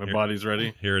 I'm ready. My body's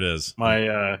ready. Here it is.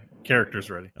 My character's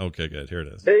ready. Okay, good. Here it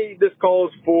is. Hey, this call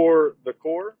is for the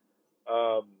core.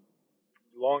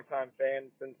 Longtime fan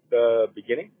since the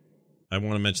beginning. I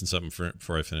want to mention something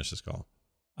before I finish this call.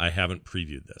 I haven't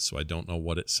previewed this, so I don't know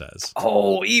what it says.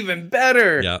 Oh, even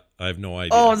better. Yeah, I have no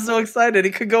idea. Oh, I'm so excited.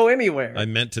 It could go anywhere. I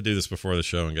meant to do this before the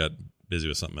show and got busy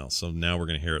with something else, so now we're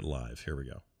going to hear it live. Here we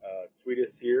go.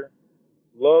 Sweetest here.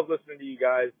 Love listening to you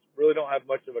guys. Really don't have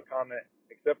much of a comment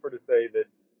except for to say that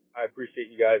I appreciate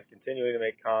you guys continuing to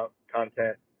make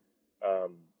content.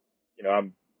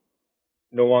 I'm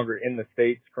no longer in the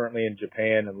States, currently in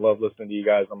Japan, and love listening to you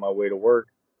guys on my way to work.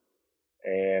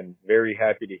 And very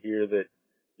happy to hear that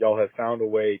y'all have found a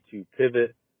way to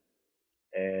pivot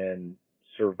and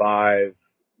survive,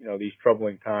 these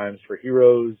troubling times for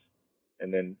Heroes,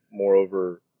 and then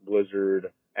moreover Blizzard,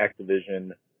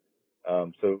 Activision.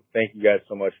 So thank you guys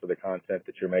so much for the content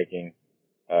that you're making.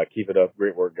 Keep it up.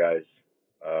 Great work, guys.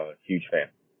 Huge fan.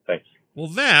 Thanks. Well,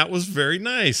 that was very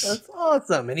nice. That's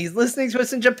awesome. And he's listening to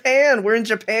us in Japan. We're in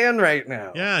Japan right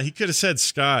now. Yeah, he could have said,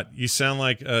 Scott, you sound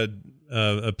like a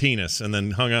penis, and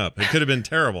then hung up. It could have been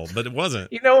terrible, but it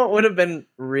wasn't. You know what would have been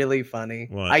really funny?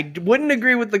 What? I wouldn't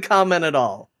agree with the comment at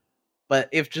all. But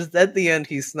if just at the end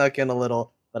he snuck in a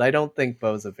little, but I don't think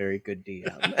Bo's a very good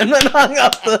DM. And then hung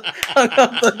up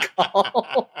the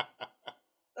call.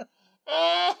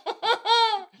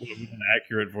 An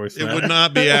accurate voice. It would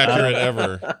not be accurate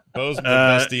ever. Bo's the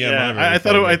best DM I've ever I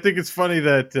played with. I think it's funny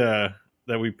that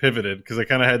we pivoted because I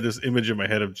kind of had this image in my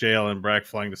head of JL and Brack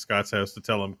flying to Scott's house to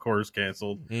tell him Core's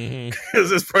canceled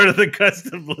because it's part of the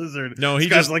custom Blizzard. No, he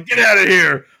Scott's just like, get out of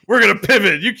here. We're gonna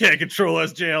pivot. You can't control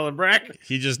us, JL and Brack.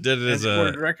 he just did it as Board of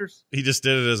a directors. he just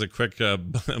did it as a quick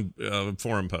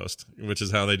forum post, which is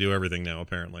how they do everything now.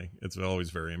 Apparently, it's always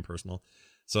very impersonal.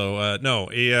 So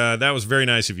that was very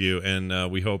nice of you,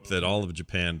 and we hope that all of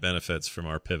Japan benefits from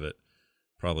our pivot.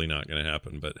 Probably not going to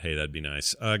happen, but hey, that'd be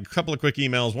nice. A couple of quick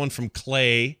emails. One from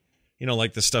Clay,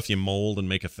 like the stuff you mold and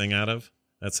make a thing out of.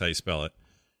 That's how you spell it.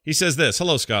 He says this: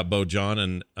 "Hello, Scott, Bo, John,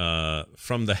 and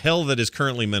from the hell that is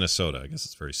currently Minnesota. I guess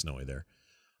it's very snowy there.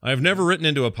 I have never written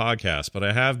into a podcast, but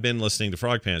I have been listening to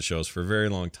Frog Pants shows for a very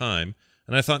long time,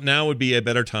 and I thought now would be a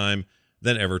better time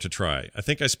than ever to try. I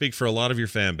think I speak for a lot of your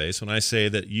fan base when I say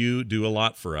that you do a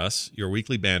lot for us. Your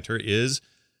weekly banter is,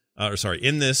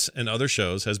 in this and other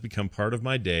shows has become part of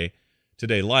my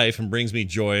day-to-day life and brings me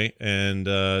joy and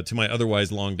to my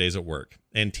otherwise long days at work.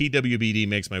 And TWBD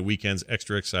makes my weekends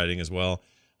extra exciting as well.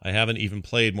 I haven't even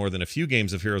played more than a few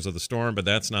games of Heroes of the Storm, but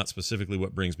that's not specifically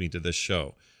what brings me to this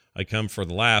show. I come for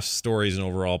the laughs, stories, and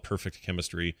overall perfect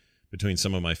chemistry between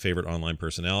some of my favorite online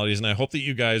personalities, and I hope that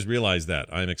you guys realize that.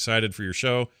 I'm excited for your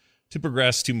show to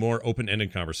progress to more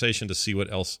open-ended conversation to see what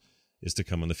else is to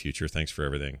come in the future. Thanks for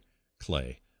everything,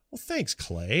 Clay." Well, thanks,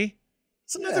 Clay.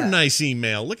 It's another Yeah. nice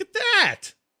email. Look at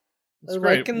that. It's They're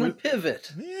great. liking the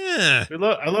pivot. Yeah.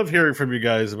 I love hearing from you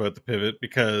guys about the pivot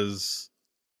because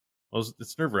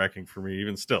it's nerve wracking for me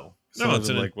even still. Sometimes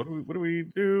I'm like, what do we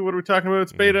do? What are we talking about?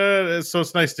 It's beta. So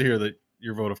it's nice to hear that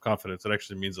your vote of confidence. It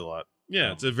actually means a lot.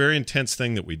 Yeah, it's a very intense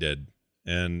thing that we did,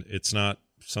 and it's not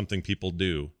something people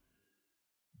do,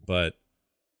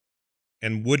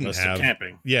 and wouldn't Unless have they're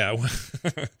camping. Yeah,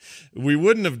 we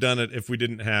wouldn't have done it if we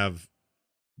didn't have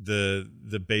the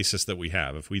basis that we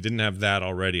have. If we didn't have that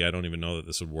already, I don't even know that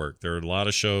this would work. There are a lot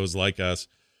of shows like us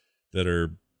that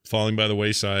are falling by the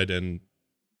wayside, and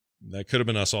that could have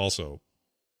been us also.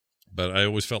 But I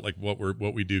always felt like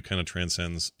what we do kind of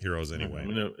transcends Heroes anyway.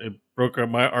 It broke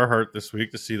our heart this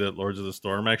week to see that Lords of the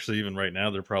Storm, actually, even right now,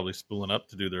 they're probably spooling up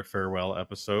to do their farewell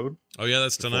episode. Oh yeah,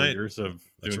 that's tonight. 4 years of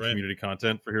That's doing right. community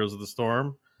content for Heroes of the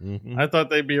Storm. Mhm. I thought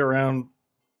they'd be around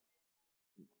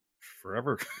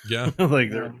forever. Yeah.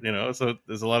 Like they're, so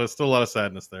there's still a lot of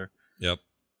sadness there. Yep.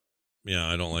 Yeah,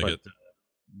 I don't like But, it.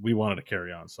 We wanted to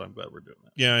carry on, so I'm glad we're doing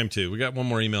that. Yeah, I am too. We got one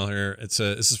more email here. This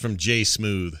is from Jay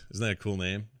Smooth. Isn't that a cool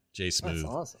name? Jay Smooth.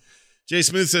 That's awesome. Jay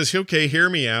Smooth says, okay, hear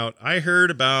me out. I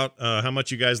heard about how much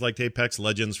you guys liked Apex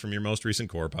Legends from your most recent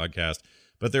Core podcast,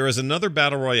 but there is another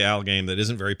Battle Royale game that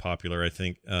isn't very popular, I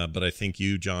think, but I think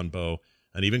you, John Bow,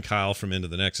 and even Kyle from Into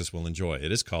the Nexus will enjoy.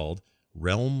 It is called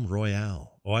Realm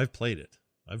Royale. Oh, I've played it.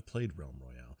 I've played Realm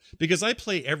Royale. Because I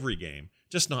play every game,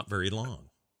 just not very long.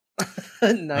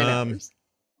 9 hours.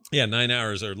 Yeah, 9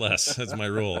 hours or less. That's my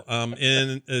rule.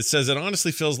 And it says it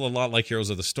honestly feels a lot like Heroes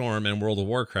of the Storm and World of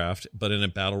Warcraft, but in a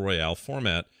battle royale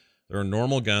format. There are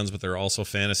normal guns, but there are also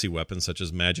fantasy weapons such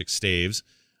as magic staves.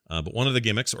 But one of the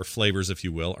gimmicks, or flavors, if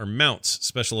you will, are mounts,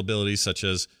 special abilities such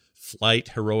as flight,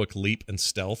 heroic leap, and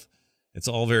stealth. It's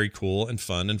all very cool and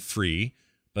fun and free,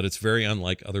 but it's very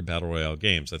unlike other battle royale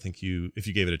games. I think if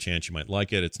you gave it a chance, you might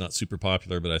like it. It's not super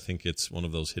popular, but I think it's one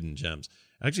of those hidden gems.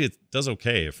 Actually, it does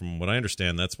okay. From what I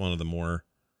understand, that's one of the more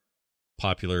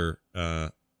popular,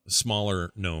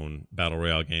 smaller known battle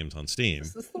royale games on Steam.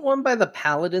 Is this the one by the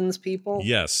Paladins people?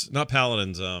 Yes, not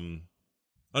Paladins. Oh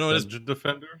no, it is Dungeon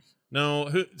Defenders?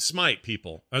 no Smite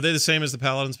people. Are they the same as the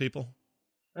Paladins people?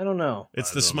 I don't know.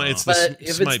 It's I the don't Smite. know. It's the But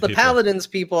if Smite it's the people. Paladins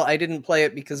people, I didn't play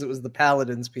it because it was the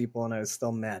Paladins people, and I was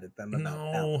still mad at them about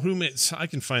No, Paladins. who makes? I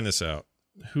can find this out.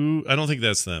 Who? I don't think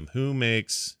that's them. Who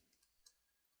makes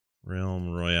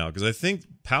Realm Royale? Because I think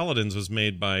Paladins was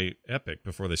made by Epic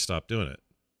before they stopped doing it.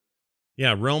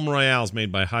 Yeah, Realm Royale is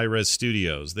made by High Res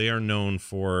Studios. They are known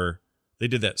for. They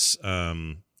did that.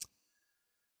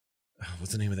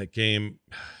 What's the name of that game?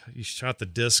 You shot the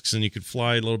discs and you could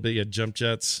fly a little bit. You had jump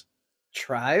jets.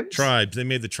 Tribes? Tribes. They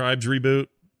made the Tribes reboot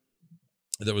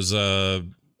that was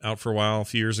out for a while, a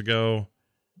few years ago.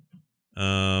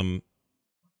 Apparently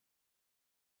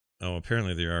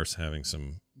they are having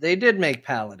some. They did make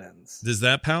Paladins. Is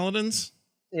that Paladins?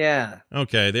 Yeah.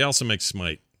 Okay, they also make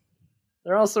Smite.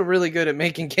 They're also really good at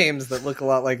making games that look a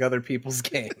lot like other people's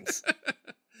games.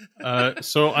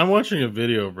 So I'm watching a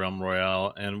video of Realm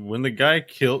Royale, and when the guy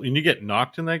and you get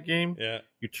knocked in that game, Yeah.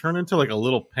 you turn into like a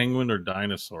little penguin or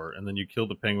dinosaur, and then you kill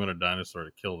the penguin or dinosaur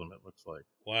to kill them, it looks like.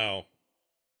 Wow.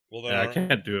 Well, Yeah, I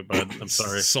can't do it, bud. I'm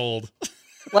sorry. Sold.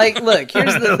 Like, look,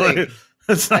 here's the thing.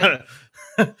 It's not,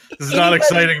 this is not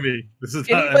exciting me. This is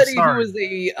not, I'm Anybody who sorry.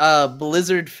 is a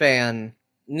Blizzard fan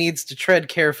needs to tread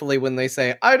carefully when they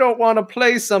say, I don't want to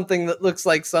play something that looks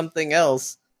like something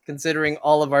else, considering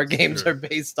all of our games Sure. are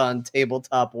based on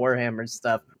tabletop Warhammer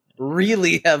stuff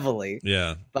really heavily.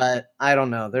 Yeah. But I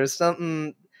don't know. There was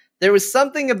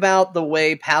something about the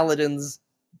way Paladins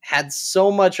had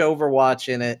so much Overwatch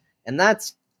in it, and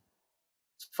that's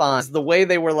fine. The way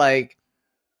they were like,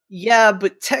 yeah,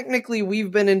 but technically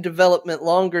we've been in development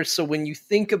longer, so when you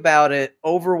think about it,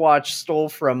 Overwatch stole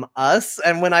from us.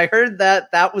 And when I heard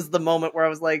that, that was the moment where I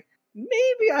was like,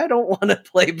 maybe I don't want to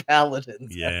play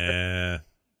Paladins. Yeah.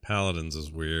 Paladins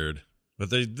is weird. But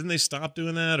didn't they stop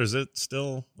doing that, or is it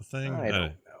still a thing? I don't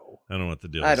know. I don't know what the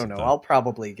deal is. I don't know. with that. I'll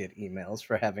probably get emails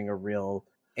for having a real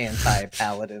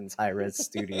anti-Paladins high-res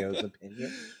studios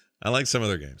opinion. I like some of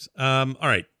their games. All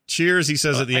right. Cheers, he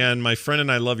says at the end. My friend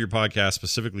and I love your podcast,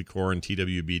 specifically Core and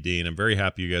TWBD, and I'm very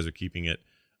happy you guys are keeping it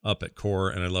up at Core,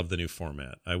 and I love the new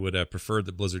format. I would have preferred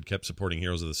that Blizzard kept supporting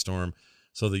Heroes of the Storm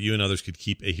so that you and others could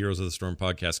keep a Heroes of the Storm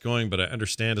podcast going, but I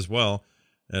understand as well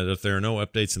that if there are no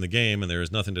updates in the game and there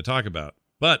is nothing to talk about.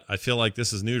 But I feel like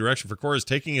this is new direction for Core is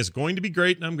taking is going to be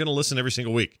great, and I'm going to listen every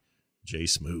single week. Jay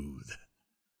Smooth.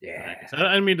 Yeah. I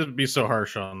didn't mean to be so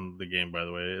harsh on the game, by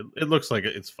the way. It looks like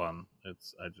it's fun. I'm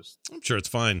sure it's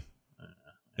fine.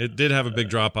 It did have a big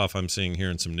drop off I'm seeing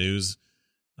here in some news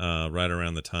right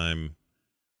around the time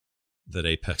that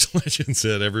Apex Legends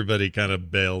said. Everybody kind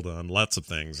of bailed on lots of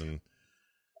things, and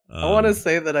I want to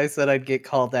say that I said I'd get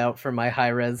called out for my high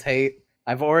res hate.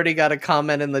 I've already got a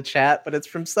comment in the chat, but it's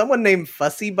from someone named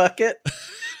Fussy Bucket.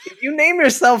 If you name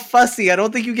yourself Fussy, I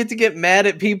don't think you get to get mad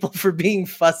at people for being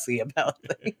fussy about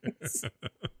things.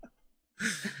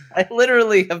 I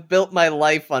literally have built my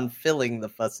life on filling the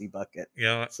fussy bucket.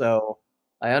 Yeah. So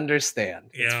I understand.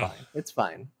 Yeah. It's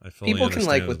fine. I fully People can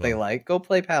like understand what as they well. like. Go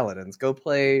play Paladins. Go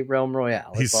play Realm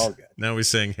Royale. It's all good. Now he's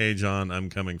saying, "Hey John,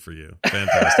 I'm coming for you."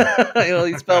 Fantastic. Well,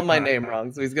 he spelled my name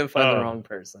wrong, so he's gonna find the wrong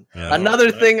person. Yeah.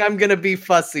 Another thing I'm gonna be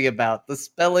fussy about: the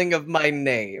spelling of my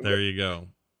name. There you go.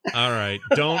 All right.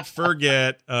 Don't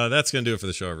forget. That's going to do it for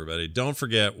the show, everybody. Don't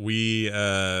forget, we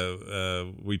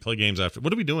play games after.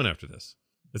 What are we doing after this?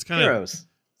 It's kind Heroes. of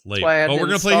late. That's why I had Oh, to we're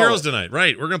going to play install Heroes it. tonight.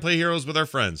 Right. We're going to play Heroes with our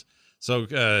friends. So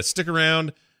stick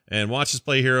around and watch us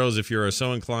play Heroes if you're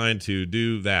so inclined to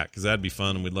do that, because that'd be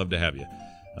fun and we'd love to have you.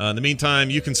 In the meantime,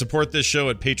 you can support this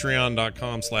show at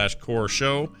patreon.com/core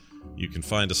show. You can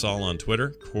find us all on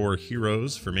Twitter, Core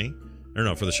Heroes for me. Or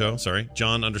no, for the show, sorry.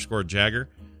 John_Jagger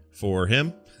for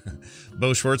him.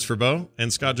 Bo Schwartz for Bo,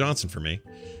 and Scott Johnson for me.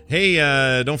 Hey,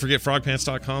 don't forget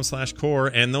frogpants.com/core,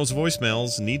 and those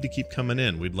voicemails need to keep coming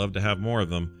in. We'd love to have more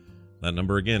of them. That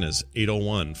number again is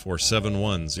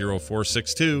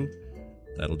 801-471-0462.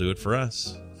 That'll do it for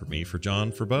us. For me, for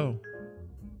John, for Bo.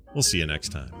 We'll see you next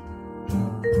time.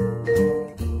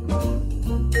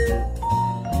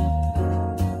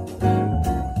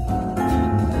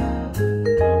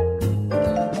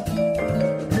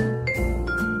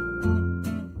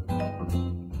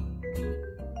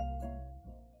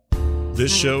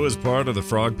 This show is part of the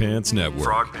Frog Pants Network.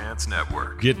 Frog Pants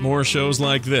Network. Get more shows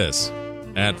like this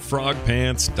at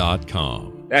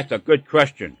frogpants.com. That's a good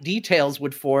question. Details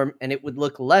would form, and it would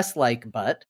look less like butt,